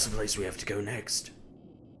 That's the place we have to go next.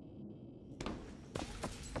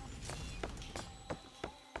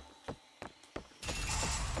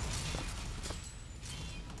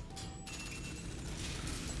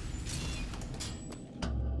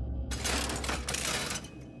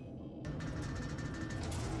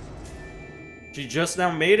 She just now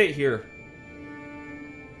made it here.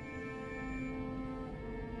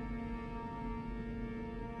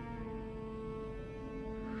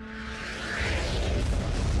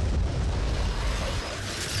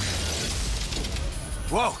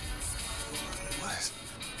 Whoa! What is...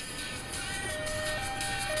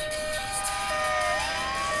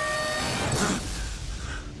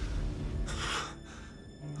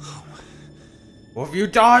 What have you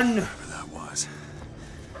done? Whatever that was.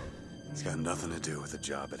 It's got nothing to do with the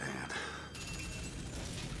job at hand.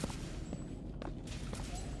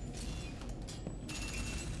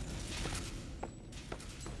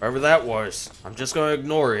 Whatever that was, I'm just gonna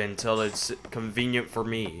ignore it until it's convenient for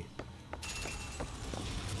me.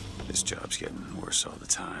 This job's getting worse all the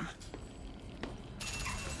time.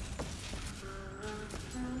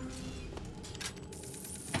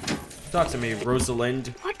 Talk to me,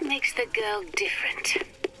 Rosalind. What makes the girl different?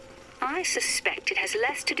 I suspect it has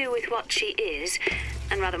less to do with what she is,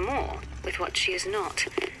 and rather more with what she is not.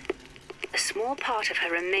 A small part of her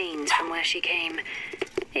remains from where she came.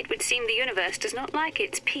 It would seem the universe does not like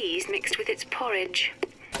its peas mixed with its porridge.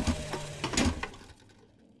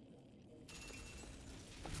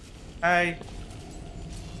 Hi.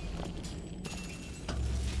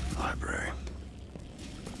 Library.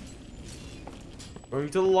 Going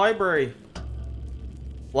to the library.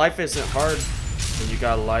 Life isn't hard when you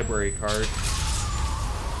got a library card.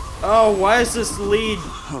 Oh, why is this lead?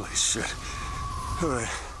 Holy shit. Alright.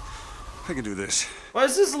 I can do this. Why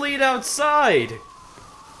is this lead outside?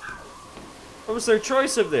 What was their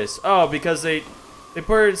choice of this? Oh, because they put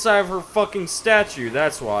her inside of her fucking statue,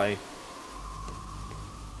 that's why.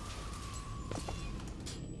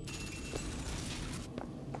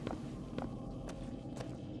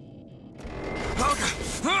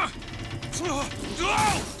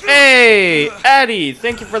 Hey, Eddie,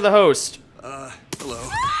 thank you for the host. Hello.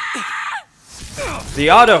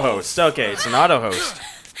 The auto host. Okay, it's an auto host.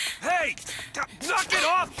 Hey! Knock it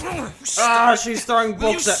off! Ah, she's throwing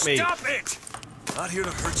books at me. Stop it! Not here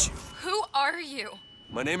to hurt you. Who are you?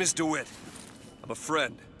 My name is DeWitt. I'm a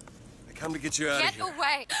friend. I come to get you out of here. Get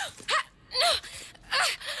away!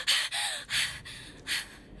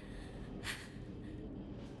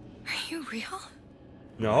 Are you real?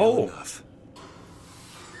 No. Enough.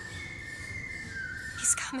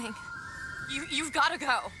 He's coming. You've got to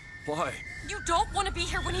go. Why? You don't want to be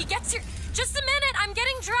here when he gets here. Just a minute, I'm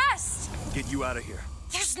getting dressed. Get you out of here.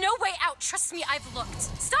 There's no way out. Trust me, I've looked.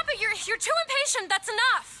 Stop it, you're too impatient. That's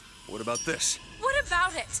enough. What about this? What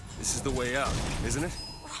about it? This is the way out, isn't it?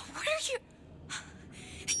 What are you...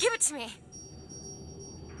 Give it to me.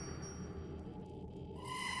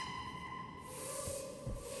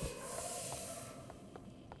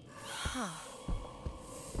 Huh.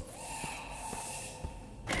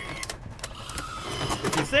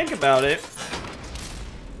 If you think about it,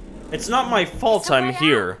 it's not my fault I'm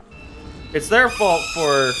here. It's their fault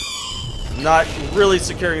for not really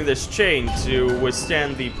securing this chain to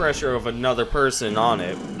withstand the pressure of another person on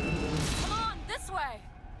it. Come on, this way.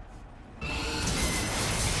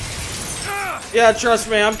 Yeah, trust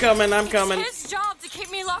me, I'm coming, I'm coming. It's his job to keep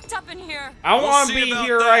me locked up in here. I don't want to be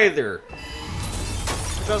here either.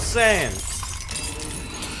 Just saying.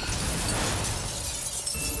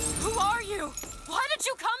 Who are you? Why did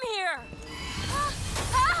you come here?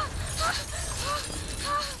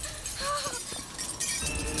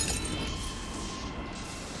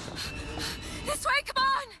 This way, come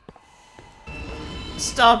on!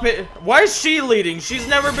 stop it. Why is she leading? She's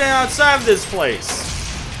never been outside of this place.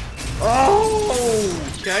 Oh,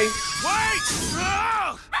 okay. Wait!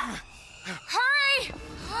 Hurry!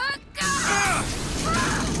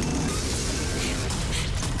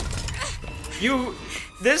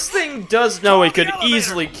 This thing does know it could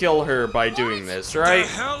easily kill her by doing this, right?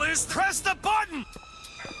 The hell is? Press the button!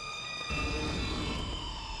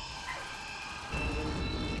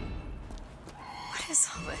 What is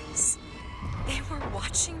all this? They were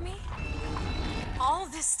watching me? All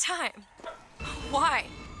this time? Why?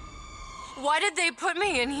 Why did they put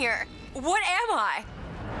me in here? What am I?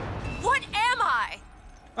 What am I?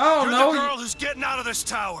 Oh, You're no. the girl who's getting out of this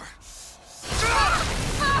tower.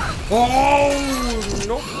 Oh,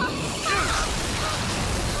 no.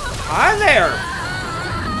 Hi there.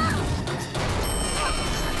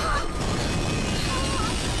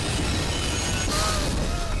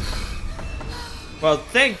 Well,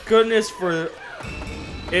 thank goodness for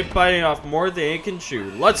it biting off more than it can chew.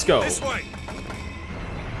 Let's go. This way.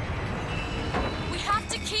 We have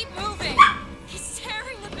to keep moving. He's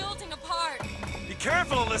tearing the building apart. Be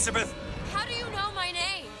careful, Elizabeth. How do you know my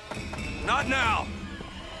name? Not now.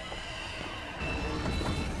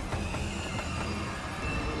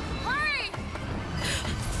 Hurry!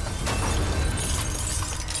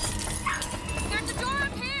 There's a door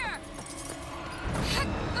up here.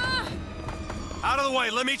 Out of the way.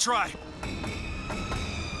 Let me try.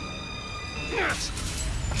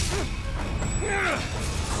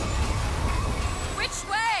 Which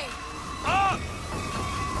way? Up!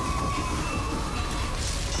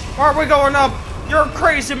 Why are we going up? You're a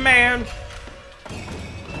crazy man.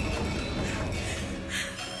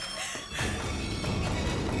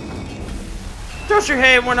 Don't you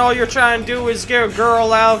hate when all you're trying to do is get a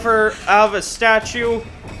girl out of a statue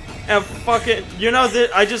and fucking, you know,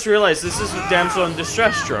 I just realized this is the damsel in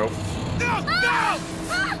distress trope.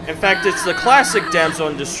 In fact, it's the classic damsel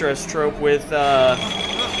in distress trope with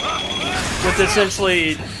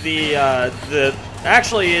essentially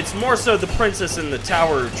actually it's more so the princess in the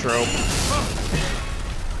tower trope.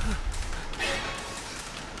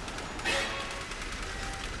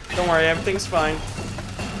 Don't worry, everything's fine.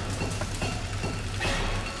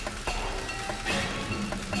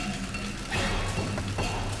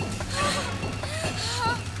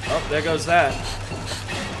 Oh, there goes that.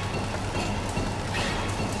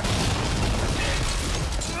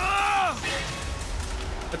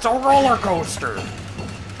 It's a roller coaster.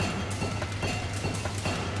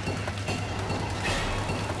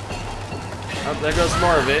 Oh, there goes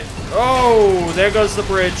more of it. Oh, there goes the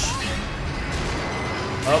bridge.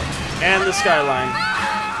 Oh, and the skyline.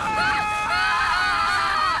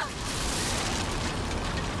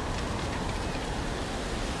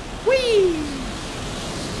 Whee!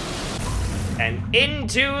 And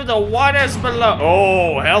into the waters below.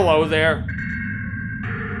 Oh, hello there.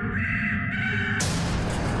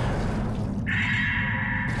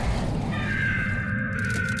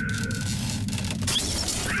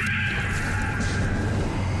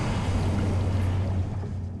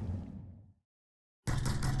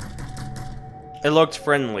 It looked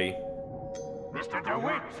friendly. Mr.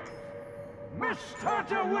 DeWitt! Mr.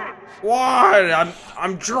 DeWitt! What?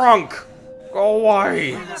 I'm drunk. Go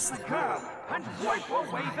away. And wipe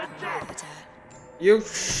away the dead. You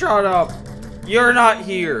shut up. You're not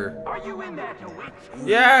here. Are you in there, DeWitt?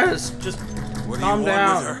 Yes, just calm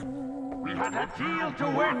down. With her? We had a deal,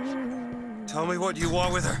 DeWitt. Tell me what you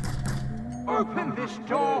want with her. Open this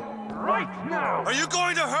door right now. Are you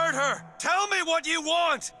going to hurt her? Tell me what you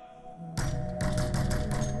want!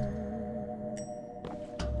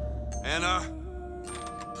 Anna?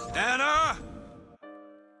 Anna?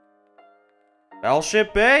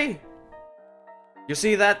 Battleship Bay? You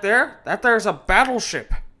see that there? That there's a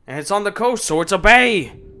battleship. And it's on the coast, so it's a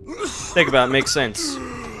bay. Think about it, makes sense.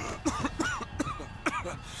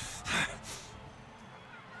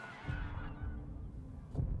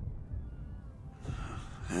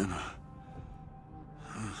 Anna.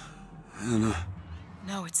 Anna.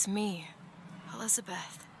 No, it's me,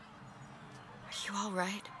 Elizabeth. Are you all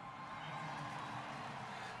right?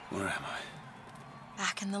 Where am I?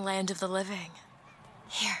 Back in the land of the living.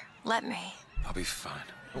 Here, let me. I'll be fine.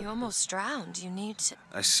 You almost drowned. You need to...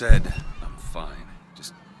 I said I'm fine.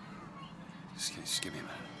 Just give me a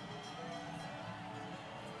minute.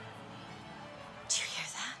 Do you hear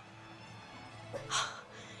that?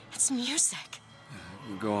 It's music.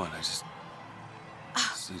 You go on. I just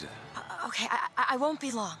need to... Okay, I won't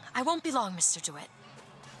be long. I won't be long, Mr. DeWitt.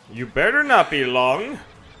 You better not be long.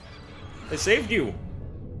 They saved you.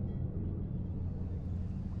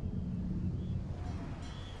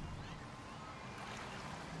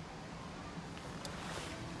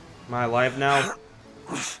 Am I alive now?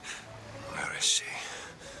 Where is she?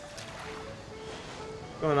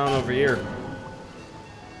 What's going on over here?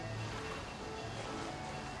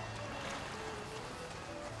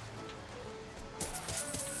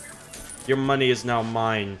 Your money is now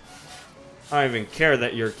mine. I don't even care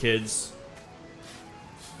that you're kids.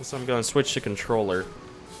 So I'm gonna switch to controller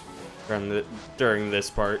during this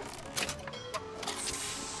part.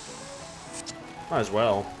 Might as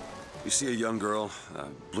well. You see a young girl,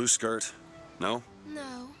 blue skirt? No?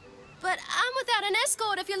 No. But I'm without an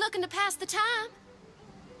escort if you're looking to pass the time.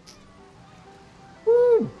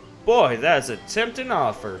 Woo! Boy, that's a tempting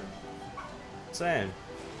offer. Saying.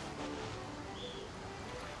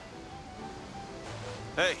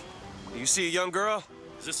 Hey, you see a young girl?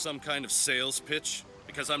 Is this some kind of sales pitch?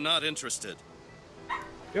 Because I'm not interested.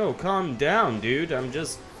 Yo, calm down, dude. I'm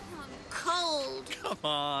just... Cold. Come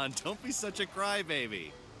on, don't be such a crybaby.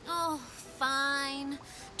 Oh, fine.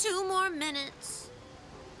 2 more minutes.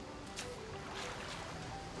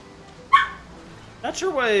 Not sure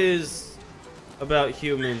what is about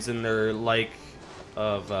humans and their like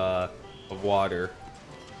of water.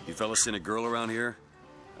 You fellas seen a girl around here?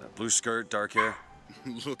 Blue skirt, dark hair?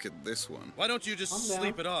 Look at this one. Why don't you just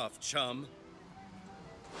sleep it off, chum?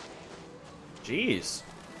 Jeez.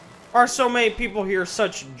 Are so many people here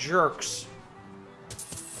such jerks?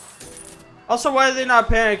 Also, why are they not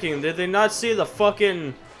panicking? Did they not see the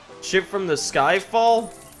fucking ship from the sky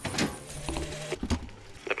fall?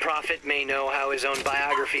 The prophet may know how his own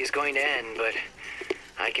biography is going to end, but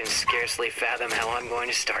I can scarcely fathom how I'm going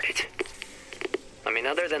to start it. I mean,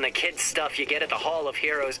 other than the kid stuff you get at the Hall of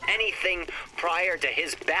Heroes, anything prior to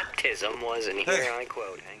his baptism was, and here I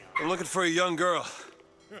quote, hang on. I'm looking for a young girl.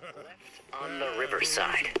 On the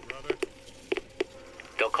riverside.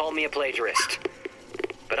 They'll call me a plagiarist,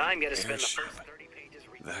 but I'm gonna spend the first 30 pages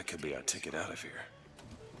reading. That could be our ticket out of here.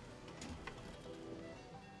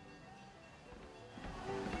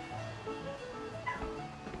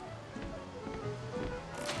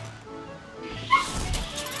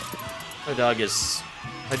 My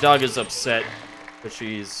dog is upset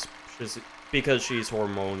that because she's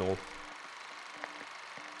hormonal.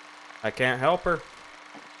 I can't help her.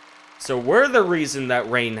 So we're the reason that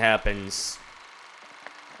rain happens.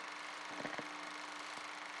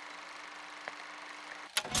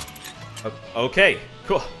 Okay,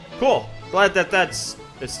 cool. Glad that that's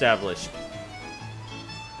established.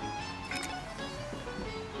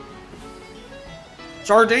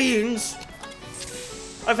 Sardines!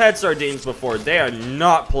 I've had sardines before. They are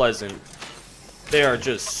not pleasant. They are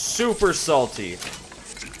just super salty.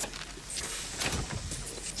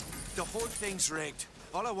 The whole thing's rigged.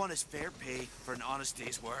 All I want is fair pay for an honest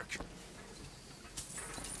day's work.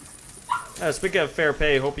 Speaking of fair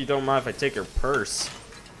pay, hope you don't mind if I take your purse.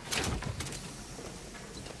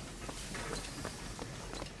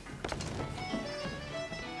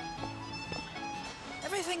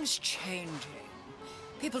 Everything's changing.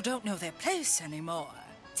 People don't know their place anymore.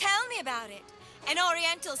 Tell me about it. An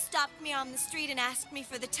Oriental stopped me on the street and asked me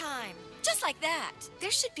for the time. Just like that.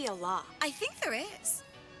 There should be a law. I think there is.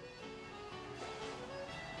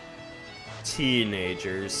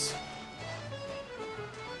 Teenagers.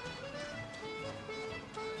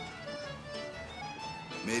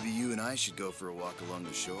 Maybe you and I should go for a walk along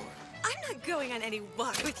the shore. I'm not going on any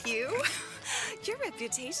walk with you. Your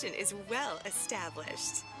reputation is well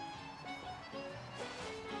established.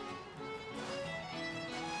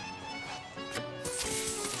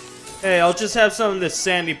 Hey, I'll just have some of this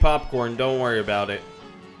sandy popcorn. Don't worry about it.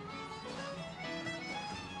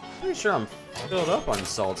 Pretty sure I'm filled up on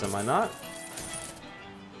salt, am I not?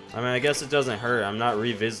 I mean, I guess it doesn't hurt. I'm not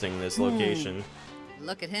revisiting this location.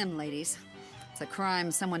 Look at him, ladies. It's a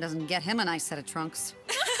crime someone doesn't get him a nice set of trunks.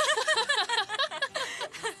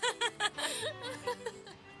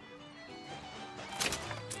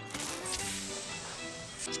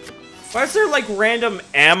 Why is there like random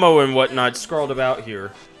ammo and whatnot scrawled about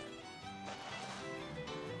here?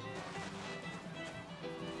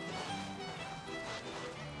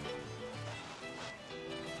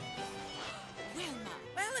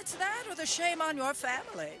 Well, it's that or the shame on your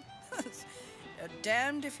family. You're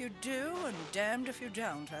damned if you do and damned if you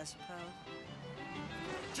don't, I suppose.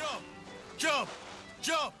 Jump! Jump!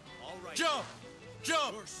 Jump! Jump!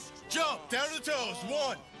 Jump! Jump! Down to the toes.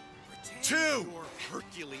 1, 2,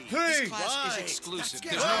 Hercules. 3. This class is exclusive.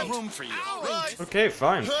 There's no room for you. Right. Okay,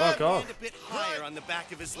 fine. Fuck off. A bit higher on the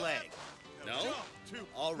back of his leg. No?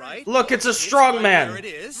 All right. Look, it's a strong man. There it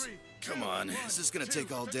is. Come on, is this gonna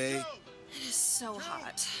take all day? It is so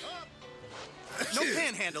hot. No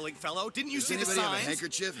panhandling, fellow. Didn't you Does see the anybody have a signs?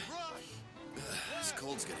 handkerchief? This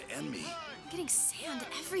cold's gonna end me. I'm getting sand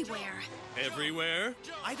everywhere. Everywhere?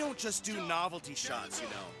 I don't just do novelty shots, you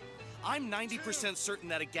know. I'm 90% certain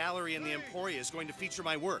that a gallery in the Emporia is going to feature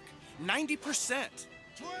my work. 90%.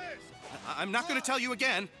 I'm not going to tell you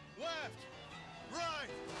again.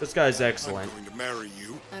 This guy's excellent. I'm going to marry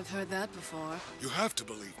you. I've heard that before. You have to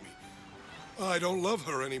believe me. I don't love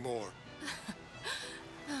her anymore.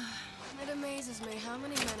 It amazes me how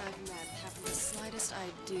many men I've met haven't the slightest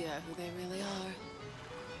idea who they really are.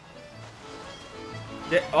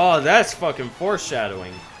 Oh, that's fucking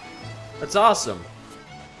foreshadowing. That's awesome.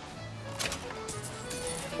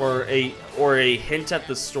 Or a hint at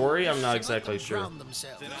the story. I'm not exactly sure. Drown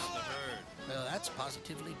themselves. Well, that's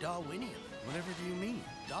positively Darwinian. Whatever do you mean?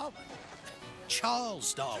 Darwin.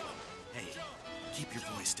 Charles Darwin. Hey, keep your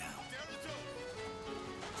voice down.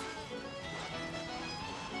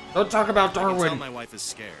 Don't talk about I can tell Darwin. my wife is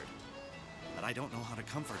scared, but I don't know how to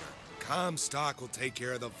comfort her. Comstock will take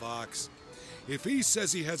care of the Vox. If he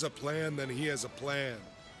says he has a plan, then he has a plan.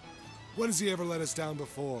 When has he ever let us down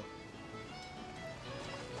before?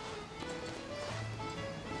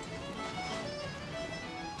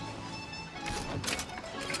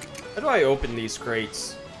 How do I open these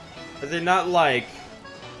crates? Are they not like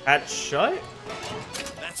hatched shut?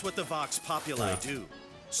 That's what the Vox Populi do.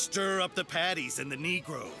 Stir up the paddies and the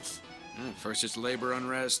Negroes. First it's labor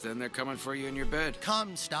unrest, then they're coming for you in your bed.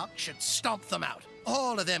 Comstock should stomp them out.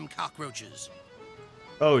 All of them cockroaches.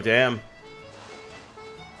 Oh, damn.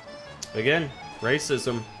 Again,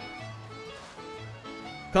 racism.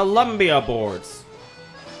 Columbia boards.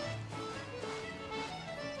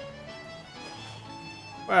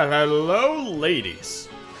 Well, hello, ladies.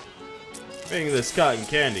 Bring this cotton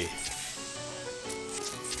candy.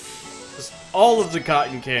 Just all of the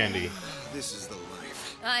cotton candy. This is the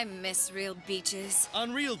life. I miss real beaches.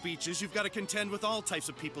 On real beaches, you've got to contend with all types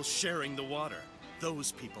of people sharing the water.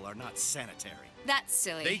 Those people are not sanitary. That's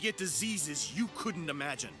silly. They get diseases you couldn't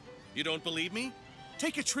imagine. You don't believe me?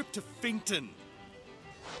 Take a trip to Finkton.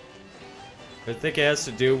 I think it has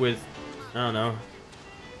to do with, I don't know,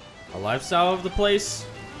 a lifestyle of the place?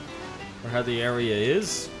 Or how the area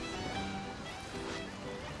is?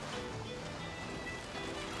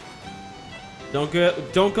 Don't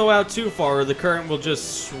go out too far or the current will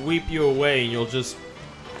just sweep you away and you'll just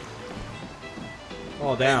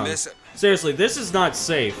fall down. Hey, miss it. Seriously, this is not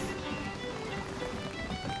safe.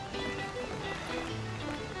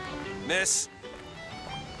 Miss.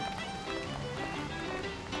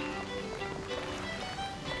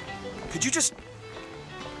 Could you just...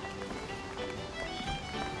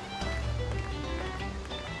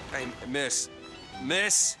 Hey, Miss.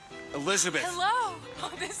 Miss Elizabeth. Hello!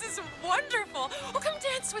 Oh, this is wonderful! Oh, come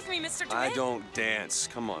dance with me, Mr. DeWitt. I don't dance.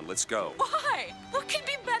 Come on, let's go. Why? What could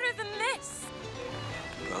be better than this?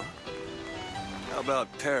 Well, how about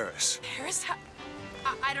Paris? Paris?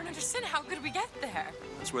 I don't understand. How could we get there?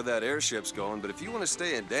 That's where that airship's going, but if you want to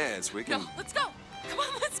stay and dance, we can... No, let's go! Come on,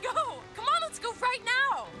 let's go! Come on, let's go right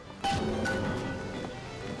now!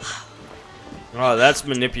 Oh, that's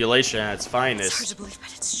manipulation at its finest. It's hard to believe,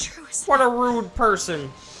 but it's true, isn't What a rude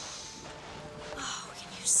person. Oh, can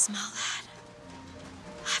you smell that?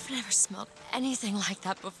 I've never smelled anything like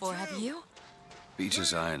that before, have you?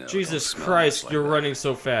 Beaches I know. Jesus don't smell Christ, much like you're that. running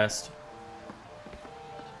so fast.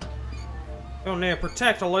 Don't need to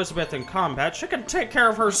protect Elizabeth in combat. She can take care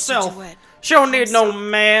of herself. DeWitt, She don't need no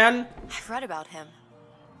man. I've read about him.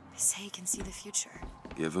 They say he can see the future.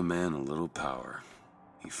 Give a man a little power.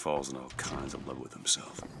 He falls in all kinds of love with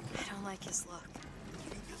himself. I don't like his look.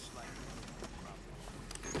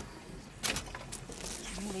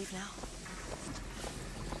 Can we leave now?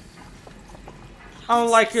 I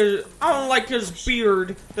don't like his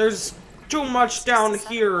beard. There's too much down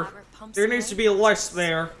here. There needs to be less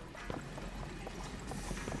there.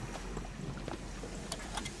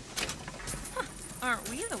 Aren't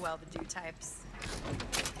we the well-to-do types?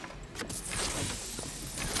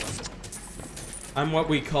 I'm what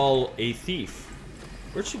we call a thief.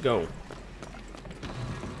 Where'd she go?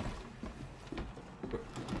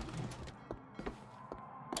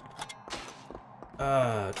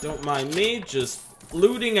 Don't mind me, just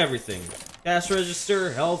looting everything. Cash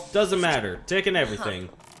register, health, doesn't matter. Taking everything.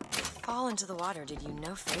 Fall into the water did you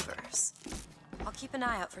no favors. I'll keep an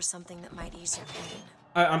eye out for something that might ease your pain.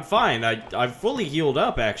 I'm fine. I've fully healed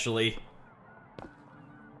up, actually.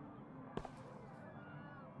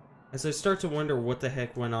 As I start to wonder what the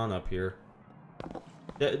heck went on up here.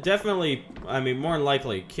 Definitely, I mean, more than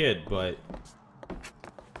likely a kid, but...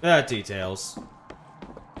 details.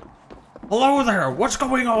 Hello there! What's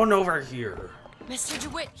going on over here? Mr.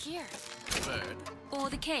 DeWitt, here. Bird, Or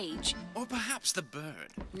the cage? Or perhaps the bird.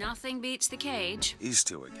 Nothing beats the cage. These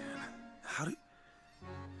two again. How do...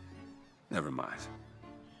 Never mind.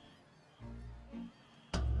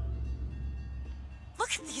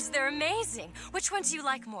 Look at these, they're amazing. Which one do you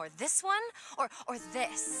like more, this one or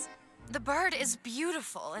this? The bird is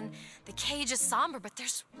beautiful and the cage is somber, but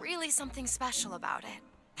there's really something special about it.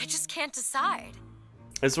 I just can't decide.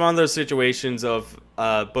 It's one of those situations of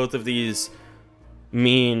both of these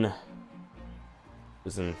mean...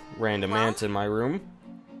 There's a random ant in my room.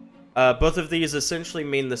 Both of these essentially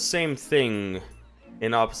mean the same thing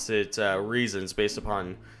in opposite reasons based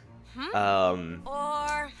upon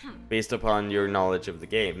based upon your knowledge of the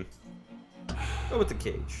game. Go with the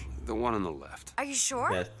cage. The one on the left. Are you sure?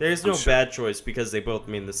 Yeah, there's no bad choice because they both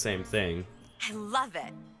mean the same thing. I love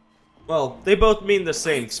it. Well, they both mean the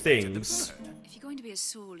same things. If you're going to be a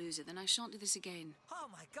sore loser, then I shan't do this again. Oh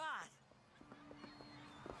my god!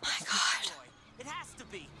 My god. It has to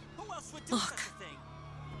be. Who else would do Look. such a thing?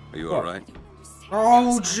 Are you alright?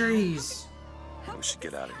 Oh, jeez. We should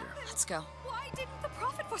get out of here. Let's go. Why didn't the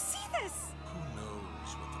prophet foresee this? Who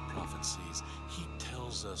knows what the prophet sees? He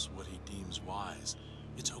tells us what he deems wise.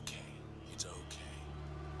 It's okay. It's okay.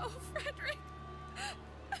 Oh, Frederick.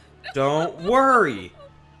 Don't worry.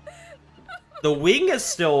 The wing is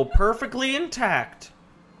still perfectly intact,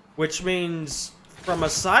 which means from a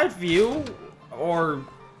side view or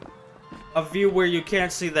a view where you can't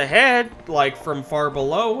see the head, like from far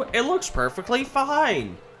below, it looks perfectly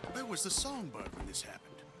fine. Where was the songbird when this happened?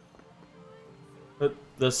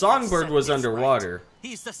 The songbird was underwater.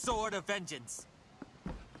 He's the sword of vengeance.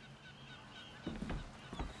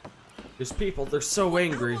 These people, they're so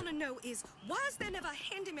angry. What I want to know is, why is there never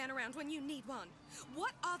a handyman around when you need one?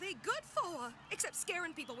 What are they good for? Except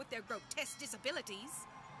scaring people with their grotesque disabilities.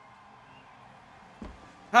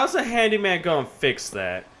 How's a handyman gonna fix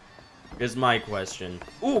that? Is my question.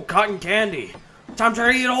 Ooh, cotton candy. Time to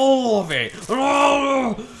eat all of it.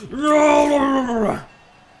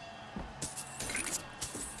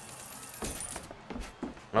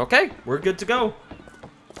 Okay, we're good to go.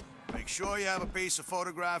 Make sure you have a piece of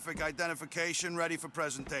photographic identification ready for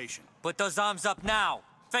presentation. Put those arms up now.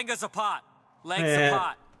 Fingers apart. Legs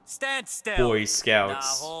apart. Stand still. Boy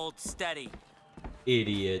Scouts. Now hold steady.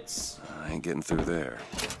 Idiots. I ain't getting through there.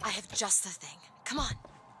 I have just the thing. Come on.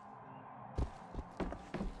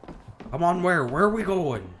 Come on, where? Where are we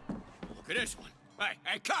going? Look at this one.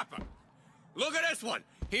 Hey, copper. Look at this one.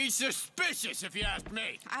 He's suspicious, if you ask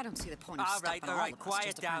me. I don't see the point of All stopping right, all of us quiet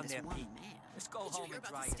just to down find this there, one Pete. man. Let's go home and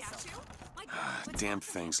dry yourself. Damn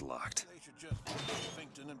thing's locked.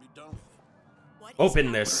 Open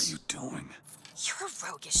What are this. you doing? You're a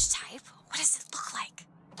roguish type. What does it look like?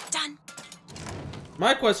 Done.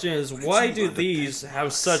 My question is, why do these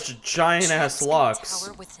have such giant-ass locks?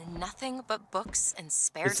 Tower with nothing but books and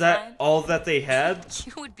spare Is that time? all that they had?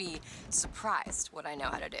 You would be surprised what I know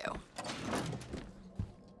how to do.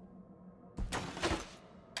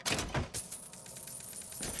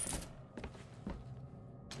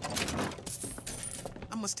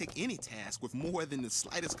 I must take any task with more than the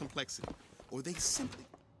slightest complexity, or they simply...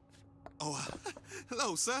 Oh,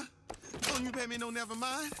 hello, sir. Don't you pay me no never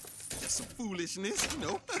mind? Just some foolishness, you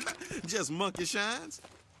know. Just monkey shines.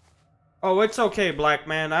 Oh, it's okay, black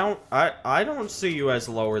man. I don't see you as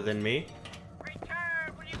lower than me.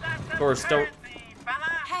 Of course,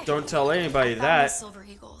 don't tell anybody I found that. the Silver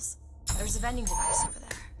Eagles. There's a vending device over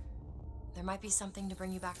there. There might be something to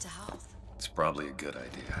bring you back to health. It's probably a good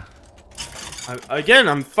idea. Again,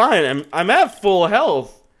 I'm fine. I'm at full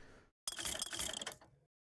health.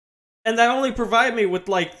 And that only provide me with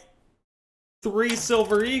like 3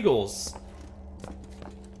 Silver Eagles.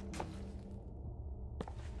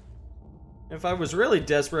 If I was really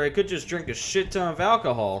desperate, I could just drink a shit ton of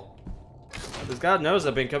alcohol. Because God knows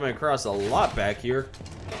I've been coming across a lot back here.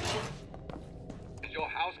 Is your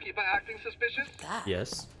housekeeper acting suspicious?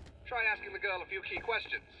 Yes. Try asking the girl a few key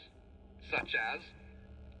questions. Such as,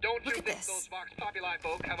 don't you think those Vox Populi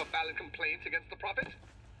folk have a valid complaint against the Prophet?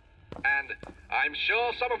 And I'm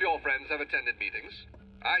sure some of your friends have attended meetings.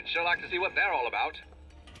 I'd sure like to see what they're all about.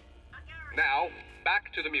 Now,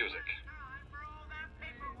 back to the music.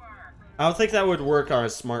 I don't think that would work on a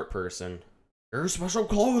smart person. Your special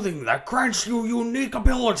clothing that grants you unique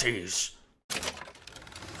abilities.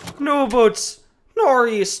 No boots,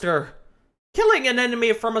 nor'easter. Killing an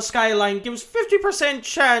enemy from a skyline gives 50%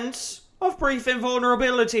 chance of brief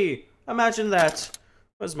invulnerability. Imagine that.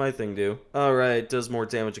 What does my thing do? Alright, does more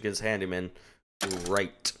damage against handymen.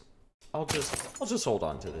 Right. I'll just hold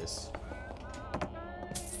on to this.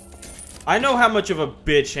 I know how much of a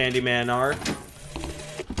bitch handyman are.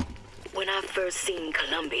 When I first seen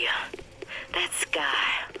Columbia, That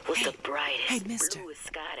sky was the brightest, Hey, mister. bluest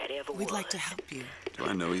sky that ever We'd was. like to help you. Do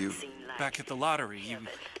I know you? Back at the lottery,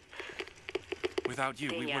 without you,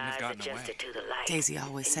 we wouldn't have gotten away. To the light, Daisy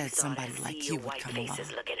always said somebody like you would come along.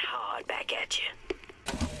 looking hard back at you.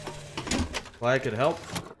 Well, I could help.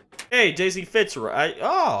 Hey, Daisy Fitzroy.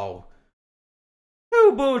 Oh.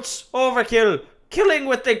 Two boots. Overkill. Killing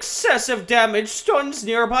with excessive damage stuns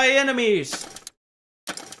nearby enemies.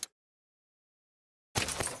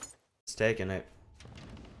 It's taking it.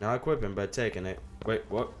 Not equipping, but taking it. Wait,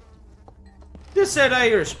 what? This said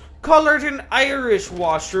Irish. Colored in Irish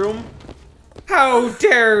washroom. How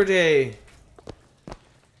dare they?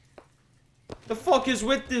 The fuck is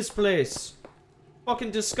with this place?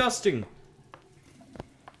 Fucking disgusting.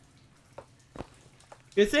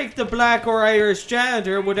 You think the black or Irish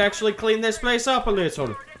janitor would actually clean this place up a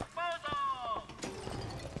little?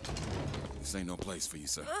 This ain't no place for you,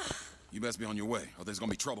 sir. You best be on your way, or there's gonna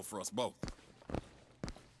be trouble for us both.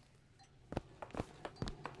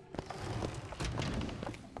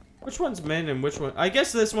 Which one's men and which one? I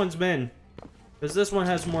guess this one's men. Because this one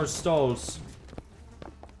has more stalls.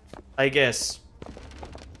 I guess.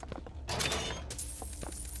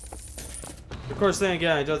 Of course, then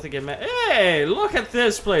again, I don't think it meant. Hey, look at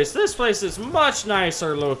this place. This place is much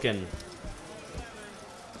nicer looking.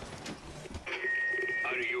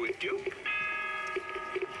 Are you a duke?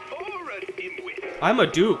 Or a dimwit? I'm a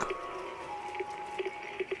duke.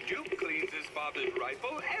 Duke cleans his father's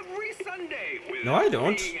rifle every Sunday with No, I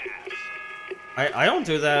don't. I don't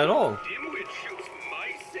do that at all. Dimwit shoots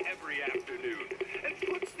mice every afternoon and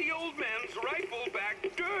puts the old man's rifle back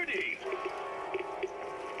dirty.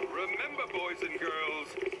 Remember, boys and girls,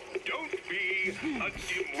 don't be a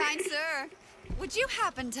dimwit. Kind sir, would you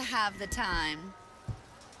happen to have the time?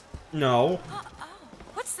 No.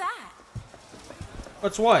 What's that?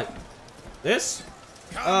 What's what? This?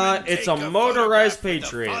 It's a Take motorized photograph with the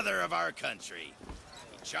Patriot. father of our country.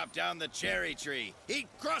 He chopped down the cherry tree. He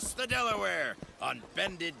crossed the Delaware on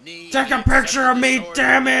bended knee. Take a and picture of accepted the me, sword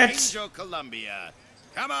damn of it! Angel Columbia.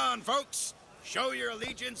 Come on, folks. Show your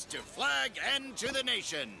allegiance to flag and to the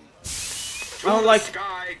nation. I don't like.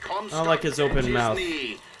 Sky I don't like his open mouth.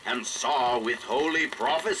 And saw with holy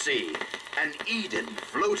prophecy an Eden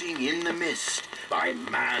floating in the mist, by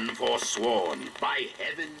man forsworn, by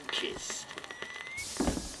heaven kissed.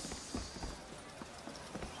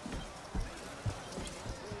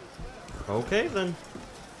 Okay then.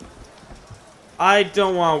 I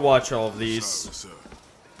don't want to watch all of these. Sorry, sir,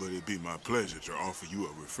 but it'd be my pleasure to offer you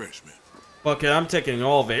a refreshment. Fuck it, I'm taking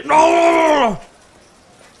all of it. No!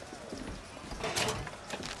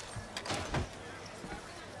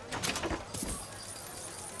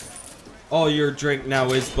 All your drink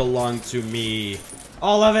now is belong to me.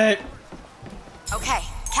 All of it! Okay,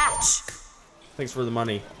 catch. Thanks for the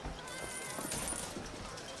money.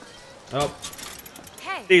 Oh.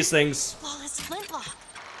 Hey. These things. Flawless flintlock.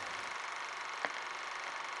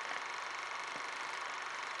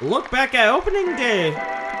 Look back at opening day.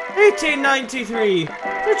 1893.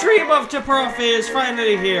 The dream of Teprofi is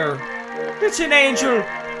finally here. It's an angel.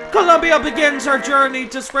 Columbia begins her journey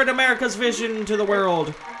to spread America's vision to the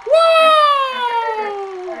world.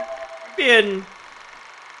 Woo! Bin.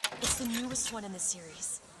 It's the newest one in the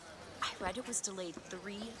series. I read it was delayed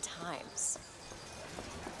 3 times.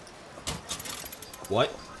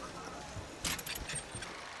 What?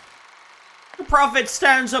 The prophet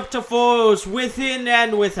stands up to foes within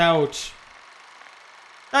and without.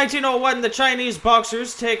 1901, the Chinese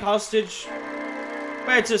boxers take hostage.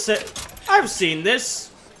 Wait a sec. I've seen this.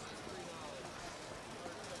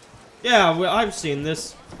 Yeah, well, I've seen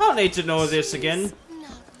this. I don't need to know this again.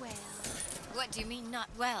 What do you mean, not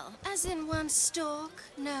well? As in one stalk,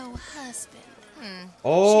 no husband.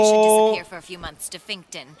 Oh. She should disappear for a few months to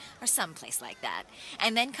Finkton, or someplace like that,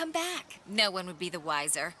 and then come back. No one would be the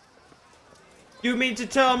wiser. You mean to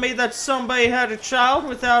tell me that somebody had a child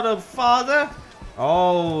without a father?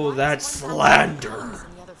 Oh, that's slander.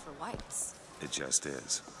 And the other for whites. It just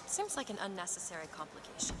is. Seems like an unnecessary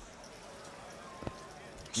complication.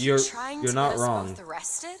 You're Trying to not get us wrong. both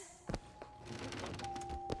arrested?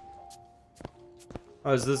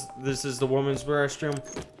 Oh, is this is the woman's restroom?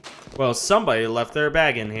 Well, somebody left their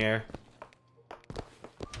bag in here.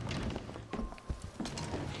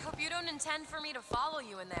 I hope you don't intend for me to follow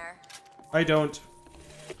you in there. I don't.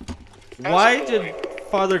 Why did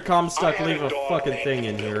Father Comstock leave a fucking thing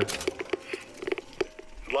in here?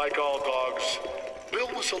 Like all dogs, Bill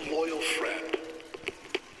was a loyal friend.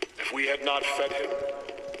 If we had not fed him,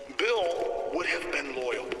 Bill would have been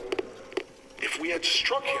loyal. If we had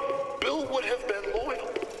struck him, Bill would have been loyal.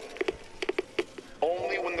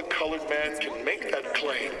 Only when the colored man can make that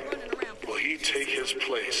claim will he take his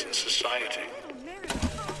place in society?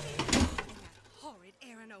 Horrid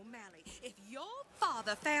Aaron O'Malley. If your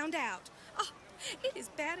father found out, it is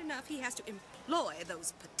bad enough he has to employ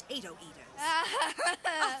those potato eaters.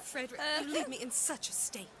 Frederick, you leave me in such a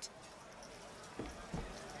state.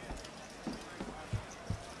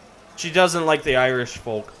 She doesn't like the Irish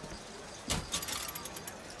folk.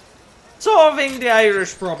 Solving the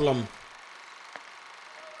Irish problem.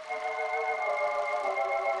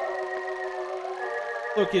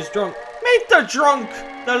 Look, he's drunk. Meet the drunk,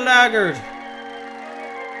 the laggard.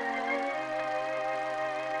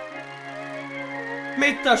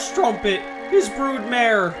 Meet the strumpet, his brood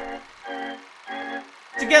mare.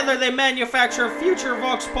 Together they manufacture future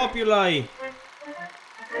Vox Populi.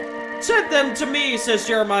 Send them to me, says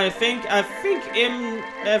Jeremiah Fink. I think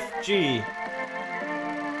MFG.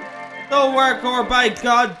 They'll work or by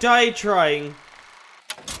God die trying.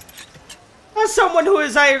 As someone who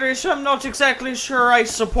is Irish, I'm not exactly sure I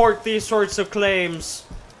support these sorts of claims.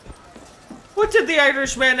 What did the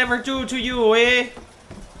Irishman ever do to you, eh?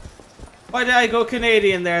 Why did I go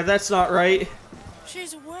Canadian there? That's not right.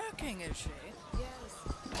 She's working, is she? Yes.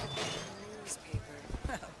 Newspaper.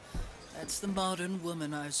 Well, that's the modern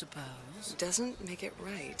woman, I suppose. Doesn't make it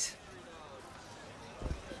right.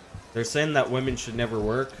 They're saying that women should never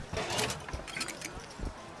work.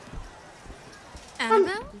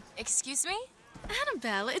 Annabelle? Excuse me?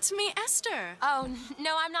 Annabelle, it's me, Esther. Oh,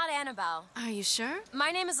 no, I'm not Annabelle. Are you sure?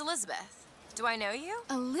 My name is Elizabeth. Do I know you?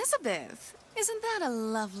 Elizabeth? Isn't that a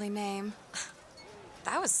lovely name?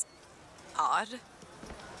 That was odd.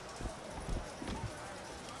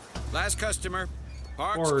 Last customer.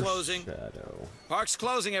 Park's closing. Park's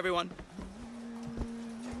closing, everyone.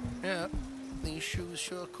 Yeah, these shoes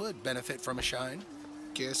sure could benefit from a shine.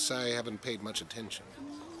 Guess I haven't paid much attention.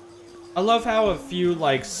 I love how a few,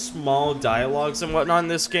 like, small dialogues and whatnot in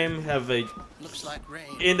this game have Looks like rain.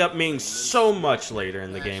 end up meaning so much later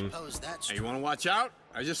in the game. Hey, you want to watch out?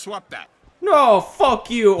 I just swapped that. No,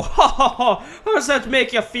 fuck you! Ha ha ha! How does that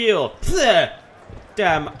make you feel? Bleh.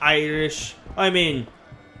 Damn Irish. I mean,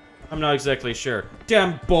 I'm not exactly sure.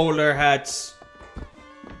 Damn bowler hats.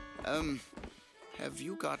 Have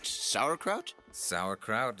you got sauerkraut?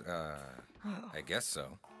 Sauerkraut? I guess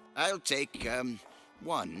so. I'll take,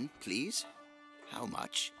 one, please. How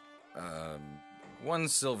much? One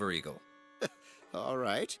silver eagle. All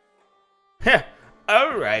right. Heh.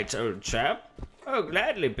 All right, old chap. I'll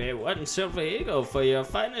gladly pay one silver eagle for your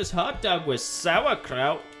finest hot dog with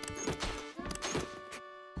sauerkraut.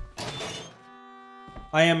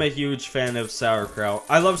 I am a huge fan of sauerkraut.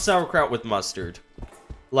 I love sauerkraut with mustard.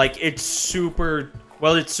 Like, it's super...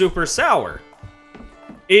 Well, it's super sour.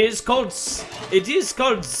 It is called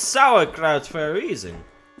sauerkraut for a reason.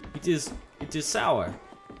 It is sour.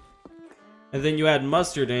 And then you add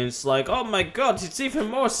mustard and it's like, oh my god, it's even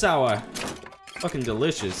more sour. Fucking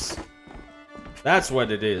delicious. That's what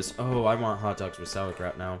it is. Oh, I want hot dogs with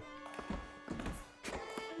sauerkraut now.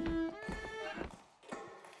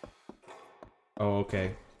 Oh,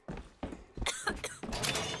 okay.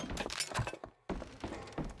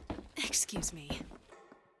 Excuse me.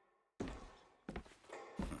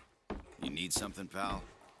 You need something, pal?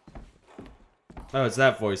 Oh, it's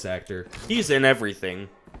that voice actor. He's in everything.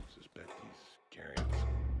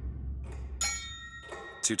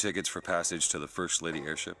 2 tickets for passage to the First Lady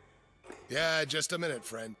airship. Yeah, just a minute,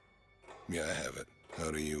 friend. Yeah, I have it.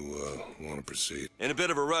 How do you, want to proceed? In a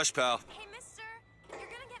bit of a rush, pal. Hey, mister, you're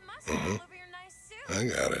gonna get mustard all over your nice suit. I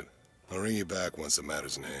got it. I'll ring you back once the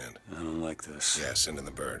matter's in hand. I don't like this. Yeah, send in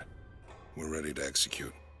the bird. We're ready to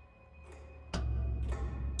execute.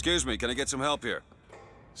 Excuse me, can I get some help here?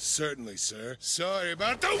 Certainly, sir. Sorry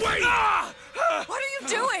about the wait! What are you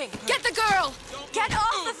doing? Get the girl! Get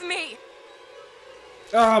off of me!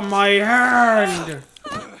 Oh, my hand!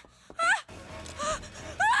 There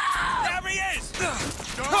he is!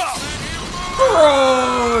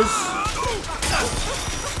 Gross!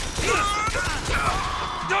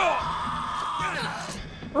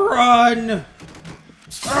 Run!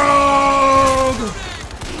 Rogue!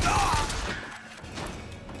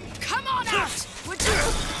 Come on out! Would you?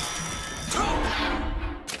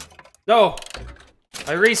 No!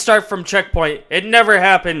 I restart from checkpoint. It never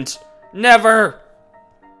happened. Never!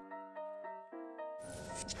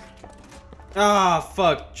 Ah,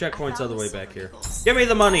 fuck. Checkpoint's all the way back here. Give me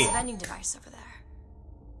the money! Vending device over there.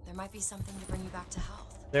 There might be something to bring you back to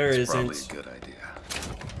health. There It's isn't. probably a good idea.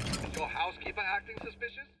 Is your housekeeper acting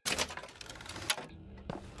suspicious?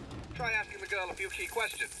 Try asking the girl a few key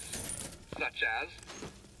questions, such as,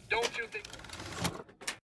 don't you think...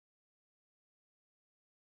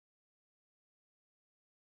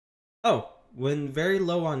 Oh, when very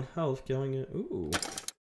low on health, killing it. Ooh.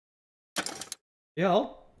 Yeah,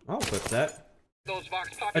 I'll put that.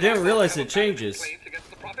 I didn't realize it changes.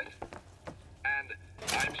 And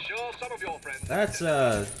I'm sure some of your friends.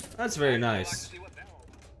 That's very nice.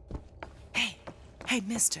 Hey,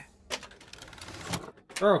 mister.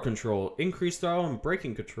 Throttle control, increased throttle and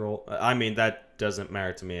braking control. I mean, that doesn't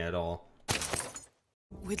matter to me at all.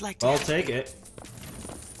 We'd like to. I'll take it.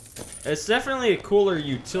 It's definitely a cooler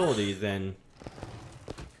utility than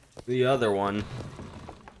the other one.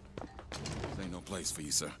 This ain't no place for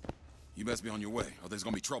you, sir. You best be on your way, or there's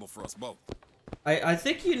gonna be trouble for us both. I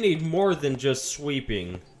think you need more than just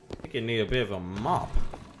sweeping. I think you need a bit of a mop.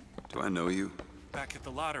 Do I know you? Back at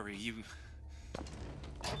the lottery,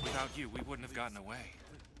 without you, we wouldn't have gotten away.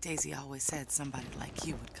 Daisy always said somebody like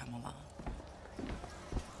you would come along.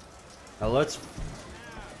 Now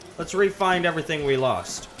let's re-find everything we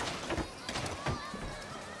lost.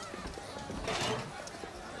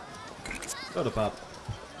 Soda pop.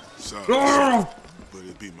 Sorry, but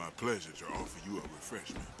it'd be my pleasure to offer you a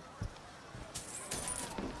refreshment.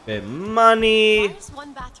 Bit money. Why is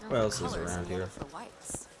one bathroom What else for is colors around and the other here? for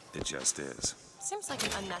whites? It just is. Seems like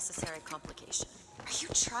an unnecessary complication. Are you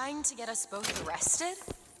trying to get us both arrested?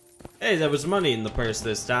 Hey, there was money in the purse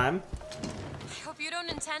this time. I hope you don't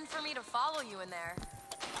intend for me to follow you in there.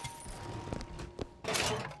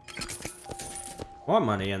 More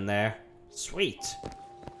money in there. Sweet.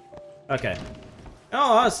 Okay.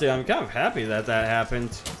 Oh, honestly, I'm kind of happy that that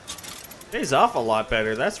happened. Pays off a lot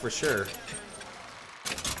better, that's for sure.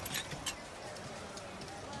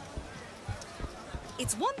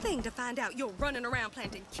 It's one thing to find out you're running around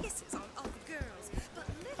planting kisses on other girls, but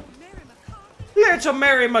little Mary McCarthy... Little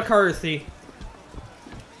Mary McCarthy.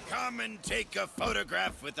 Come and take a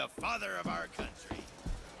photograph with the father of our country.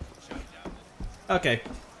 Okay,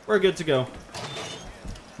 we're good to go.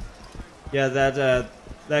 Yeah,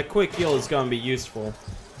 that quick heal is gonna be useful.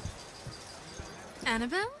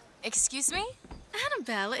 Annabelle? Excuse me?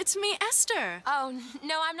 Annabelle, it's me, Esther. Oh,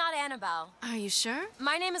 no, I'm not Annabelle. Are you sure?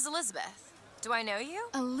 My name is Elizabeth. Do I know you?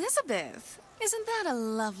 Elizabeth? Isn't that a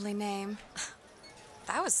lovely name?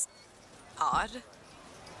 That was odd.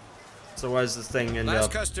 So why does this thing end Last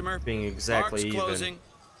up customer. being exactly Park's even? closing.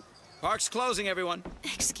 Park's closing, everyone.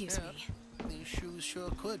 Excuse me. These shoes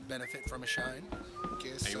sure could benefit from a shine.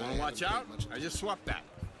 Guess Hey, you wanna watch out? I just swapped that.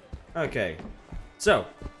 Okay, so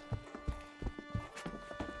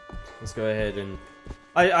let's go ahead and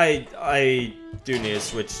I do need to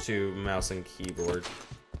switch to mouse and keyboard.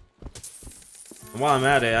 And while I'm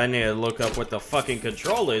at it, I need to look up what the fucking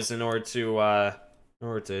control is in order to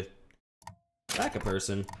attack a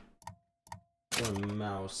person. Or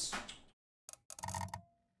mouse.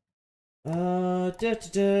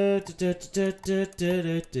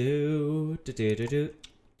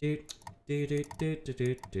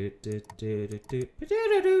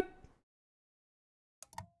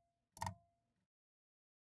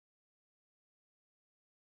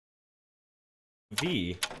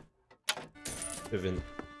 V. Bit of an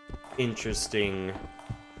interesting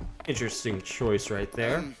choice right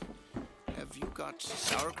there. Have you got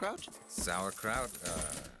sauerkraut? Sauerkraut?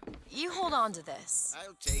 You hold on to this.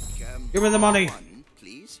 I'll take, Give me the money. one,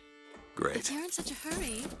 please. Great. If you're in such a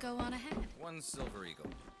hurry, go on ahead. One silver eagle.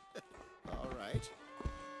 All right.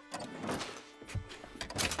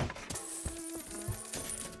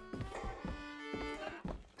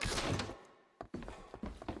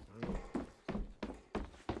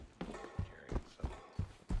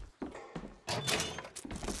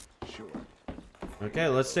 Okay,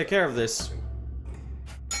 let's take care of this.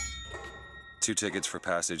 2 tickets for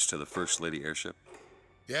passage to the First Lady airship.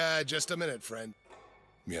 Yeah, just a minute, friend.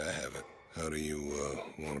 Yeah, I have it. How do you,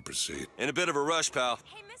 want to proceed? In a bit of a rush, pal.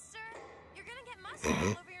 Hey, mister, you're gonna get mustard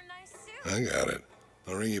all over your nice suit. I got it.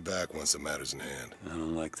 I'll ring you back once the matter's in hand. I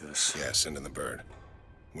don't like this. Yeah, send in the bird.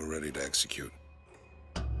 We're ready to execute.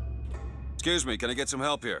 Excuse me, can I get some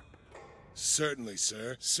help here? Certainly,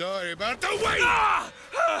 sir. Sorry about the wait!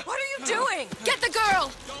 What are you doing? Get the girl!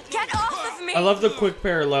 Get off of me! I love the quick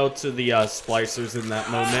parallel to the splicers in that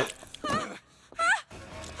moment.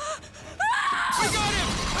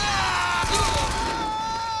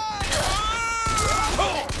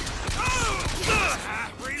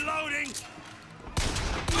 Reloading!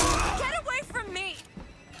 Get away from me!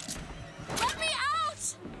 Let me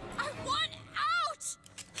out! I want out!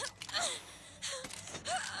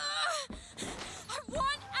 I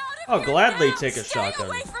want out of I'll here gladly now. take a Stay shotgun.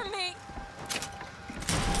 away from me!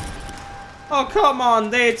 Oh, come on,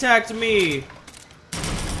 they attacked me.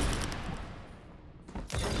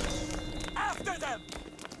 After them!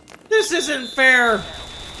 This isn't fair.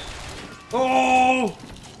 Oh.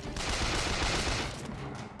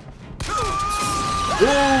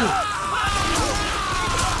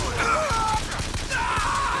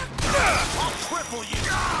 I'll cripple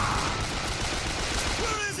you!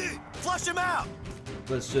 Where is he? Flush him out!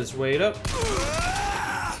 Let's just wait up.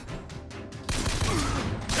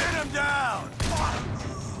 Hit him down!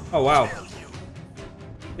 Oh, wow.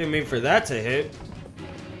 Didn't mean for that to hit.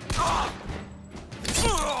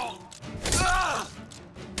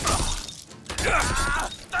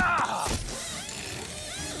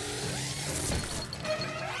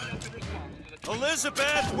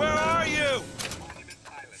 Elizabeth, where are you?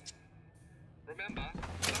 Remember,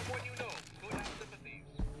 someone you know could have sympathies.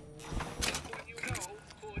 Someone you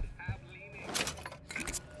know could have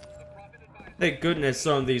leanings. Thank goodness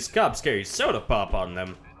some of these cops carry soda pop on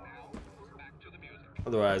them.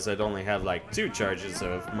 Otherwise, I'd only have like 2 charges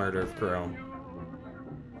of murder of Crow.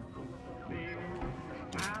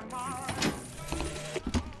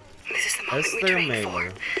 This is the moment we Esther trained for.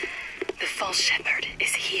 Mailer. The false shepherd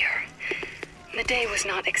is here. The day was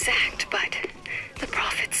not exact, but the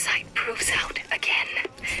prophet's sight proves out again.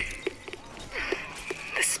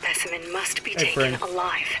 The specimen must be Hey, taken friend.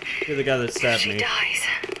 alive. You're the guy that If stabbed she me. dies,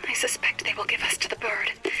 I suspect they will give us to the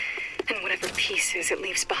bird. And whatever pieces it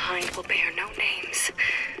leaves behind will bear no names.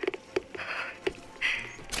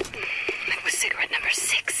 That was cigarette number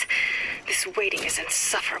 6. This waiting is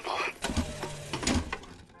insufferable.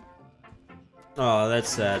 Oh, that's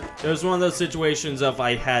sad. It was one of those situations of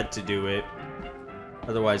I had to do it.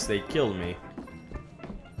 Otherwise, they'd kill me.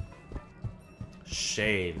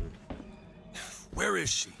 Shame. Where is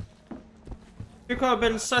she? You could have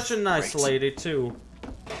been such a nice lady, too.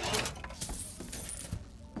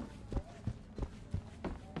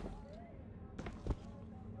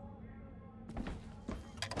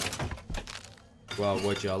 Well,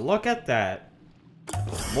 would you look at that?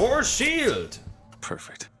 More shield!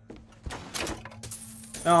 Perfect.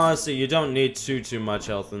 No, honestly, you don't need too much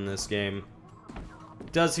health in this game.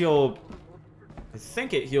 It does heal... I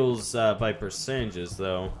think it heals by percentages,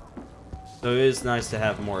 though. So it is nice to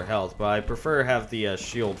have more health, but I prefer have the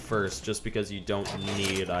shield first, just because you don't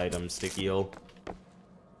need items to heal.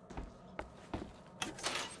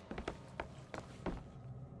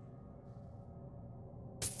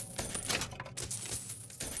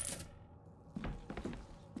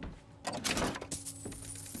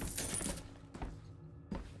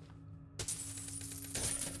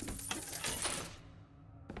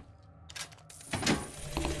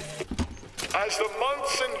 As the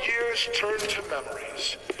months and years turned to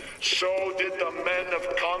memories, so did the men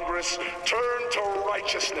of Congress turn to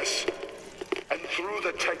righteousness. And through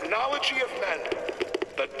the technology of men,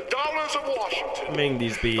 the dollars of Washington, Ming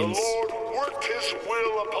these the beans. Lord worked his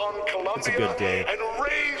will upon Columbia It's a good day. and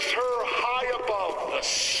raised her high above the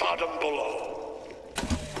Sodom below.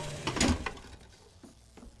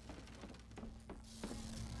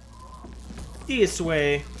 This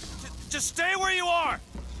way. Just stay where you are!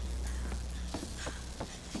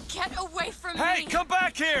 Get away from me! Hey, come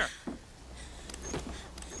back here!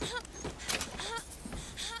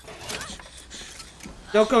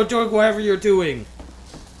 Don't go doing whatever you're doing.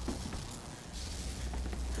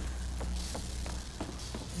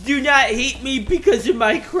 Do not hate me because of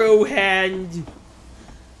my crow hand.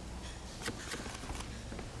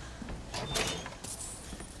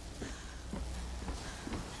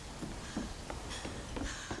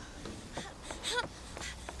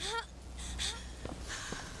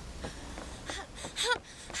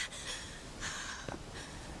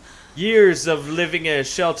 Years of living in a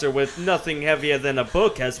shelter with nothing heavier than a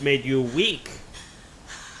book has made you weak.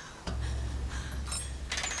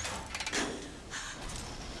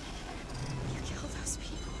 You killed those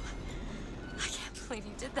people. I can't believe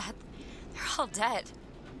you did that. They're all dead.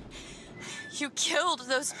 You killed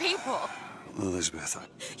those people. Elizabeth,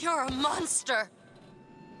 You're a monster.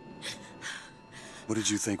 what did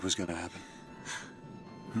you think was gonna happen?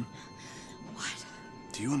 What?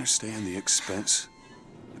 Do you understand the expense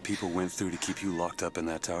that people went through to keep you locked up in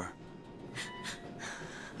that tower?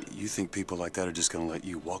 You think people like that are just gonna let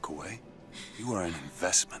you walk away? You are an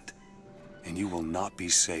investment, and you will not be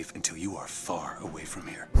safe until you are far away from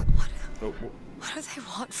here. What do they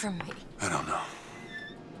want from me? I don't know.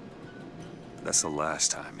 But that's the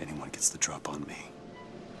last time anyone gets the drop on me.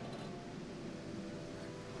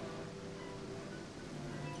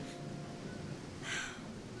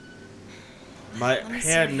 My Let me see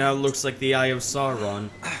hand your now hand. looks like the Eye of Sauron.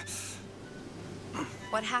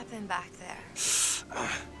 What happened back there?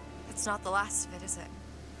 It's not the last of it, is it?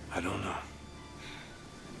 I don't know.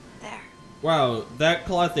 There. Wow, that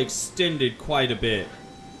cloth extended quite a bit.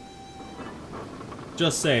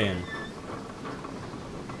 Just saying.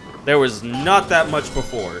 There was not that much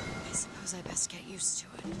before. I suppose I best get used used to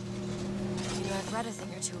it. You know, I've read a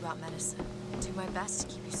thing or two about medicine. I'll do my best to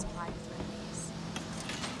keep you supplied with remedies.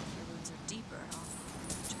 If your wounds are deeper,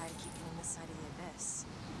 I'll try to keep you on this side of the abyss.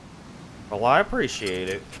 Well, I appreciate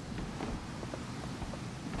it.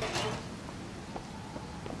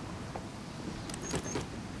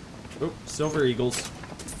 Oop, silver eagles.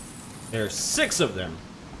 There's 6 of them.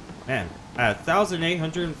 Man, at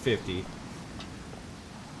 1,850.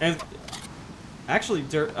 And actually,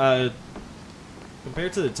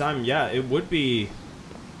 compared to the time, yeah, it would be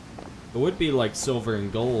like silver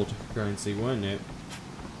and gold currency, wouldn't it?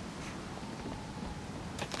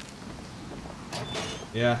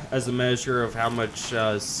 Yeah, as a measure of how much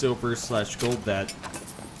silver/gold that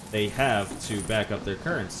they have to back up their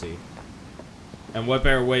currency. And what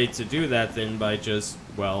better way to do that than by just,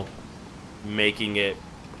 well, making it,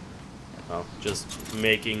 well, just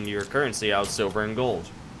making your currency out of silver and gold.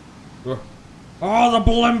 Oh, the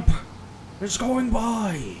blimp! It's going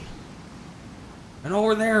by! And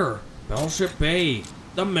over there, Battleship Bay.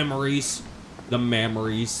 The memories. The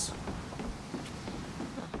memories.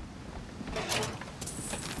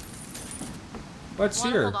 What's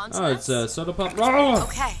here? Oh, it's a soda pop. Oh!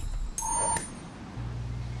 Okay.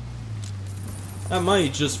 That money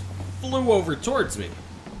just flew over towards me.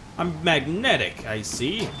 I'm magnetic, I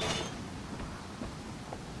see.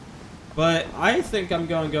 But I think I'm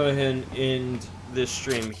going to go ahead and end this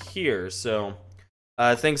stream here. So,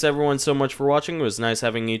 thanks everyone so much for watching. It was nice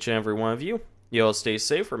having each and every one of you. You all stay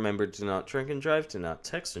safe. Remember to not drink and drive, to not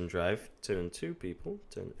text and drive. 10 and 2 people.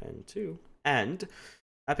 10 and 2. And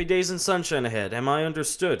happy days and sunshine ahead. Am I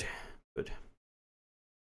understood? Good.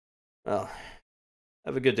 Well,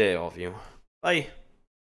 have a good day, all of you. Bye.